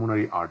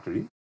pulmonary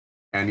artery,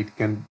 and it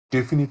can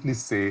definitely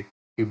say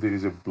if there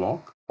is a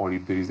block or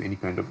if there is any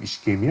kind of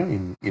ischemia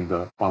in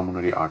the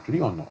pulmonary artery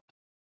or not.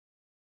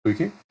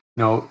 Okay.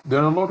 Now,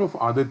 there are a lot of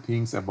other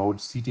things about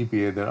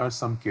CTPA. There are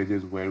some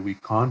cases where we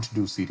can't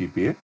do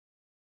CTPA.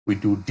 We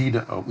do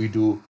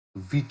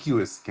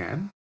VQS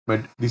scan,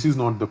 but this is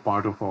not the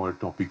part of our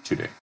topic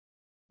today.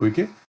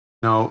 Okay.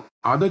 Now,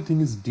 other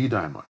thing is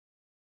D-dimer.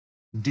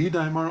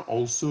 D-dimer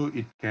also,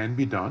 it can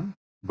be done,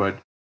 but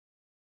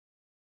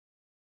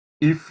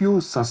if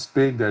you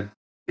suspect that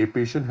a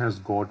patient has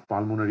got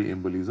pulmonary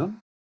embolism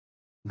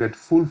that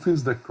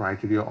fulfills the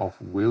criteria of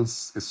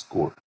Wells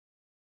score,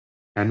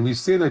 and we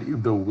say that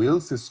if the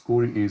Wells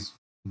score is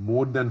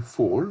more than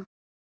 4,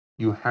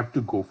 you have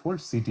to go for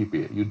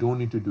CTPA. You don't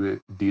need to do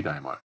a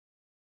D-dimer.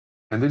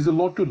 And there's a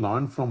lot to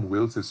learn from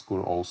Wells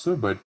score also,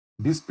 but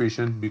this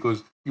patient,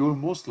 because your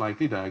most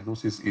likely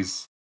diagnosis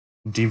is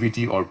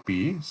DVT or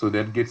PE, so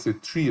that gets a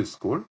 3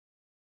 score,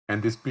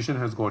 and this patient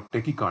has got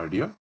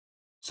tachycardia.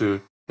 So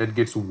that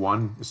gets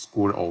 1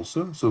 score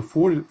also. So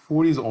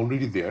 4 is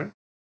already there.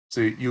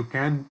 So you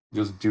can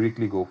just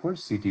directly go for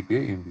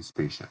CTPA in this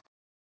patient.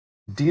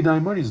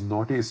 D-dimer is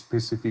not a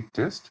specific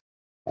test,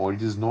 or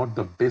it is not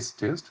the best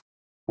test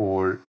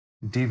for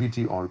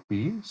DVT or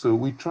PE. So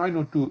we try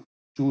not to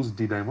choose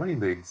D-dimer in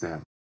the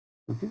exam.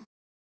 Okay.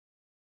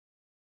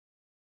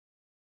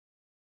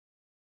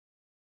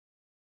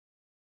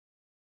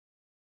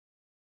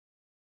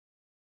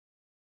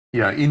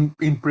 Yeah,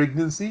 in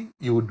pregnancy,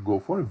 you would go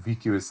for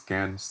VQA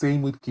scan.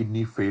 Same with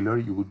kidney failure,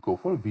 you would go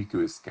for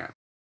VQA scan.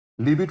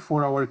 Leave it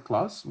for our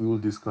class. We will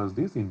discuss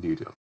this in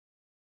detail.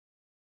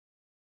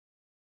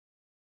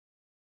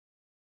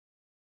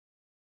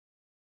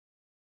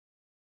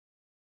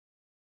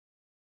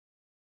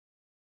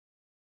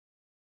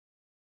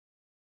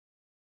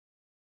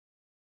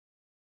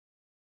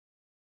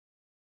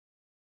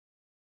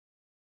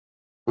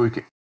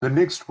 Okay, the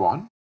next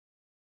one,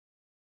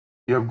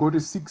 you have got a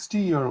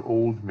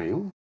 60-year-old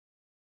male,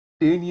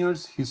 10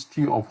 years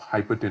history of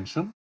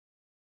hypertension,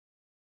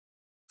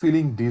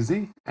 feeling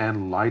dizzy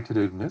and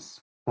lightheadedness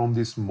from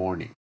this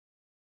morning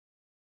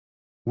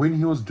when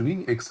he was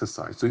doing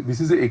exercise. So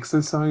this is an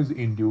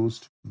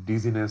exercise-induced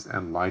dizziness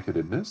and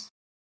lightheadedness.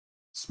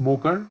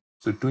 Smoker,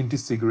 so 20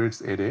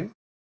 cigarettes a day,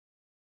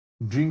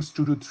 drinks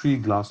 2 to 3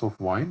 glass of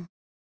wine.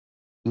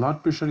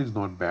 Blood pressure is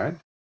not bad,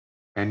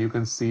 and you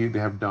can see they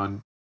have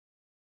done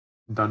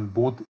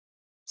both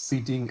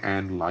sitting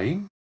and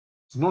lying.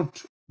 It's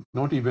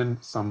not even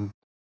some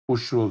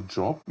postural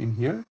drop in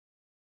here.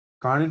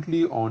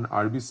 Currently on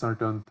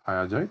irbesartan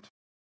thiazide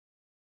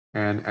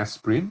and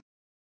aspirin.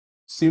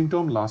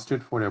 Symptom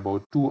lasted for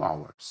about 2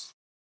 hours.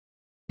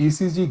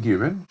 ECG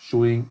given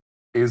showing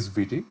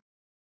SVT,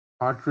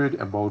 heart rate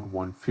about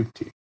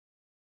 150.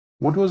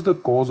 What was the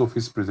cause of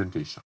his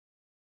presentation?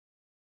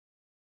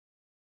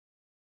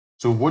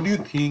 So what do you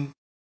think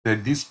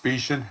that this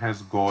patient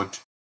has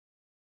got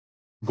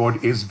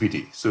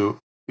SVT? So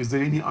is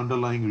there any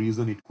underlying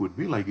reason it could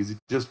be? Like, is it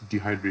just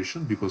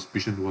dehydration because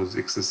patient was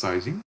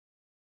exercising?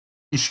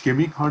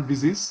 Ischemic heart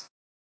disease,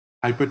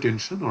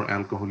 hypertension, or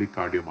alcoholic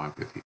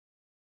cardiomyopathy?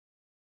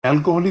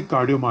 Alcoholic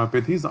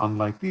cardiomyopathy is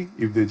unlikely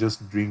if they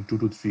just drink 2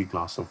 to 3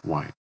 glasses of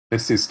wine.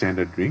 Let's say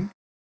standard drink.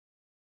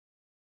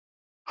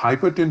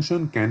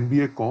 Hypertension can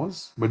be a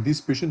cause, but this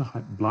patient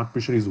blood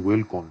pressure is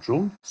well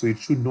controlled, so it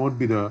should not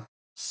be the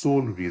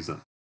sole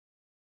reason.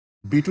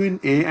 Between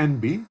A and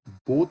B,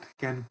 both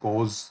can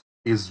cause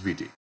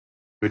SVT,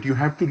 but you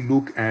have to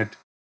look at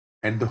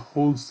the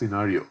whole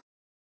scenario.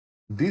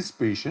 This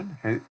patient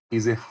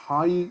is a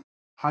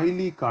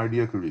highly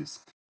cardiac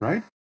risk,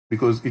 right?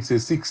 Because it's a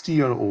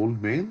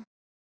 60-year-old male,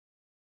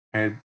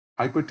 had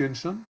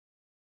hypertension,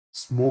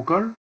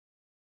 smoker,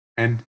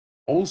 and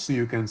also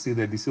you can see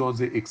that this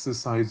was a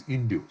exercise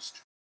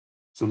induced.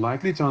 So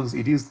likely chance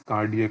it is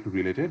cardiac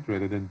related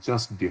rather than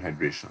just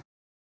dehydration.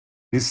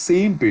 This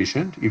same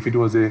patient, if it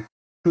was a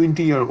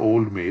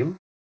 20-year-old male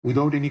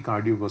without any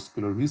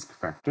cardiovascular risk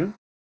factor,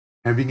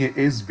 having a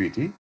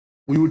SVT,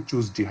 we would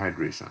choose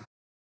dehydration.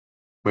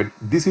 But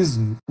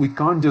we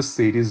can't just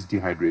say it is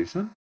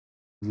dehydration.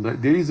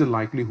 There is a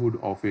likelihood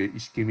of a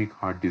ischemic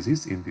heart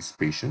disease in this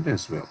patient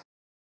as well.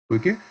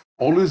 Okay,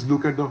 always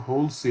look at the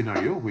whole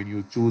scenario when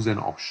you choose an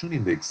option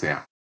in the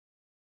exam.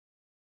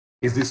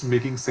 Is this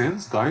making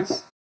sense,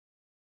 guys?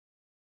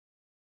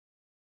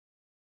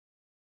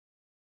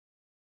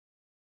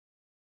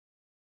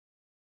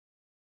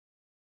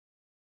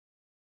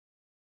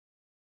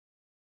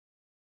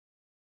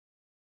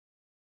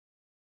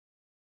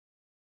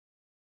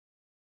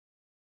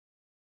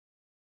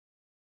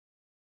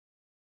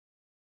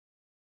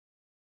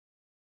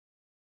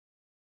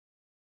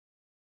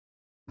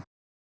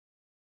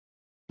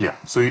 Yeah,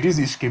 so it is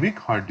ischemic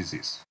heart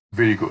disease.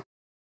 Very good.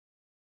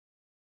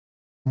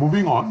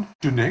 Moving on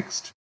to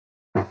next.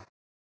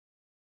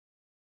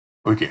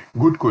 Okay,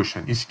 good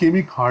question.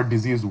 Ischemic heart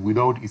disease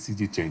without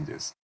ECG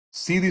changes.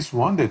 See this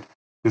one, that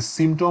the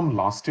symptom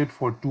lasted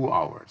for 2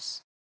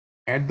 hours.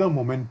 At the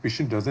moment,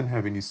 patient doesn't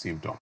have any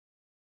symptom.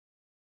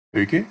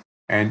 Okay,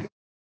 and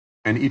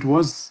it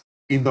was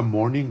in the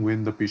morning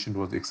when the patient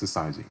was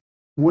exercising.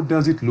 What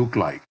does it look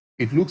like?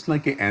 It looks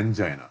like an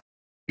angina.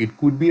 It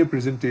could be a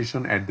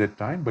presentation at that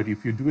time, but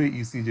if you do a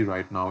ECG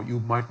right now, you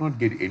might not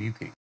get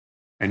anything.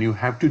 And you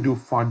have to do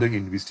further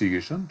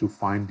investigation to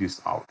find this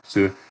out.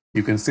 So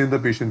you can send the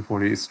patient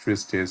for a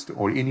stress test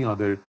or any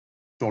other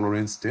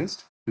tolerance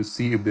test to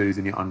see if there is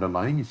any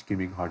underlying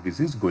ischemic heart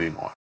disease going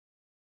on.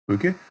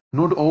 Okay,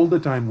 not all the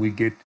time we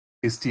get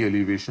ST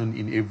elevation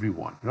in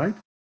everyone, right?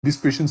 This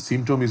patient's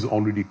symptom is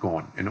already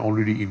gone and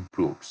already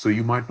improved, so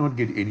you might not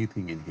get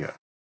anything in here.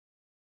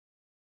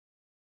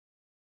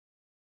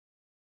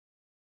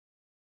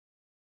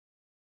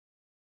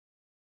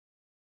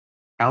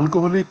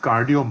 Alcoholic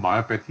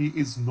cardiomyopathy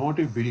is not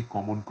a very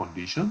common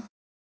condition,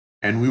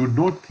 and we would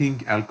not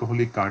think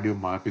alcoholic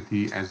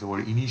cardiomyopathy as our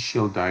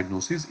initial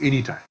diagnosis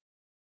anytime.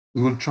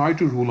 We will try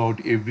to rule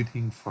out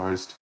everything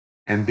first,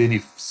 and then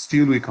if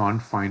still we can't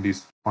find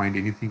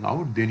anything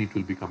out, then it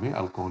will become an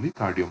alcoholic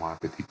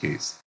cardiomyopathy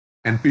case.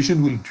 and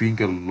patient will drink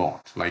a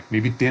lot, like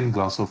maybe 10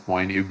 glass of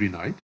wine every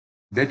night,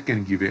 that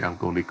can give a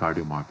alcoholic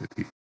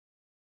cardiomyopathy.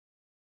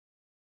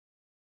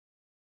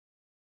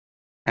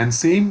 And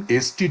same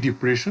ST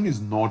depression is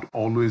not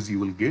always you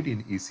will get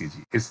in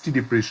ECG. ST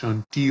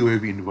depression, T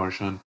wave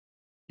inversion,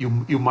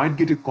 you might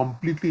get a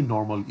completely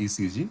normal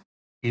ECG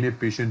in a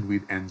patient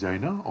with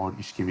angina or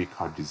ischemic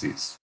heart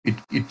disease.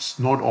 It's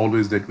not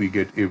always that we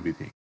get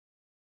everything.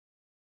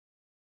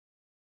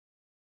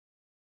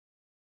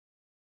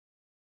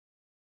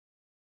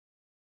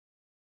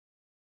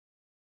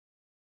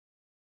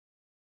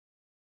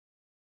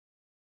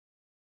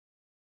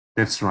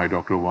 That's right,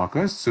 Dr.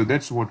 Wakas. So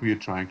that's what we are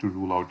trying to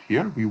rule out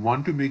here. We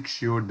want to make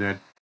sure that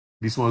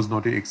this was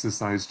not an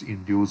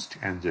exercise-induced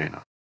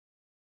angina.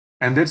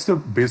 And that's the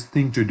best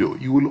thing to do.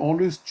 You will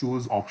always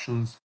choose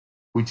options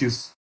which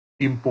is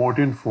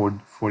important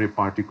for a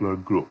particular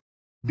group.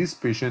 This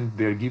patient,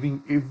 they're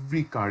giving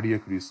every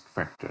cardiac risk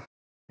factor.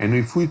 And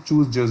if we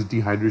choose just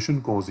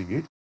dehydration causing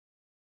it,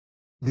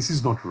 this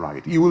is not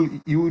right. You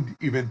would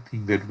even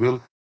think that,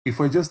 well,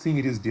 if I just think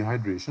it is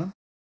dehydration,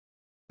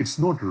 it's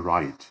not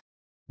right.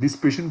 This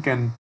patient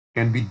can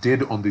be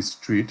dead on the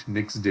street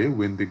next day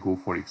when they go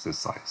for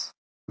exercise.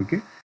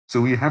 Okay, so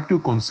we have to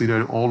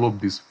consider all of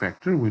these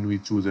factors when we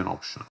choose an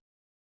option.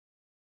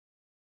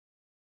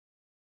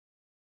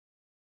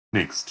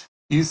 Next,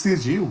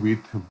 ECG with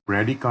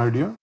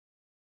bradycardia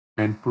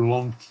and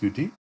prolonged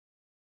QT.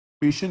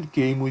 Patient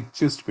came with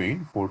chest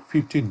pain for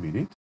 15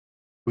 minutes,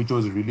 which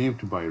was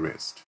relieved by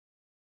rest.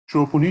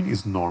 Troponin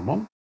is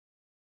normal,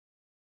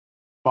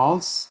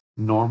 pulse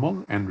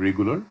normal and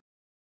regular,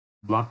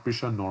 blood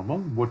pressure normal.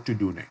 What to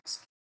do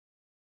next?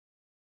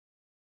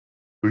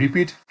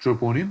 Repeat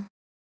troponin,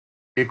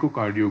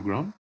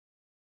 echocardiogram,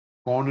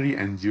 coronary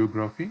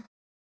angiography,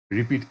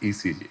 repeat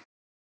ECG.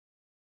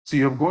 So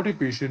you have got a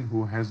patient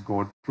who has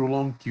got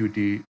prolonged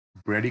QT,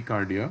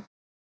 bradycardia.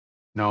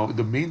 Now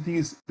the main thing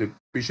is the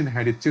patient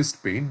had a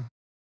chest pain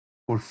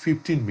for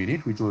 15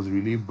 minutes, which was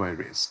relieved by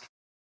rest.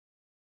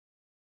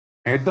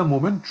 At the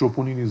moment,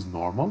 troponin is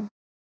normal.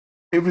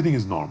 Everything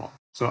is normal.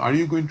 So are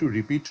you going to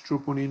repeat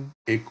troponin,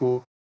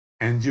 echo,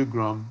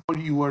 angiogram, or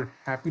you are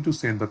happy to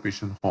send the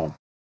patient home?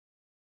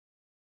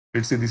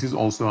 Let's say this is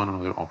also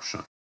another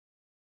option.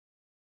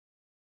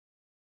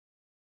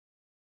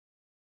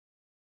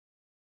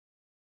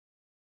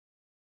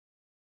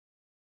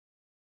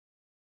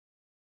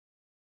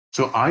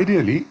 So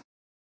ideally,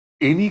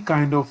 any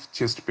kind of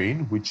chest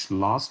pain which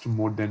lasts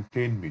more than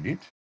 10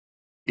 minutes,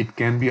 it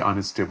can be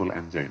unstable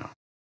angina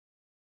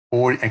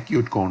or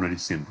acute coronary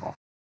syndrome.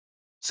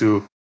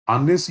 So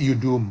unless you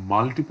do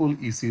multiple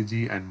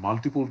ECG and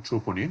multiple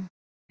troponin,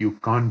 you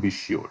can't be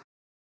sure.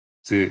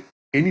 So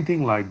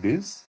anything like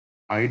this,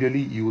 ideally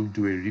you will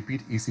do a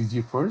repeat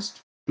ECG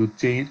first to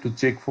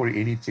check for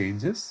any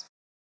changes,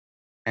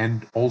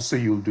 and also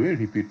you will do a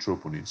repeat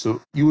troponin.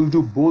 So you will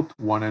do both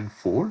 1 and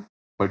 4,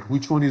 but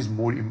which one is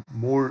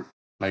more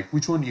like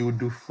which one you would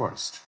do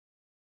first?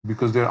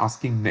 Because they're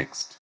asking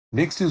next.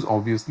 Next is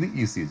obviously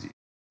ECG.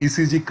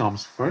 ECG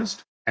comes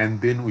first, and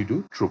then we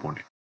do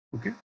troponin.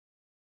 Okay.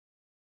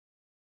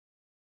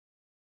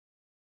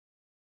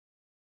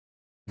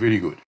 Very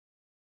good.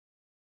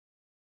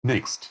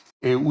 Next,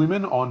 a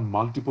woman on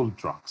multiple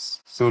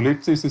drugs. So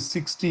let's say it's a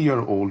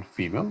 60-year-old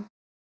female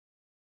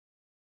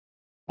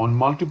on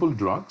multiple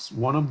drugs.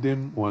 One of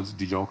them was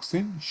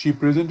digoxin. She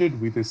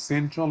presented with a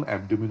central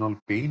abdominal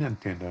pain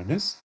and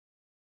tenderness,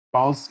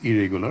 pulse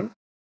irregular.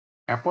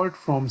 Apart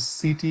from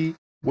CT,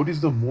 what is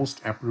the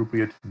most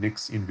appropriate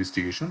next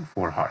investigation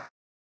for her?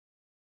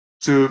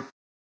 So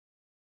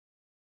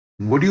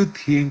what do you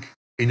think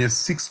in a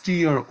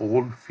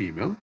 60-year-old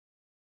female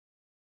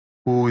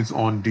who is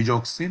on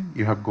digoxin?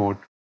 You have got,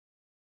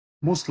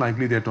 most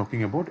likely they're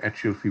talking about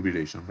atrial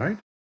fibrillation, right?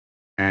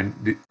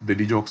 And the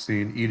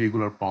digoxin,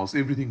 irregular pulse,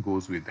 everything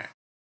goes with that.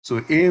 So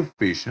AF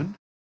patient,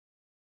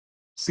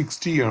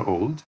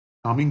 60-year-old,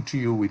 coming to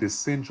you with a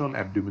central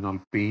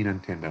abdominal pain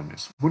and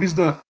tenderness. What is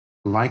the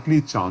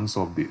likely chance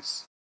of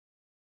this?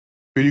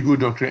 Very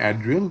good, Dr.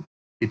 Adriel.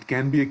 It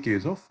can be a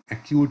case of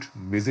acute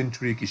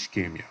mesenteric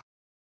ischemia.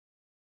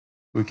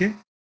 Okay?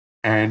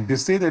 And they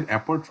say that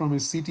apart from a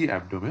CT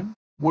abdomen,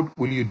 what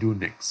will you do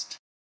next?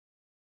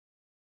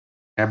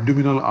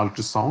 Abdominal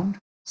ultrasound,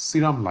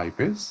 serum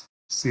lipase,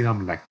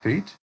 serum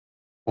lactate,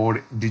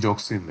 or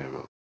digoxin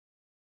level.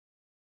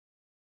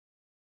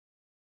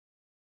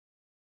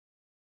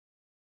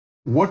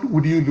 What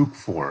would you look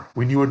for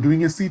when you are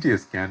doing a CT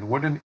scan?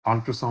 What an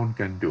ultrasound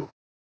can do?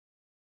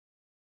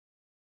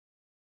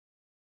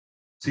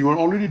 So you are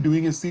already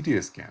doing a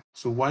CT scan.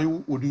 So why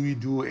would we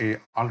do a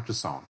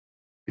ultrasound?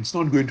 It's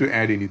not going to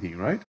add anything,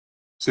 right?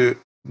 So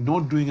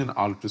not doing an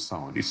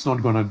ultrasound, it's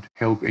not going to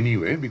help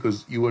anyway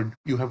because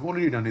you have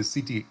already done a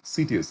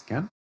CT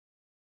scan.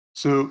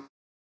 So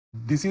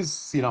this is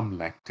serum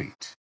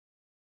lactate.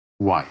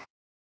 Why?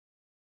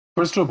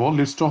 First of all,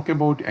 let's talk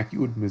about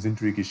acute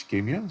mesenteric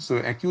ischemia. So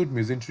acute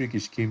mesenteric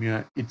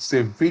ischemia, it's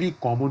a very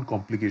common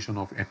complication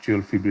of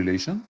atrial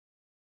fibrillation.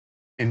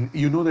 And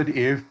you know that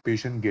AF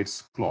patient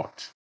gets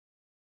clot.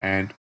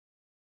 And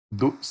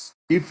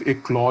if a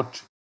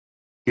clot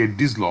get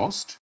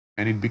dislodged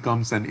and it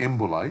becomes an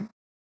emboli,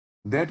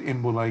 that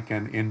emboli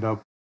can end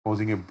up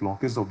causing a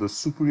blockage of the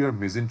superior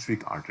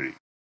mesenteric artery.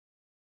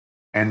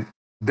 And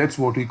that's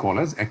what we call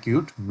as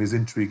acute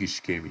mesenteric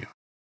ischemia.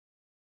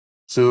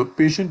 So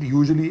patient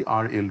usually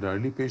are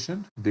elderly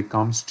patient. They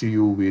comes to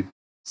you with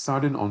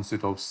sudden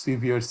onset of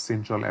severe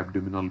central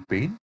abdominal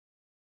pain.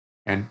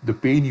 And the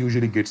pain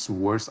usually gets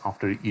worse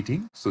after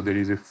eating. So there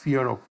is a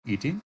fear of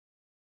eating.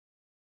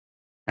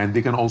 And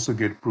they can also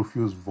get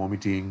profuse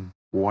vomiting,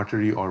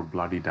 watery or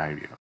bloody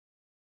diarrhea.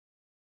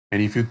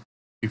 And if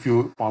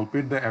you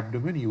palpate the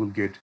abdomen, you will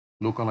get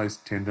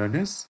localized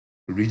tenderness,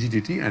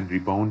 rigidity, and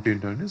rebound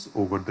tenderness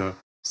over the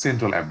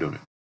central abdomen.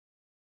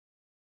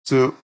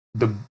 So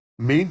the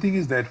main thing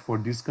is that for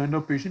this kind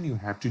of patient, you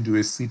have to do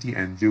a CT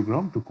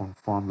angiogram to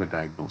confirm the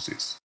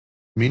diagnosis.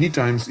 Many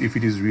times, if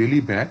it is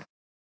really bad,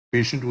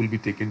 patient will be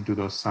taken to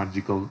the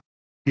surgical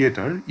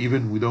theater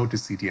even without a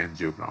CT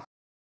angiogram.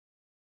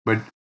 But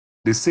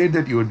they said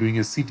that you are doing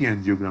a CT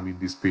angiogram in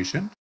this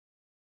patient.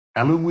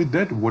 Along with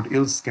that, what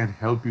else can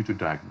help you to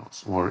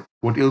diagnose, or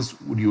what else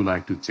would you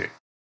like to check?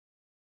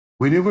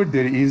 Whenever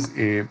there is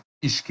a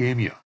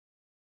ischemia,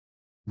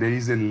 there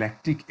is a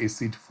lactic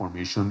acid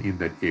formation in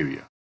that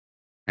area.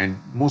 And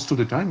most of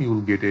the time, you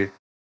will get a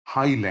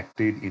high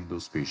lactate in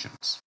those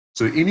patients.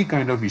 So any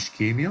kind of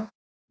ischemia,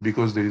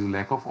 because there is a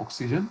lack of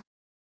oxygen,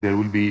 there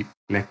will be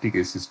lactic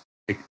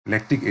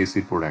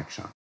acid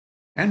production.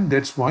 And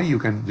that's why you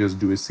can just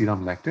do a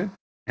serum lactate,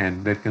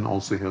 and that can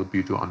also help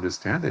you to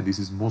understand that this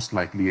is most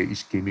likely a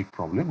ischemic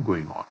problem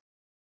going on.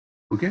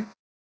 Okay,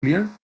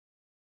 clear?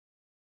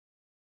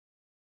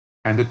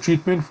 And the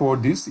treatment for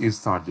this is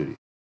surgery.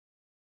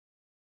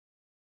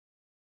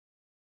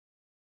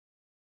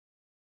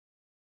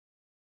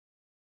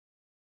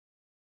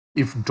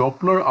 If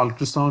Doppler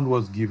ultrasound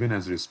was given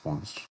as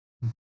response,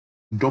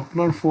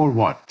 Doppler for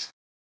what?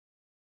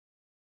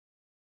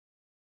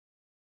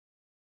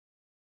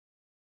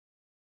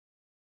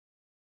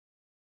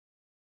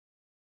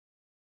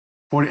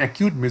 For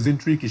acute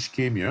mesenteric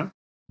ischemia,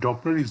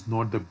 Doppler is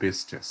not the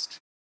best test.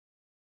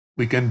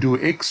 We can do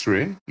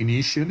X-ray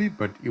initially,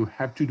 but you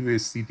have to do a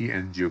CT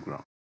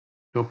angiogram.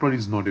 Doppler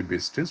is not a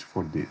best test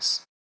for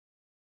this.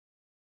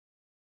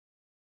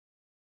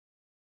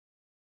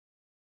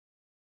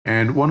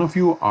 And one of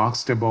you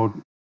asked about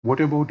what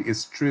about a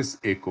stress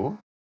echo?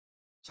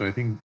 So I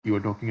think you are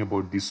talking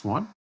about this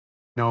one.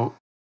 Now,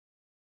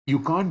 you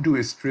can't do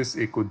a stress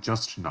echo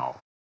just now.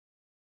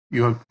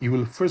 You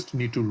will first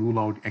need to rule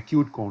out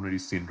acute coronary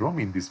syndrome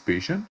in this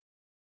patient.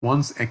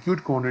 Once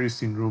acute coronary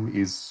syndrome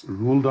is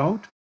ruled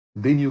out,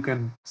 then you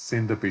can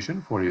send the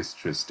patient for a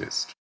stress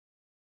test.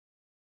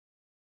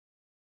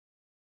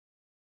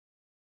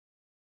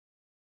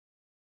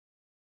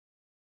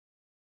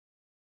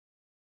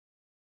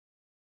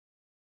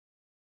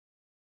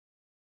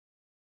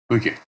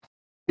 Okay,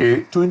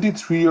 a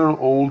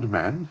 23-year-old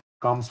man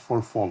comes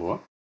for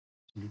follow-up.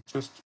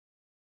 Just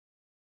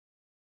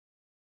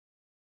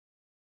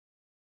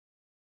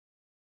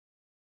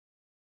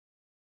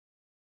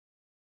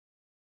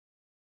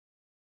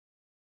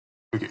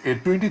okay, a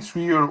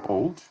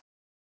 23-year-old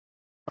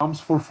comes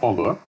for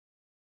follow-up,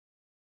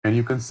 and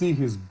you can see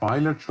his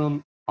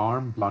bilateral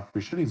arm blood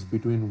pressure is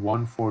between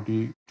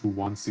 140 to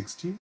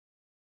 160,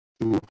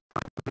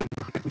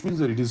 which means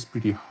that it is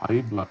pretty high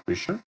blood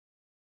pressure,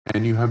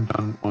 and you have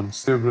done on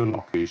several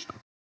occasions.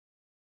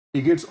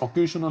 He gets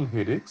occasional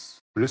headaches.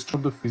 Rest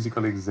of the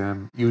physical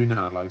exam, urine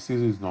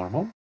analysis is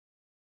normal.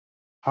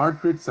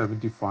 Heart rate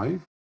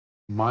 75,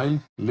 mild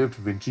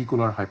left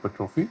ventricular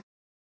hypertrophy,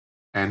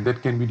 and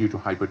that can be due to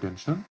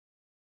hypertension.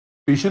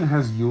 Patient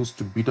has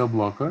used beta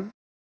blocker,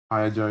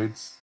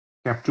 thiazides,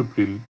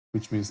 captopril,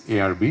 which means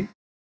ARB,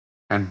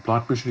 and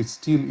blood pressure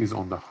still is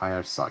on the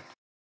higher side.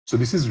 So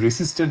this is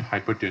resistant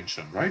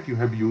hypertension, right? You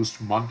have used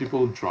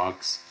multiple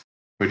drugs,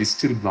 but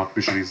still blood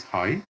pressure is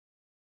high.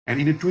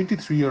 And in a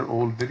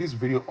 23-year-old, that is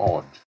very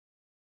odd,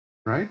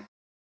 right?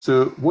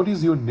 So what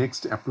is your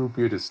next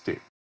appropriate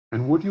step?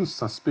 And what do you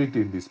suspect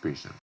in this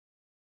patient?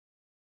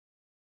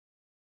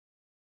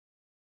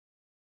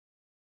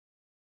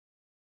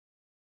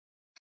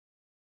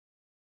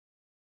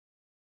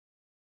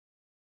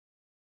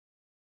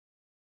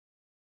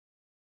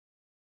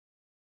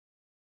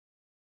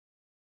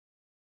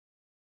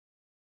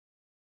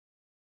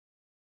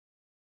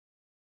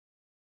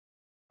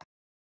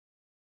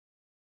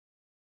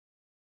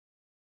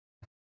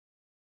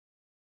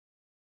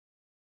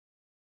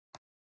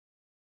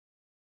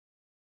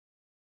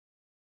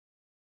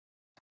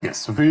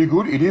 Yes, very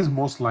good. It is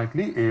most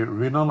likely a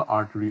renal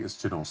artery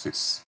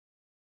stenosis.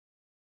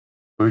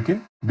 Okay,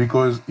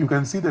 because you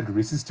can see that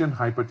resistant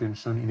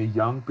hypertension in a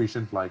young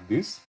patient like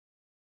this,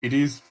 it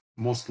is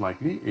most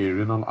likely a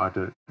renal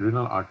artery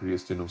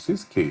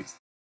stenosis case.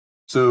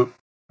 So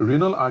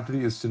renal artery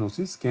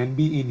stenosis can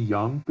be in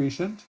young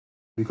patient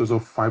because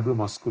of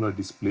fibromuscular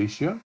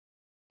dysplasia,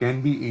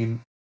 can be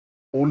in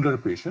older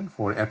patient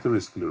for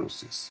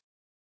atherosclerosis.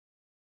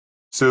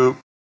 So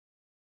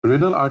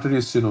Renal artery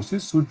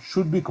stenosis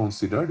should be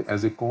considered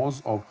as a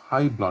cause of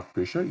high blood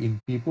pressure in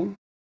people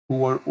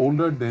who are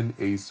older than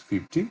age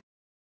 50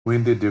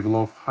 when they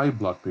develop high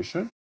blood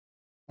pressure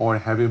or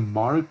have a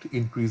marked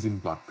increase in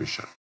blood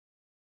pressure.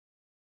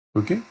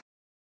 Okay?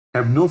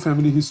 Have no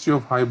family history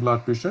of high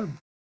blood pressure,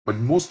 but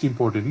most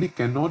importantly,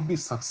 cannot be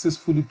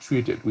successfully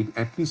treated with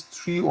at least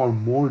 3 or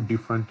more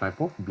different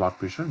type of blood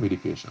pressure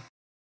medication.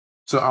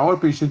 So our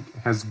patient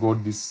has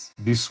got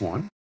this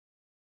one,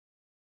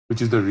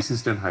 which is the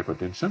resistant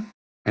hypertension.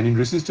 And in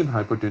resistant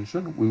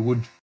hypertension, we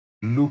would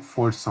look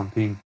for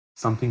something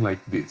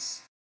like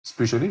this,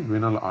 especially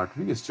renal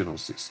artery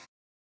stenosis.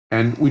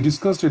 And we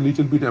discussed a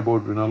little bit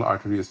about renal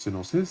artery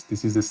stenosis.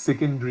 This is a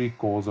secondary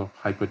cause of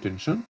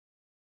hypertension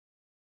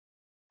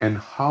and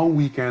how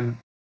we can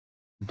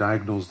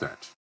diagnose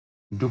that.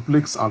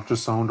 Duplex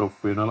ultrasound of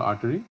renal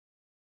artery,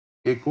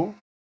 echo,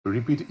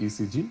 repeat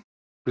ECG,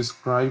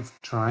 prescribe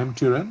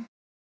triamterene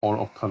or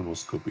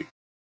ophthalmoscopy.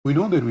 We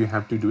know that we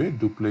have to do a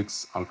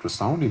duplex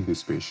ultrasound in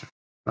this patient,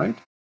 right?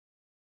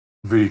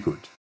 Very good.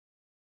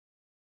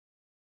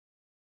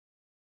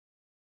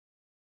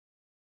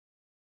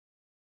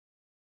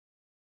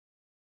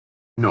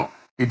 No,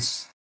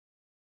 it's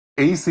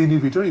ACE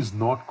inhibitor is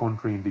not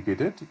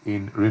contraindicated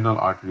in renal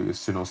artery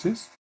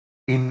stenosis.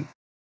 In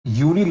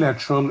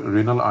unilateral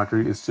renal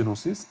artery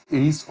stenosis,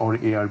 ACE or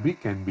ARB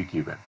can be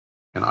given.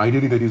 And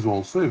ideally, that is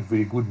also a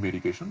very good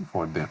medication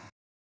for them.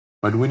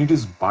 But when it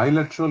is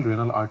bilateral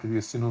renal artery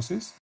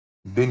stenosis,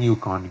 then you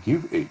can't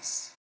give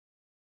ACE.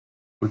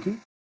 Okay?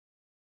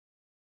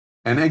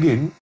 And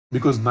again,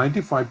 because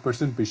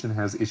 95% patient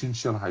has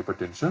essential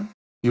hypertension,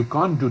 you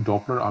can't do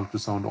Doppler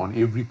ultrasound on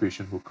every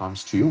patient who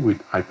comes to you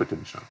with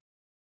hypertension.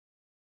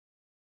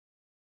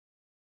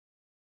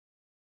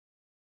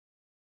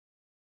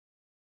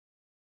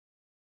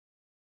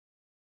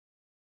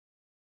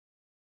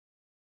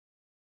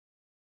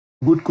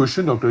 Good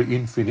question, Dr.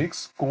 In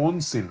Phoenix.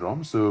 Cohn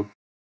syndrome. So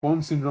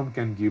Cohn syndrome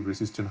can give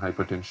resistant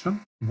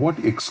hypertension.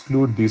 What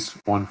exclude this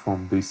one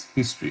from this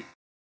history?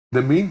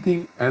 The main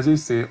thing, as I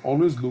say,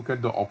 always look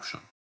at the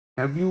option.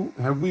 Have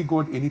we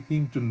got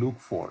anything to look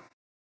for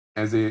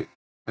as a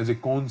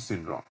Cohn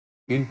syndrome?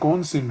 In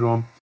Cohn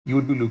syndrome, you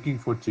would be looking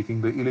for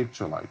checking the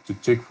electrolyte to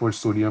check for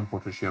sodium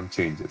potassium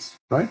changes,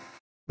 right?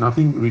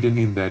 Nothing written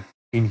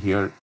in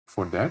here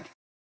for that.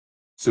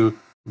 So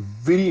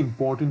very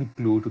important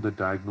clue to the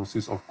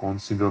diagnosis of Cohn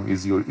syndrome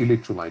is your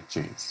electrolyte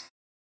change.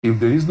 If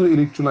there is no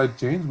electrolyte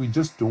change, we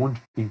just don't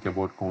think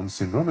about Cohn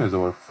syndrome as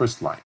our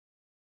first line.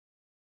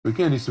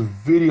 Okay, and it's a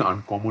very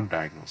uncommon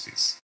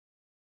diagnosis.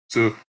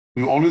 So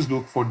we always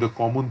look for the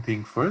common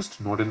thing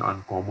first, not an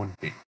uncommon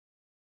thing.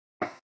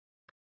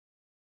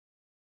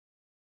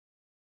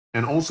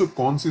 And also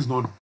Cohn's is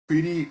not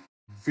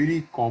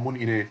very common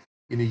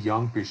in a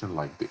young patient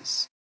like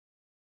this.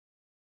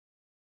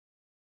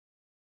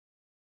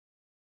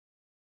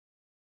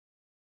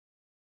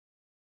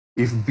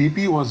 If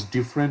BP was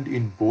different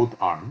in both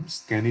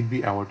arms, can it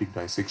be aortic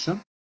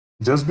dissection?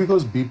 Just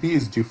because BP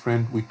is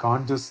different, we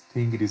can't just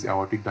think it is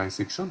aortic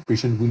dissection.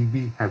 Patient will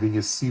be having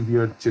a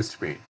severe chest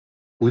pain.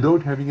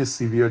 Without having a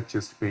severe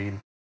chest pain,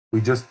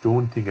 we just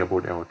don't think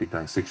about aortic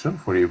dissection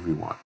for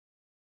everyone.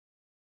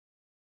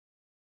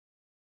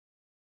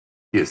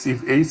 Yes,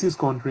 if ACE is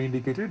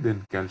contraindicated,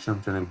 then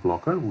calcium channel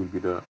blocker will be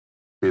the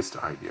best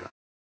idea.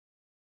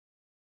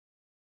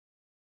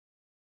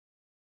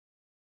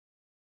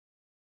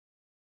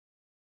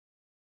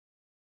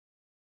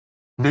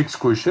 Next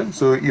question.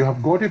 So you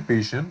have got a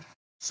patient.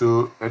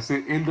 So let's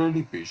say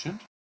elderly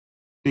patient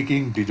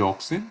taking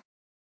digoxin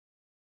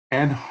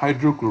and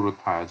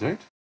hydrochlorothiazide,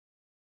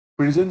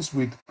 presents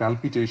with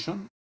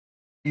palpitation,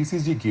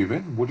 ECG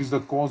given. What is the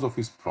cause of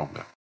his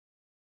problem?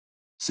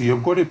 So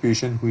you've got a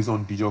patient who is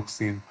on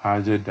digoxin,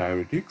 thiazide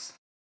diuretics,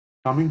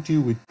 coming to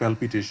you with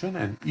palpitation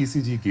and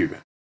ECG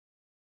given.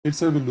 Let's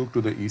have a look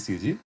to the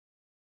ECG.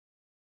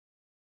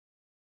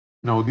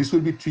 Now this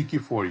will be tricky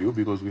for you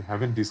because we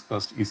haven't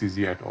discussed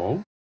ECG at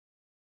all.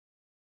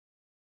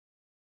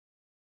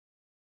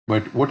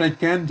 But what I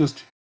can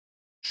just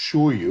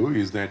show you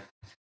is that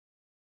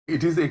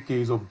it is a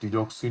case of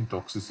digoxin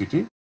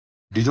toxicity.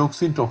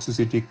 Digoxin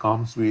toxicity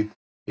comes with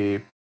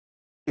a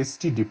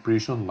ST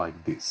depression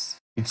like this.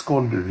 It's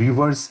called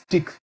reverse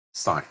tick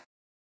sign.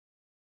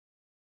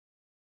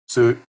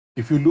 So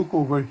if you look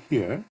over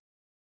here,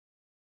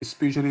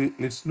 especially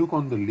let's look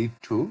on the lead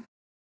 2.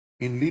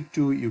 In lead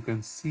 2, you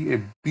can see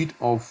a bit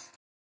of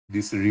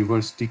this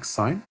reverse tick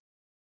sign.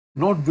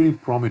 Not very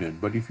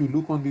prominent, but if you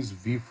look on this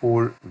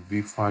V4,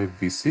 V5,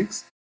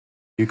 V6,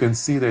 you can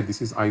see that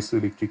this is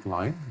isoelectric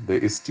line.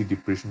 The ST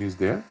depression is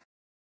there.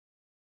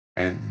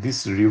 And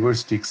this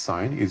reverse tick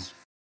sign is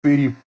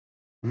very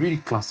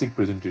classic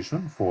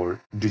presentation for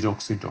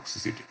digoxin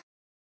toxicity.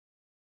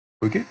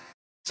 Okay,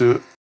 so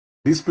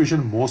this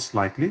patient most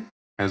likely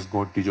has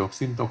got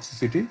digoxin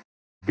toxicity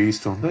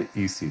based on the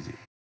ECG.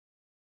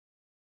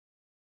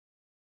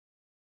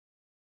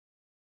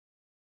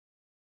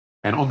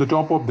 And on the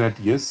top of that,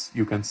 yes,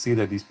 you can see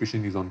that this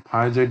patient is on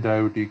thiazide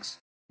diuretics,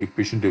 a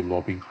patient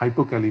developing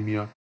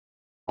hypokalemia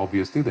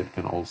obviously that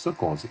can also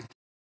cause it.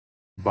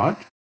 But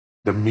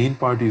the main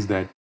part is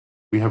that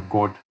we have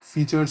got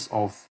features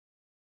of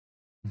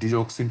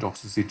digoxin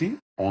toxicity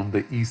on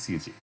the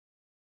ECG.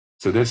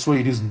 So that's why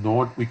it is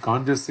not, we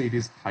can't just say it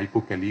is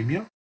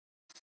hypokalemia.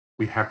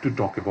 We have to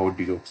talk about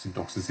digoxin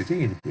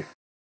toxicity in here.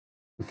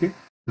 Okay.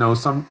 Now,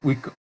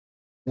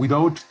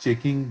 without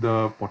checking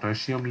the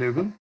potassium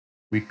level,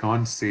 we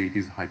can't say it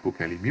is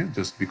hypokalemia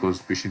just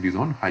because patient is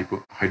on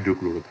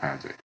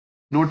hydrochlorothiazide.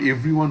 Not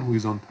everyone who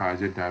is on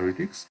thiazide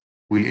diuretics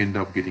will end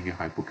up getting a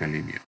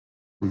hypokalemia.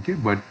 Okay,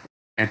 but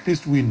at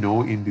least we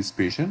know in this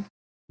patient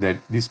that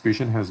this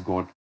patient has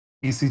got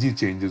ECG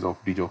changes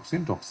of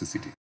digoxin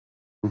toxicity.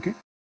 Okay.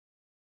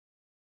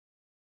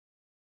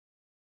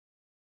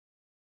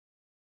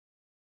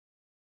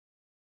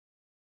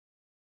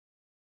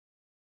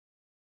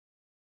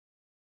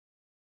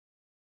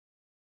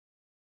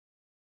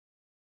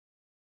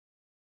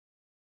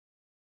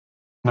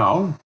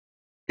 Now,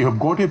 you have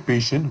got a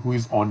patient who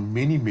is on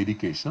many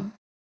medication.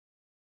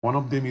 One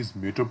of them is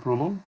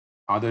metoprolol,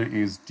 other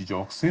is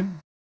digoxin,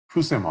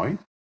 furosemide,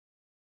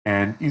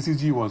 and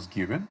ECG was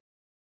given.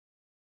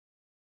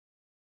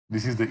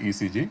 This is the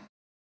ECG.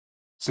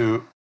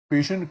 So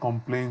patient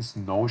complains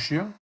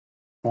nausea,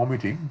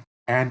 vomiting,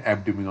 and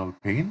abdominal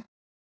pain.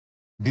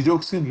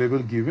 Digoxin level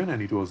given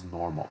and it was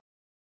normal.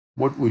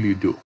 What will you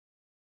do?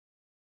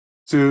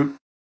 So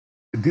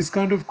these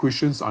kind of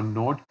questions are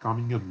not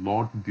coming a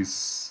lot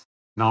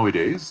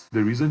nowadays.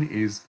 The reason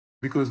is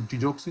because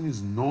digoxin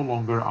is no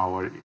longer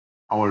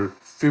our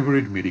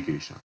favorite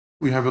medication.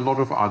 We have a lot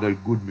of other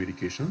good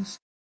medications.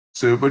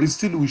 So, but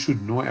still we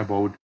should know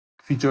about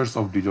features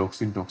of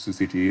digoxin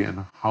toxicity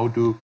and how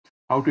to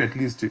at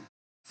least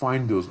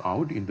find those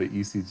out in the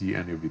ECG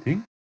and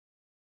everything.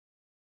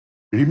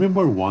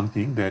 Remember one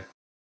thing, that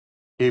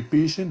a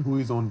patient who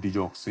is on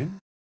digoxin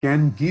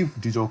can give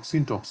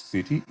digoxin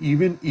toxicity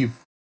even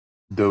if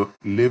the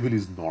level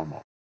is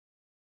normal.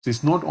 So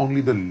it's not only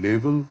the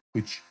level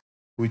which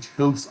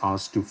helps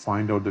us to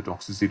find out the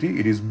toxicity,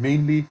 it is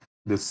mainly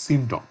the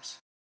symptoms.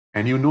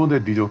 And you know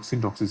that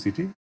digoxin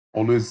toxicity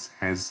always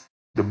has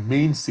the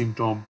main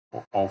symptom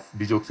of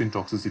digoxin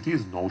toxicity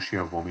is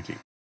nausea, vomiting,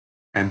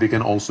 and they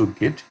can also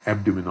get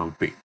abdominal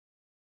pain.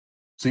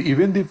 So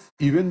even though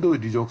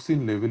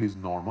digoxin level is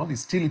normal,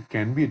 still it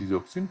can be a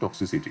digoxin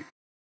toxicity.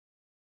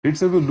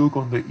 Let's have a look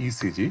on the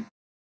ECG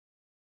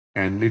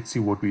and let's see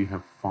what we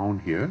have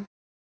found here.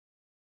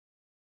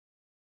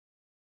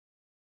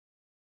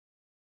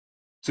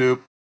 So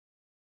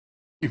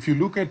if you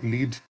look at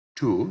lead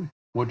 2,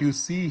 what you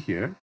see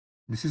here,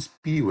 this is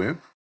P wave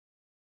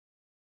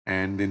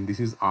and then this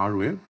is R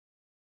wave.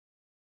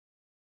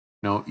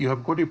 Now you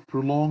have got a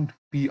prolonged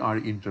PR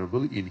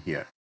interval in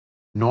here.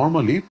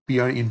 Normally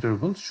PR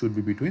interval should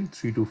be between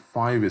 3 to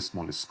 5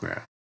 small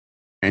square.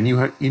 And you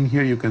have in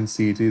here you can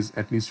see it is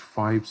at least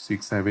 5,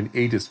 6, 7,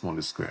 8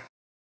 small square.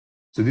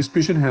 So this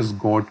patient has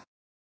got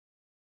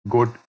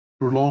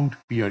prolonged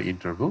PR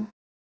interval,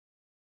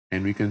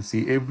 and we can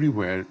see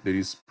everywhere there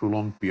is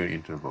prolonged PR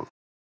interval.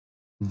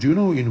 Do you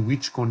know in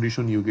which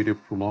condition you get a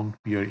prolonged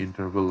PR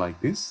interval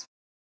like this?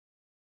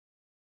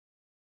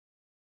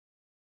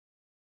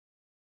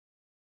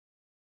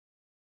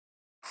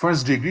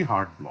 First degree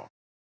heart block.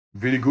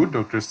 Very good,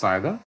 Dr.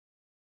 Saida.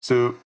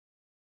 So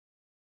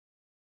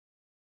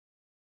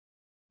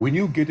when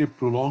you get a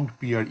prolonged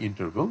PR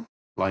interval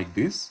like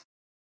this,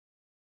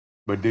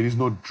 but there is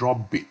no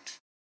drop beat,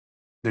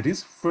 that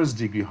is first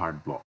degree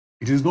heart block.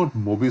 It is not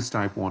Mobis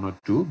type 1 or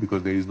 2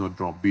 because there is no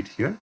drop beat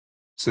here.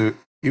 So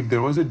if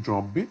there was a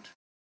drop beat,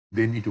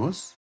 then it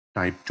was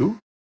type 2.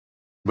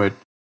 But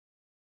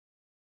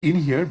in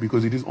here,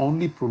 because it is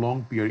only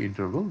prolonged PR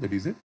interval, that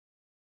is a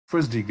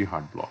first degree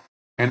heart block.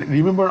 And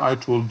remember, I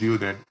told you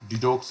that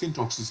digoxin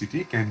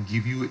toxicity can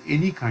give you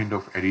any kind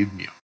of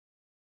arrhythmia.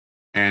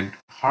 And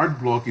heart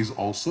block is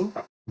also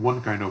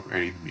one kind of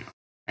arrhythmia.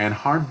 And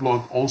heart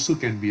block also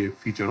can be a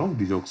feature of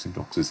digoxin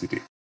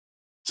toxicity.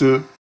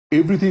 So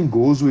everything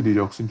goes with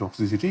digoxin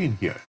toxicity in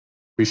here.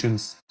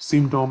 Patient's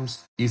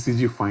symptoms,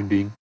 ECG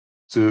finding.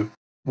 So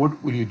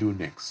what will you do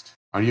next?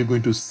 Are you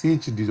going to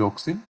seize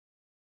digoxin,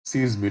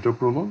 seize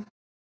metoprolol,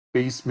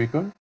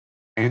 pacemaker,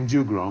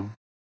 angiogram,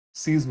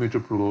 seize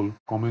metoprolol,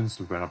 commence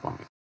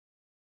verapamil?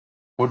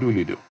 What will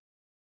you do?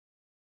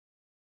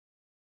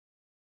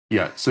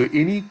 Yeah, so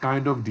any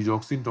kind of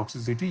digoxin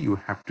toxicity, you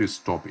have to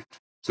stop it.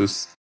 So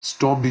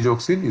stop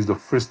digoxin is the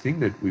first thing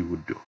that we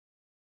would do.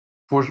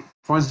 For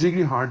first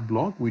degree heart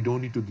block, we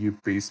don't need to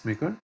give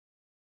pacemaker.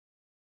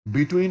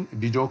 Between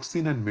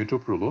digoxin and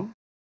metoprolol,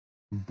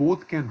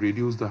 both can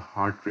reduce the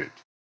heart rate.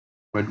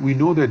 But we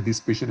know that this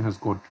patient has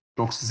got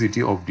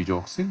toxicity of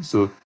digoxin,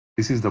 so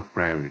this is the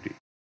priority.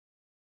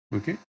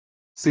 Okay.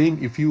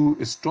 Same, if you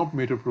stop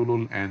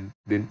metoprolol and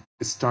then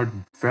start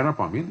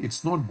verapamil,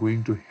 it's not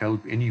going to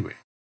help anyway,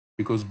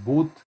 because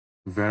both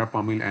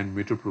verapamil and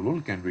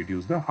metoprolol can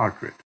reduce the heart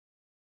rate.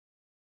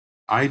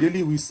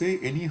 Ideally, we say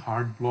any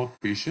heart block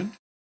patient,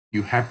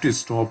 you have to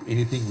stop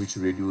anything which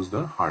reduce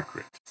the heart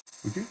rate.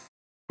 Okay.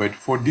 But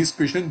for this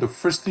patient, the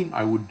first thing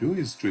I would do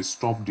is to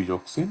stop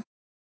digoxin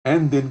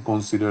and then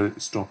consider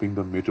stopping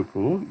the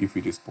metoprolol if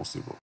it is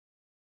possible.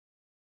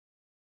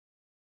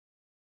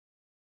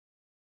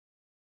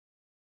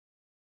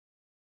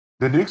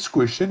 The next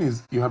question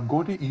is, you have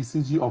got a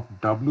ECG of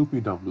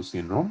WPW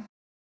syndrome.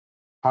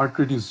 Heart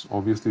rate is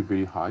obviously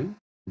very high.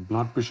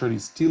 Blood pressure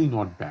is still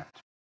not bad.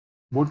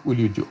 What will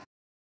you do?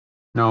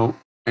 Now,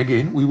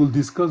 again, we will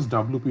discuss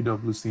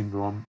WPW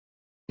syndrome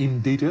in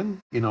detail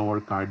in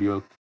our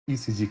cardiac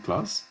ECG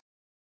class,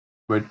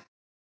 but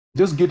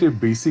just get a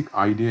basic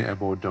idea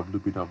about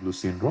WPW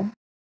syndrome.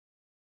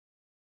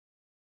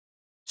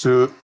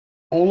 So,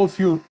 all of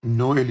you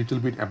know a little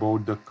bit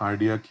about the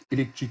cardiac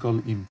electrical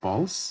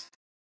impulse,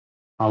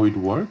 how it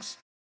works.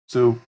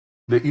 So,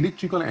 the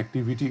electrical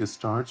activity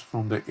starts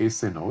from the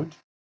SA node,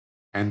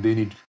 and then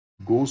it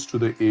goes to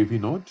the AV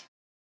node,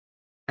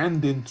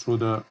 and then through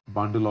the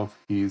bundle of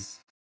his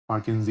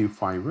Purkinje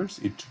fibers,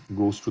 it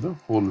goes to the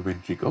whole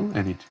ventricle,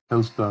 and it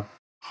helps the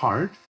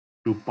heart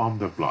to pump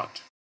the blood.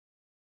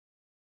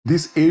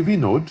 This AV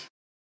node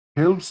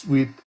helps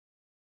with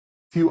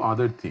few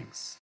other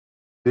things.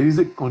 There is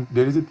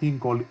a thing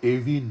called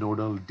AV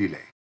nodal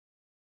delay.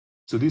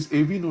 So this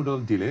AV nodal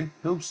delay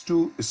helps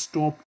to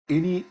stop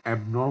any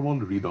abnormal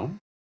rhythm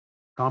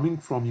coming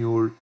from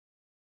your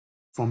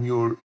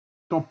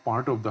top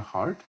part of the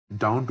heart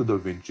down to the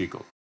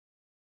ventricle.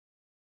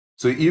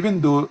 So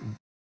even though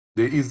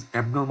there is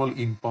abnormal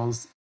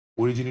impulse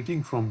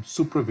originating from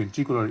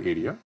supraventricular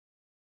area,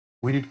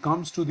 when it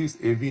comes to this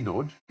AV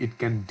node, it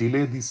can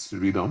delay this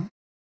rhythm,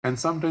 and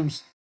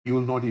sometimes you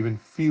will not even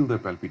feel the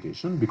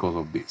palpitation because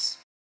of this.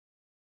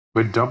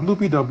 But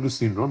WPW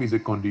syndrome is a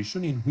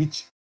condition in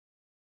which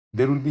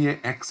there will be an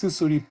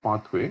accessory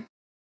pathway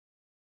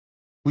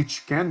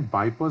which can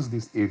bypass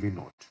this AV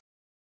node.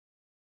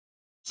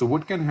 So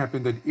what can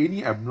happen that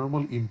any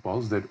abnormal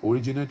impulse that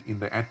originate in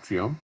the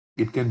atrium,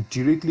 it can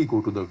directly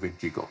go to the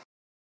ventricle.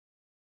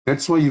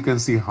 That's why you can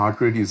see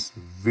heart rate is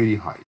very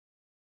high.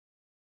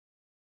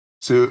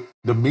 So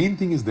the main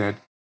thing is that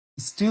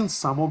still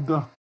some of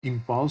the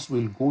impulse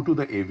will go to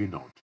the AV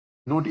node.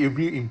 Not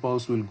every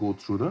impulse will go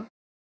through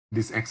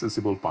this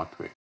accessible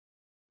pathway,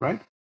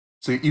 right?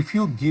 So if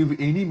you give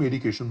any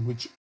medication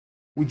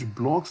which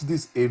blocks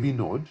this AV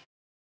node,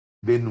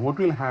 then what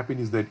will happen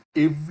is that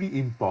every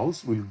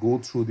impulse will go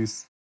through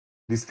this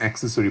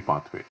accessory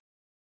pathway.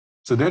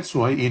 So that's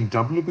why in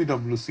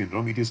WPW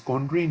syndrome, it is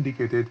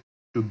contraindicated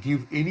to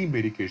give any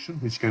medication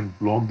which can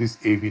block this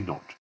AV node.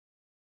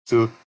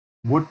 So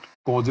what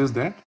causes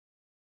that?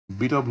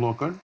 Beta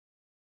blocker,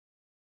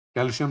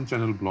 calcium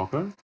channel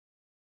blocker,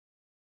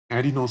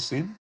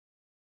 adenosine,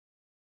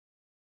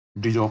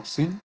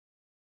 digoxin,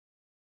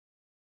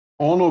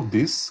 all of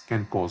this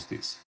can cause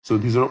this. So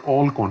these are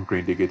all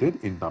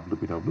contraindicated in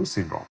WPW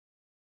syndrome.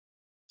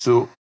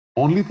 So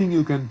only thing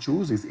you can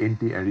choose is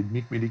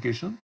antiarrhythmic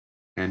medication,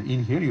 and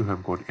in here you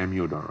have got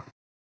amiodarone.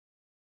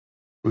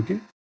 Okay,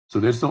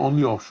 so that's the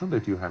only option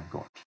that you have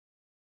got.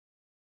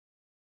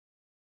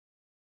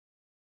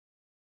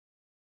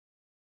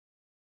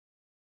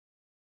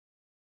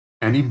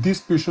 And if this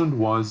patient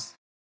was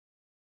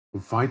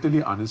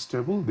vitally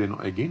unstable, then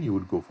again you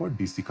would go for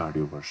DC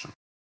cardioversion.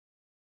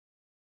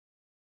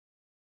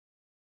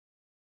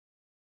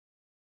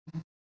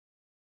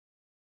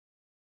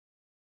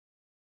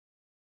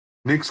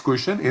 Next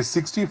question, a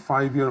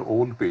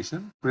 65-year-old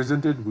patient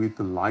presented with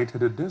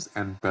lightheadedness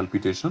and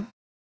palpitation.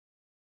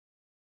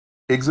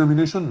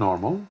 Examination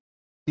normal.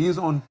 He is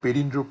on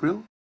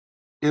perindopril,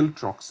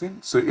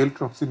 L-troxin. So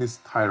L-troxin is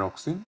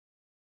thyroxine,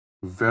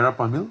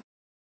 verapamil,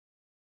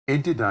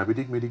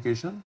 anti-diabetic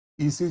medication,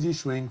 ECG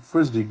showing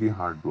first-degree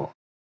heart block.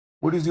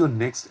 What is your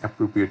next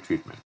appropriate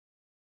treatment?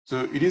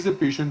 So it is a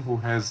patient who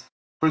has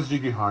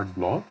first-degree heart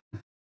block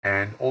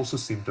and also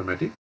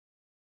symptomatic.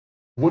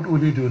 What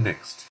will you do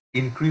next?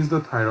 Increase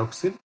the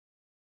thyroxine,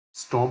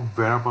 stop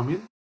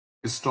verapamil,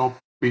 stop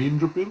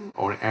perindopril,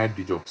 or add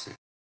digoxin?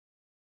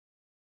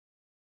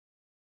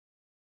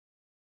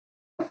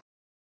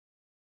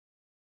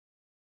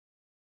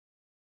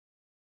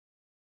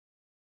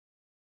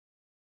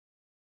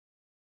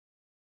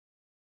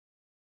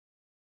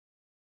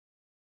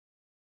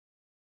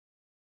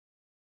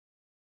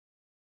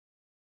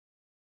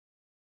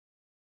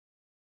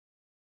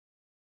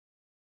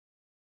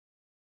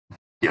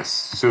 Yes,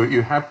 so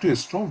you have to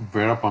stop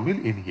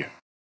verapamil in here.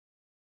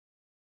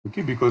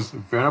 Okay, because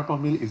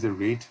verapamil is a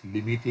rate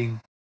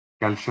limiting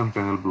calcium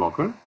channel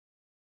blocker.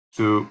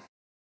 So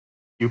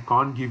you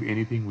can't give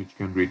anything which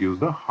can reduce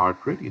the heart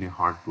rate in a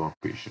heart block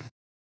patient.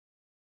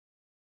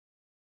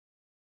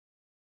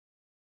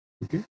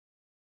 Okay.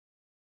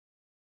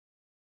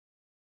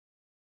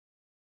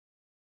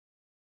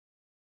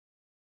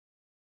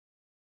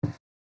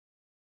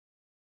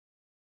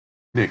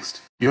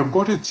 Next, you have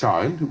got a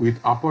child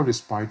with upper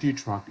respiratory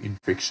tract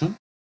infection,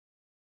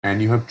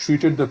 and you have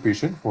treated the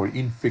patient for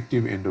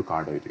infective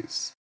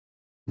endocarditis.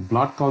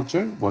 Blood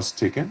culture was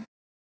taken,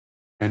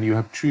 and you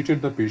have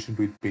treated the patient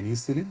with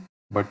penicillin,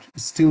 but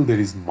still there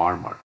is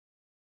murmur.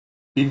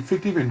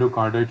 Infective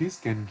endocarditis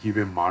can give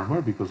a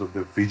murmur because of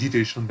the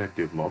vegetation that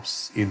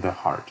develops in the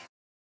heart.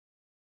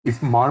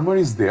 If murmur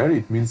is there,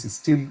 it means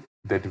still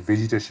that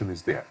vegetation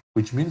is there,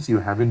 which means you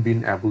haven't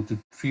been able to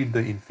treat the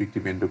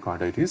infective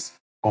endocarditis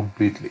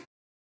completely.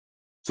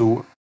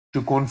 So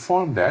to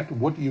confirm that,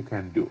 what you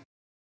can do?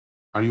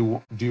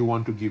 Do you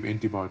want to give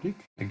antibiotic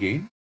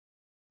again?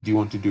 Do you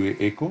want to do an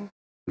echo?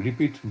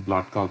 Repeat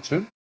blood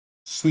culture,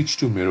 switch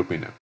to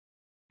meropenem.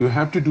 You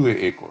have to do an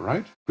echo,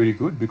 right? Very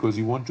good, because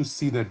you want to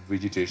see that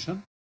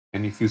vegetation.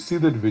 And if you see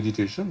that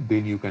vegetation,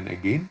 then you can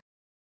again,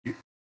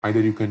 either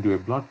you can do a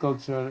blood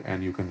culture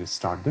and you can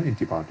start the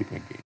antibiotic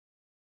again.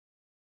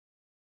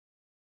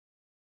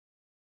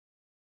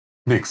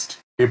 Next,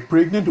 a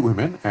pregnant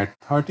woman at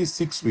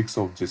 36 weeks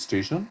of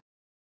gestation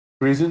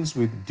presents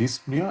with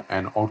dyspnea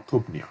and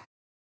orthopnea.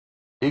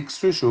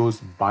 X-ray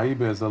shows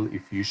bibasal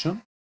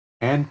effusion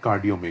and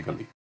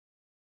cardiomegaly.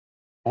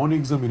 On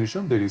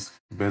examination, there is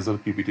basal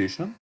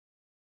crepitation.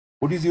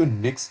 What is your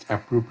next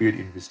appropriate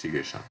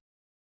investigation?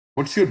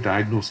 What's your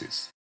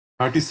diagnosis?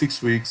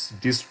 36 weeks,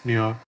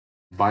 dyspnea,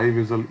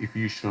 bivasal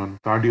effusion,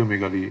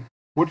 cardiomegaly.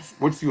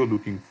 What's you're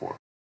looking for?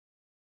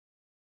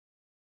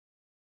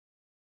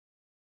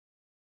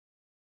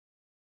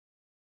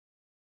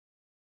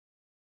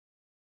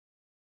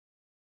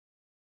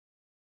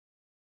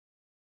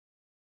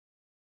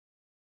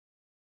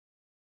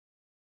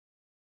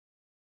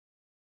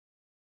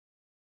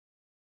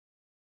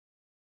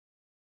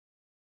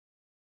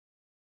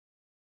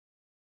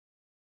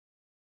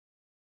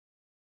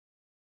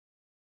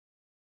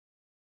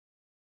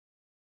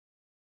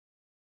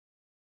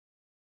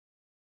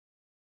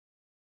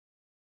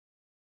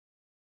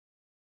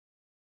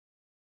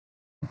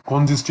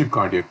 Congestive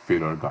cardiac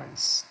failure,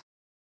 guys.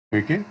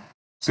 Okay,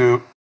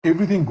 so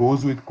everything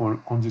goes with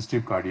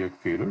congestive cardiac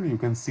failure. You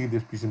can see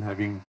this patient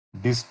having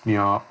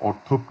dyspnea,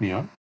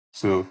 orthopnea.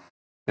 So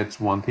that's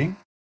one thing.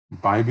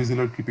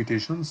 Bibasilar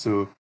crepitation.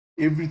 So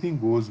everything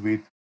goes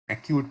with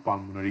acute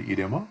pulmonary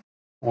edema,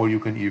 or you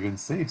can even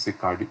say it's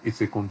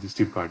a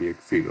congestive cardiac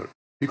failure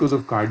because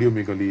of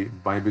cardiomegaly,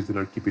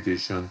 bibasilar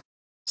crepitation.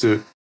 So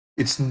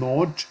it's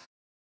not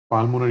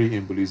pulmonary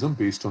embolism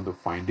based on the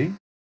finding.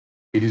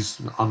 It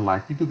is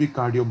unlikely to be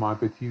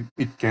cardiomyopathy.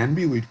 It can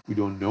be, we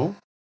don't know,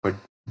 but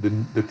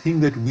the thing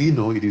that we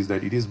know it is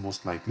that it is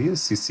most likely a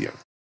CCF.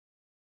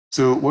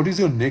 So what is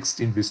your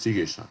next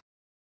investigation?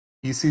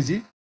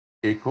 ECG,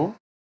 echo,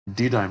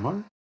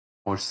 D-dimer,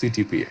 or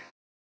CTPA?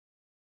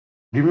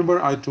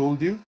 Remember I told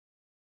you,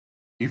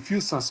 if you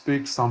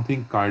suspect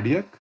something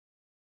cardiac,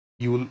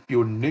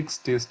 your next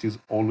test is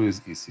always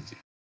ECG.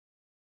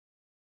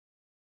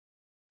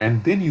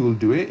 And then you will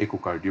do a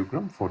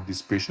echocardiogram for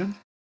this patient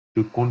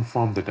to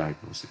confirm the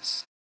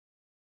diagnosis.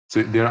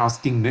 So they're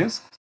asking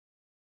next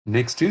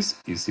is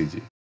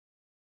ECG.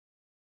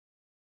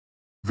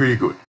 Very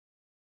good.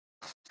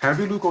 Have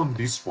a look on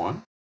this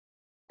one,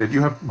 that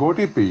you have got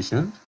a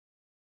patient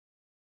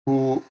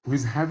who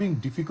is having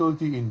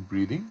difficulty in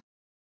breathing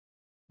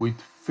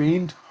with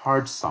faint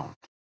heart sound.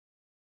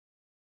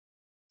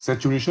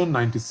 Saturation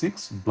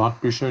 96, blood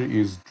pressure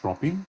is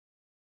dropping,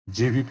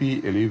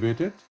 JVP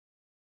elevated,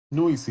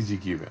 no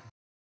ECG given.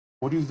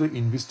 What is the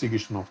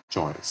investigation of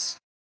choice?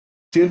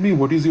 Tell me,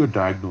 what is your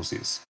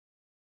diagnosis?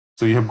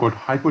 So you have got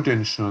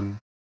hypotension,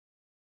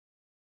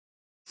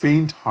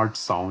 faint heart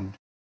sound,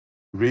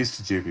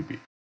 raised JVP,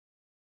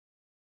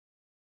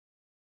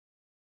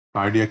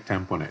 cardiac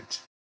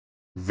tamponade.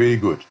 Very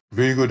good,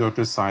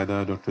 Dr.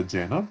 Saida, Dr.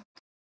 Jainab.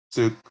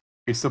 So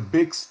it's a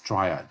Beck's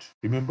triad.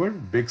 Remember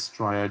Beck's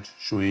triad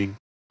showing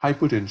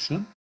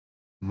hypotension,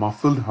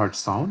 muffled heart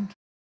sound,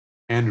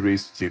 and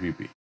raised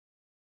JVP.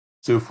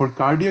 So for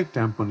cardiac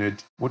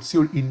tamponade, what's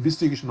your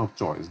investigation of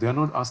choice? They are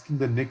not asking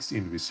the next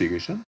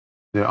investigation.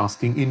 They're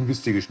asking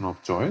investigation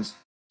of choice.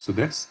 So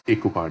that's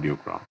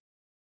echocardiogram.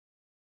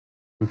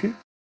 Okay,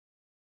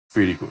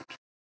 very good.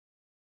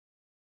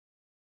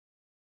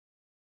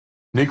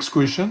 Next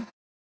question.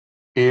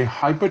 A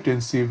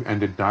hypertensive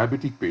and a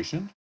diabetic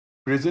patient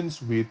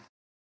presents with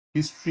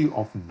history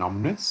of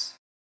numbness,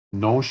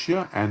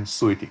 nausea, and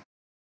sweating.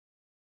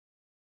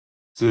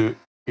 So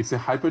it's a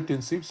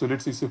hypertensive. So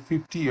let's say it's a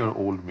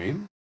 50-year-old male,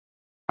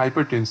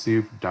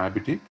 hypertensive,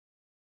 diabetic.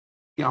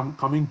 I'm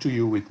coming to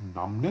you with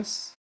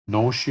numbness,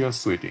 nausea,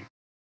 sweating.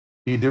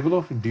 He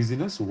developed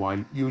dizziness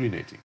while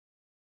urinating.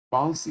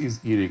 Pulse is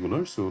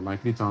irregular, so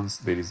likely chance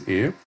there is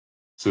AF.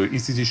 So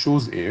ECG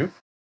shows AF.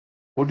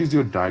 What is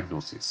your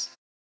diagnosis?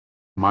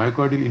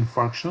 Myocardial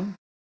infarction,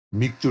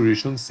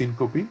 micturition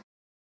syncope,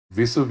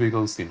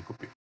 vasovagal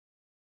syncope.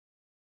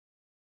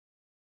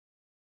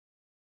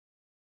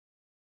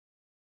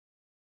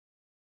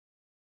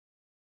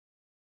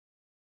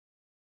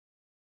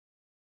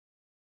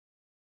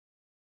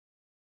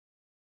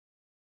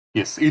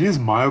 Yes, it is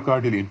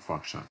myocardial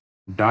infarction.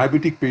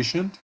 Diabetic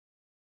patient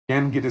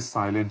can get a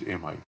silent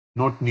MI.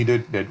 Not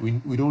needed that we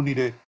don't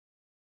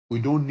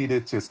need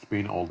a chest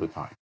pain all the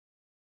time.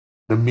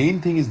 The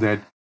main thing is that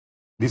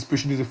this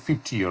patient is a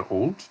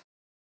 50-year-old,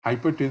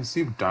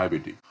 hypertensive,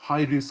 diabetic,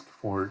 high risk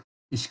for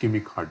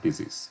ischemic heart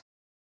disease.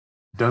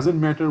 Doesn't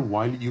matter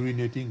while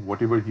urinating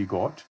whatever he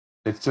got.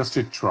 That's just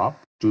a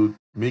trap to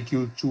make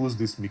you choose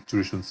this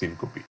micturition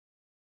syncope.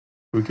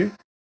 Okay,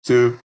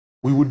 so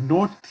we would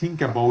not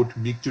think about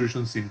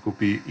micturition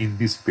syncope in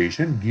this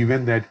patient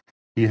given that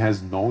he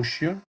has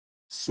nausea,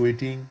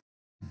 sweating,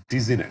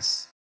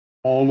 dizziness.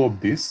 All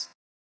of this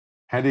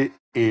had a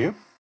AF.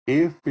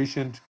 AF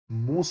patient,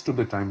 most of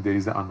the time there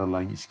is an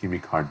underlying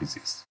ischemic heart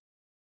disease.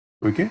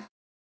 Okay,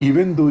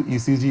 even though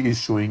ECG is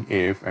showing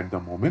AF at the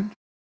moment,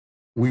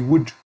 we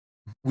would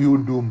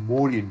do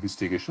more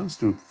investigations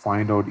to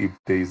find out if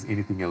there is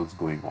anything else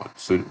going on.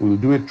 So we'll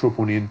do a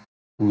troponin,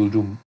 we'll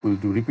do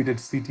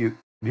repeated CT,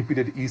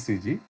 repeated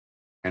ECG,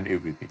 and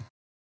everything.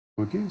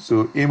 Okay,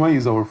 so MI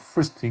is our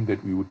first thing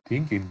that we would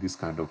think in this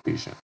kind of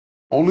patient.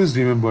 Always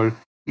remember,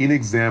 in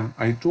exam,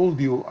 I told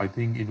you, I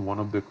think in one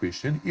of the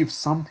question, if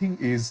something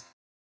is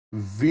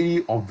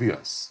very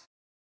obvious,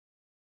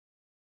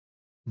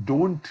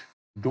 don't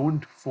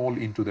fall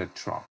into that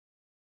trap.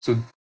 So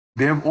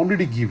they have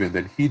already given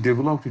that he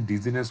developed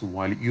dizziness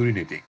while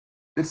urinating.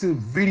 That's a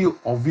very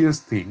obvious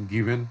thing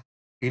given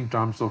in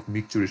terms of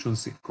micturition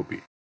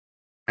syncope.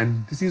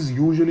 And this is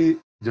usually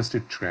just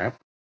a trap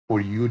for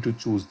you to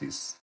choose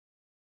this.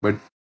 But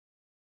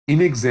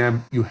in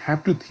exam, you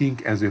have to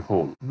think as a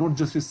whole, not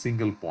just a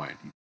single point.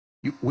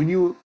 When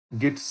you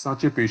get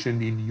such a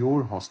patient in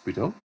your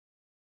hospital,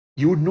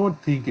 you would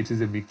not think it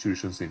is a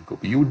micturition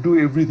syncope. You would do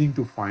everything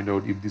to find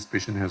out if this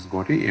patient has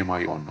got a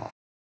MI or not.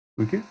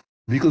 Okay?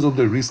 Because of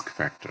the risk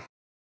factor.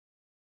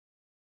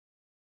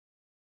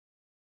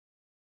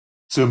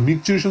 So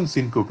micturition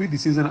syncope,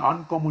 this is an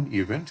uncommon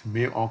event,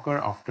 may occur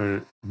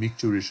after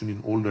micturition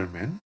in older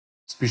men,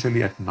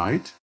 especially at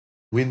night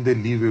when they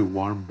leave a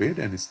warm bed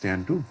and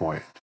stand to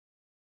void.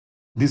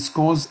 This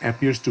cause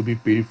appears to be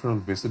peripheral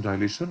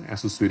vasodilation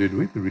associated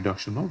with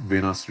reduction of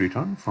venous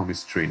return from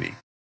straining.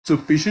 So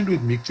patient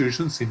with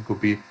micturition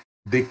syncope,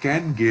 they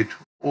can get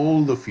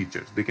all the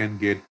features. They can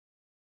get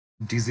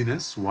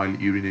dizziness while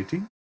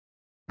urinating,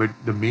 but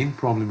the main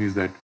problem is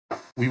that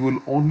we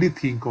will only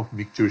think of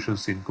micturition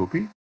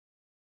syncope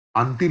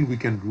until we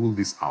can rule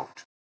this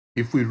out.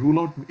 If we rule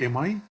out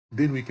MI,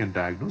 then we can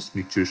diagnose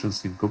micturition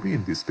syncope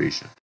in this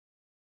patient.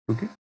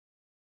 Okay.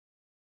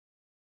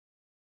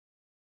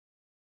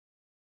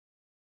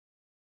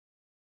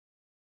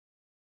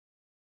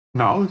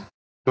 Now,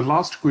 the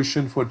last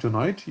question for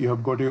tonight. You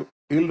have got a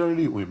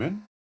elderly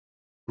women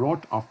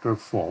brought after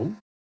fall,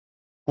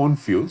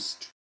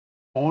 confused,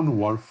 on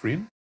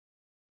warfarin,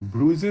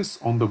 bruises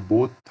on the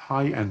both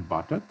thigh and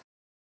buttock.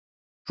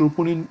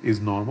 Troponin is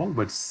normal,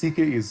 but CK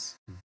is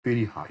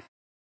very high.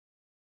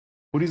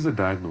 What is the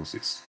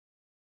diagnosis?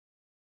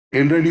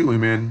 Elderly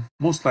women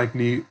most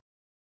likely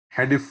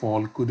had a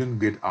fall, couldn't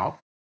get up,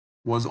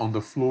 was on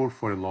the floor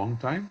for a long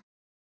time,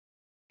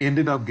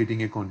 ended up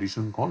getting a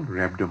condition called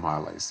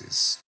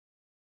rhabdomyolysis.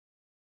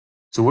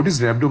 So what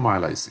is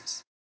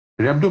rhabdomyolysis?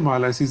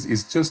 Rhabdomyolysis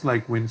is just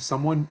like when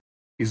someone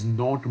is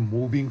not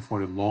moving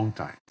for a long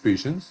time.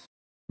 Patients,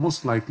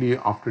 most likely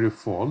after a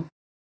fall,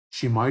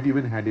 she might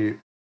even had a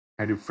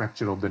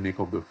fracture of the neck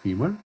of the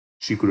femur.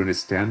 She couldn't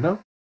stand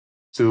up.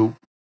 So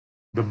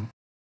the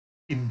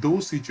in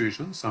those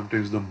situations,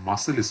 sometimes the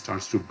muscle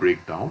starts to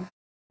break down,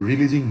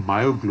 releasing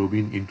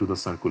myoglobin into the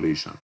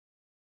circulation.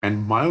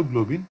 And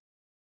myoglobin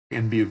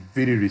can be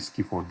very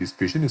risky for this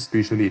patient,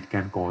 especially it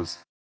can cause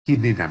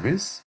kidney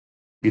damage,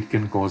 it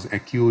can cause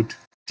acute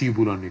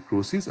tubular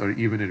necrosis or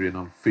even a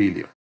renal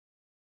failure.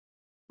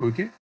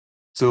 Okay,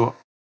 so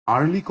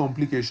early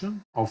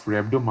complication of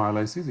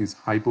rhabdomyolysis is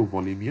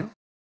hypovolemia.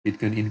 It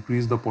can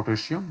increase the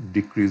potassium,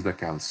 decrease the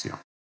calcium,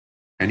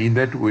 and in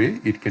that way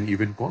it can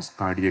even cause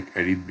cardiac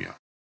arrhythmia.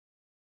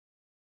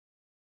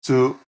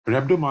 So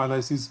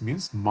rhabdomyolysis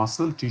means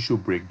muscle tissue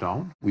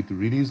breakdown with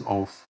release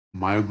of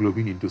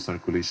myoglobin into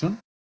circulation,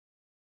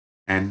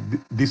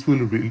 and this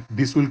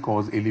will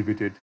cause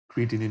elevated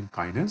creatinine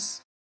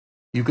kinase.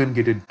 You can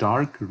get a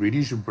dark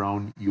reddish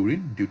brown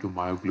urine due to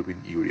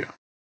myoglobinuria.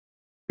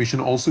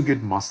 Patient also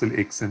get muscle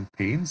aches and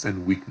pains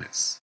and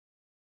weakness.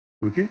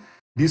 Okay,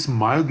 this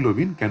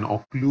myoglobin can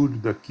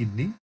occlude the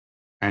kidney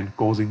and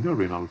causing the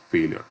renal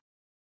failure.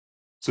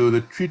 So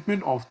the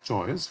treatment of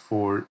choice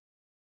for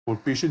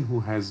patient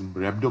who has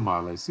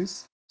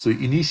rhabdomyolysis, so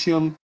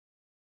initial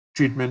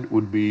treatment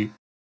would be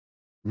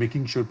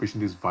making sure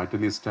patient is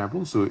vitally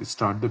stable. So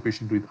start the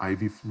patient with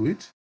IV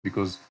fluid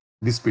because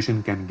this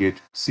patient can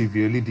get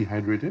severely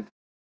dehydrated,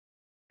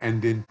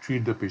 and then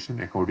treat the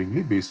patient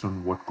accordingly based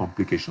on what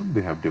complication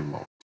they have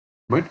developed.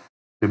 But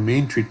the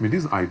main treatment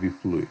is IV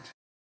fluid.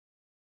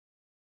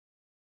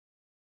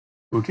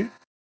 Okay.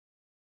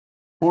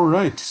 All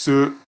right.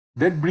 So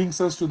that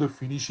brings us to the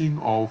finishing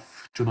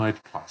of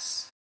tonight's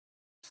class.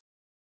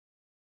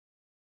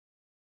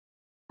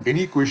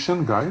 Any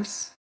question,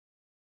 guys?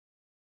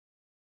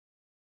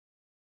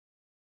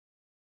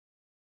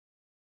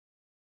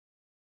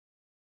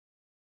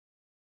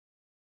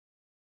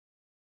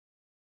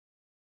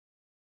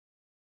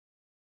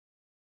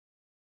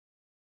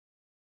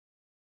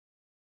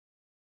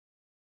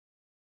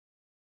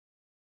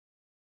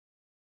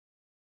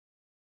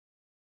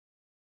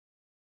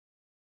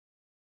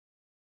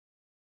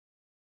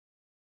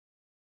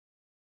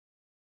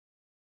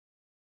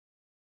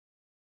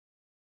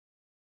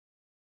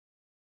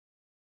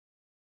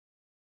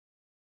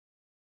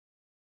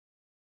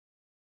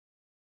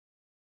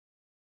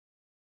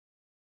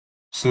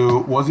 So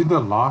was it the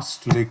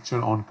last lecture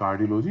on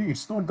cardiology?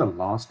 It's not the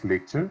last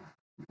lecture.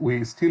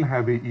 We still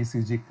have a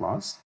ECG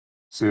class.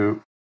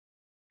 So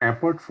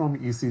apart from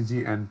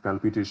ECG and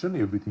palpitation,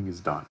 everything is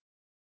done.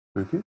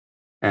 Okay.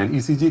 And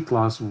ECG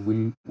class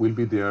will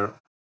be there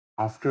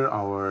after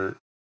our,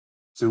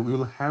 so we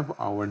will have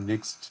our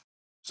next,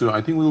 so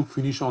I think we'll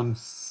finish on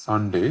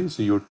Sunday,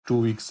 so your 2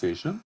 week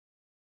session.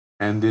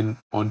 And then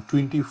on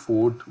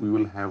 24th, we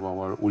will have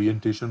our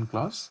orientation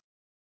class.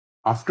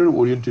 After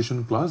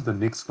orientation class, the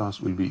next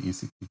class will be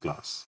ECG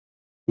class.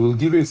 We will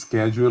give a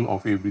schedule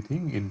of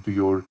everything into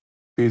your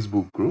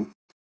Facebook group.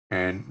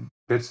 And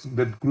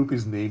that group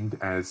is named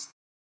as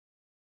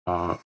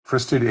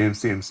First Aid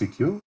AMC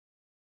MCQ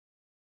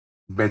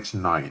batch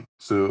 9.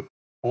 So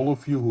all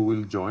of you who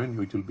will join,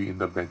 it will be in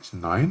the batch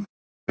 9.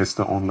 That's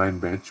the online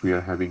batch we are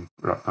having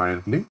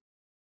currently.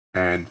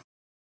 And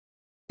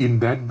in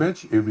that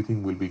batch,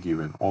 everything will be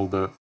given, all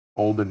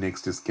the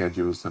next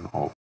schedules and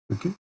all.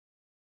 Okay.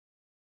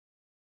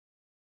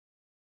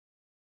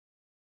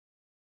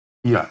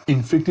 Yeah,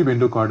 infective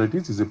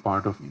endocarditis is a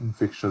part of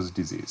infectious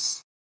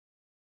disease.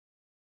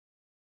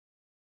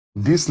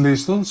 These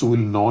lessons will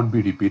not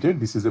be repeated.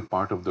 This is a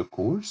part of the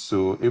course.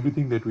 So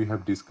everything that we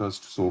have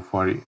discussed so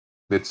far,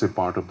 that's a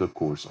part of the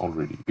course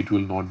already. It will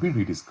not be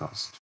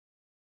rediscussed.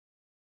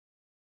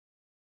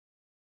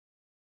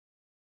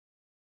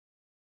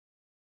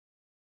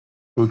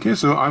 Okay,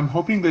 so I'm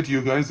hoping that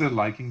you guys are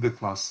liking the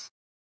class,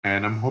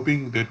 and I'm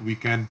hoping that we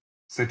can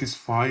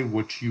satisfy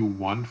what you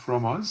want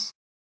from us.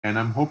 And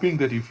I'm hoping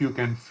that if you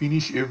can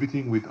finish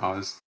everything with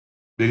us,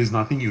 there is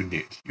nothing you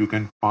need. You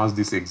can pass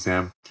this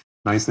exam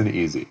nice and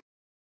easy.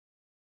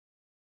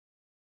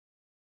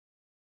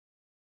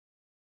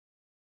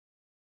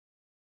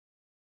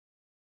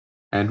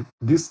 And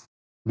this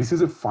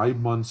is a 5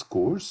 months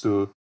course,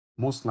 so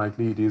most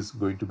likely it is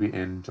going to be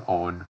end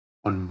on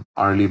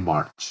early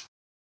March.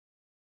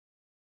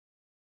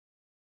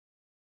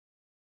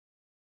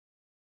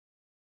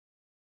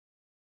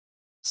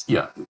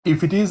 Yeah,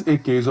 if it is a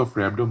case of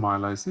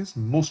rhabdomyolysis,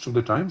 most of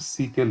the time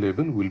CK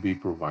level will be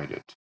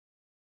provided.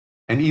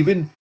 And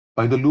even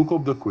by the look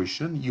of the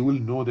question, you will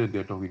know that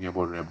they're talking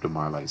about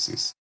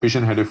rhabdomyolysis.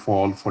 Patient had a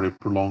fall for a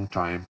prolonged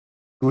time,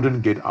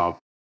 couldn't get up.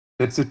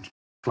 That's a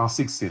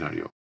classic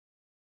scenario.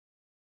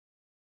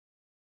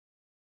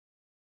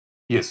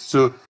 Yes,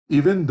 so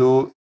even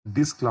though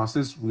these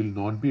classes will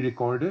not be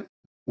recorded,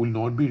 will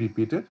not be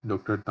repeated,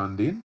 Dr.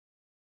 Tandin,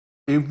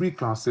 every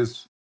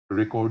classes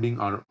recording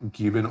are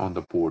given on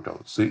the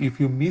portal. So if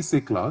you miss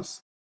a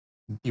class,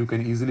 you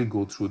can easily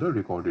go through the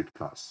recorded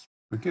class.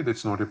 Okay,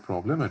 that's not a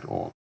problem at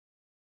all.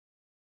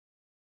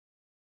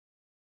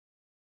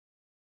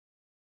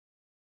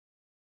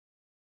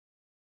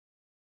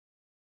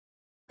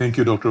 Thank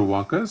you, Dr.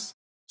 Wakas.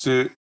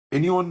 So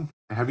anyone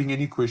having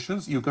any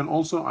questions, you can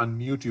also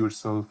unmute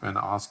yourself and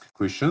ask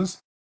questions.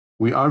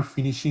 We are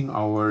finishing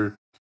our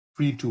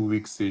free 2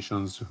 week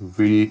sessions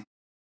very,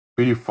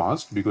 very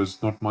fast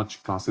because not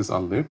much classes are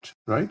left,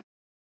 right?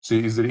 So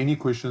is there any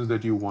questions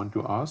that you want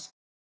to ask?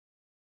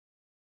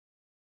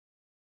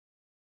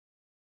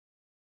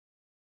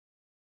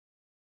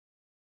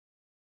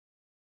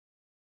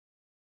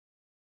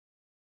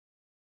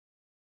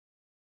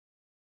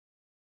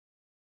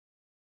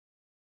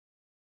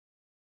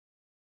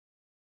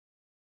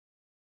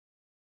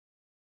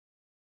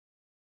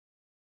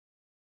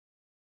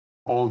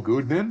 All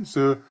good then.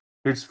 So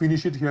let's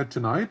finish it here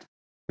tonight.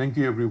 Thank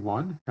you,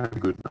 everyone. Have a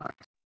good night.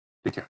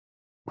 Take care.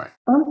 Bye.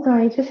 I'm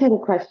sorry, I just had a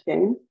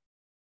question.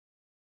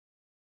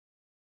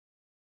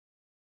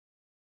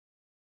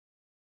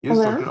 Yes,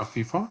 Hello? Dr.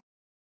 Afifa.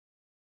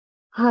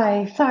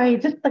 Hi, sorry,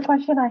 just the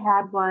question I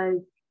had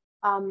was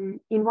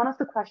in one of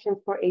the questions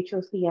for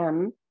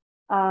HOCM,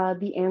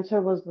 the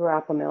answer was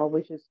verapamil,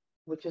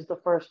 which is the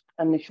first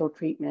initial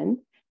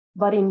treatment.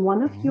 But in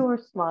one of your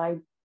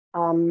slides,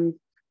 um,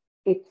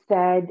 it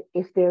said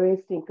if there is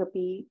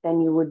syncope, then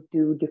you would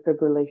do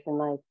defibrillation,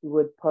 like you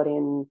would put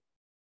in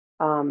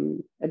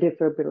a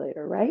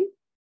defibrillator, right?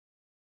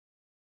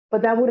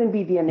 But that wouldn't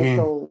be the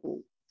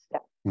initial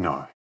step.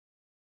 No.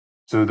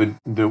 So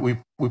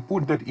we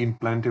put that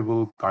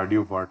implantable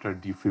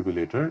cardioverter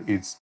defibrillator.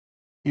 It's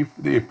if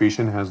the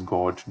patient has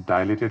got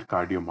dilated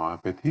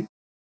cardiomyopathy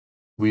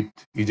with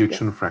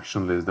ejection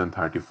fraction less than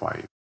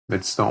 35.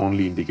 That's the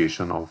only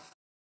indication of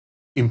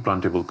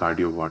implantable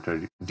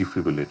cardioverter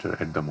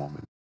defibrillator at the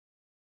moment.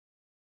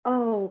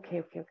 Oh,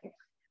 okay.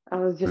 I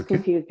was just Okay.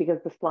 confused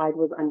because the slide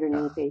was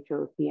underneath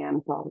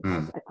HOCM, so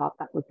I thought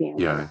that was the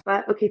answer. Yeah.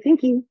 But okay,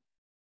 thank you.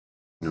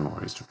 No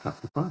worries, Dr.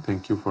 Afifa.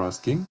 Thank you for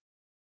asking.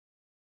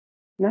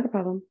 Not a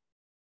problem.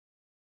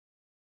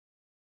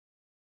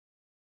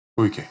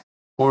 Okay.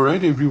 All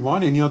right,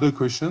 everyone. Any other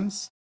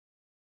questions?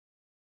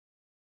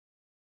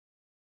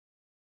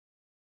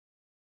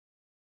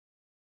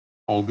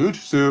 All good.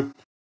 So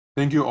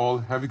thank you all.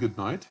 Have a good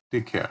night.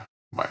 Take care.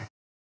 Bye.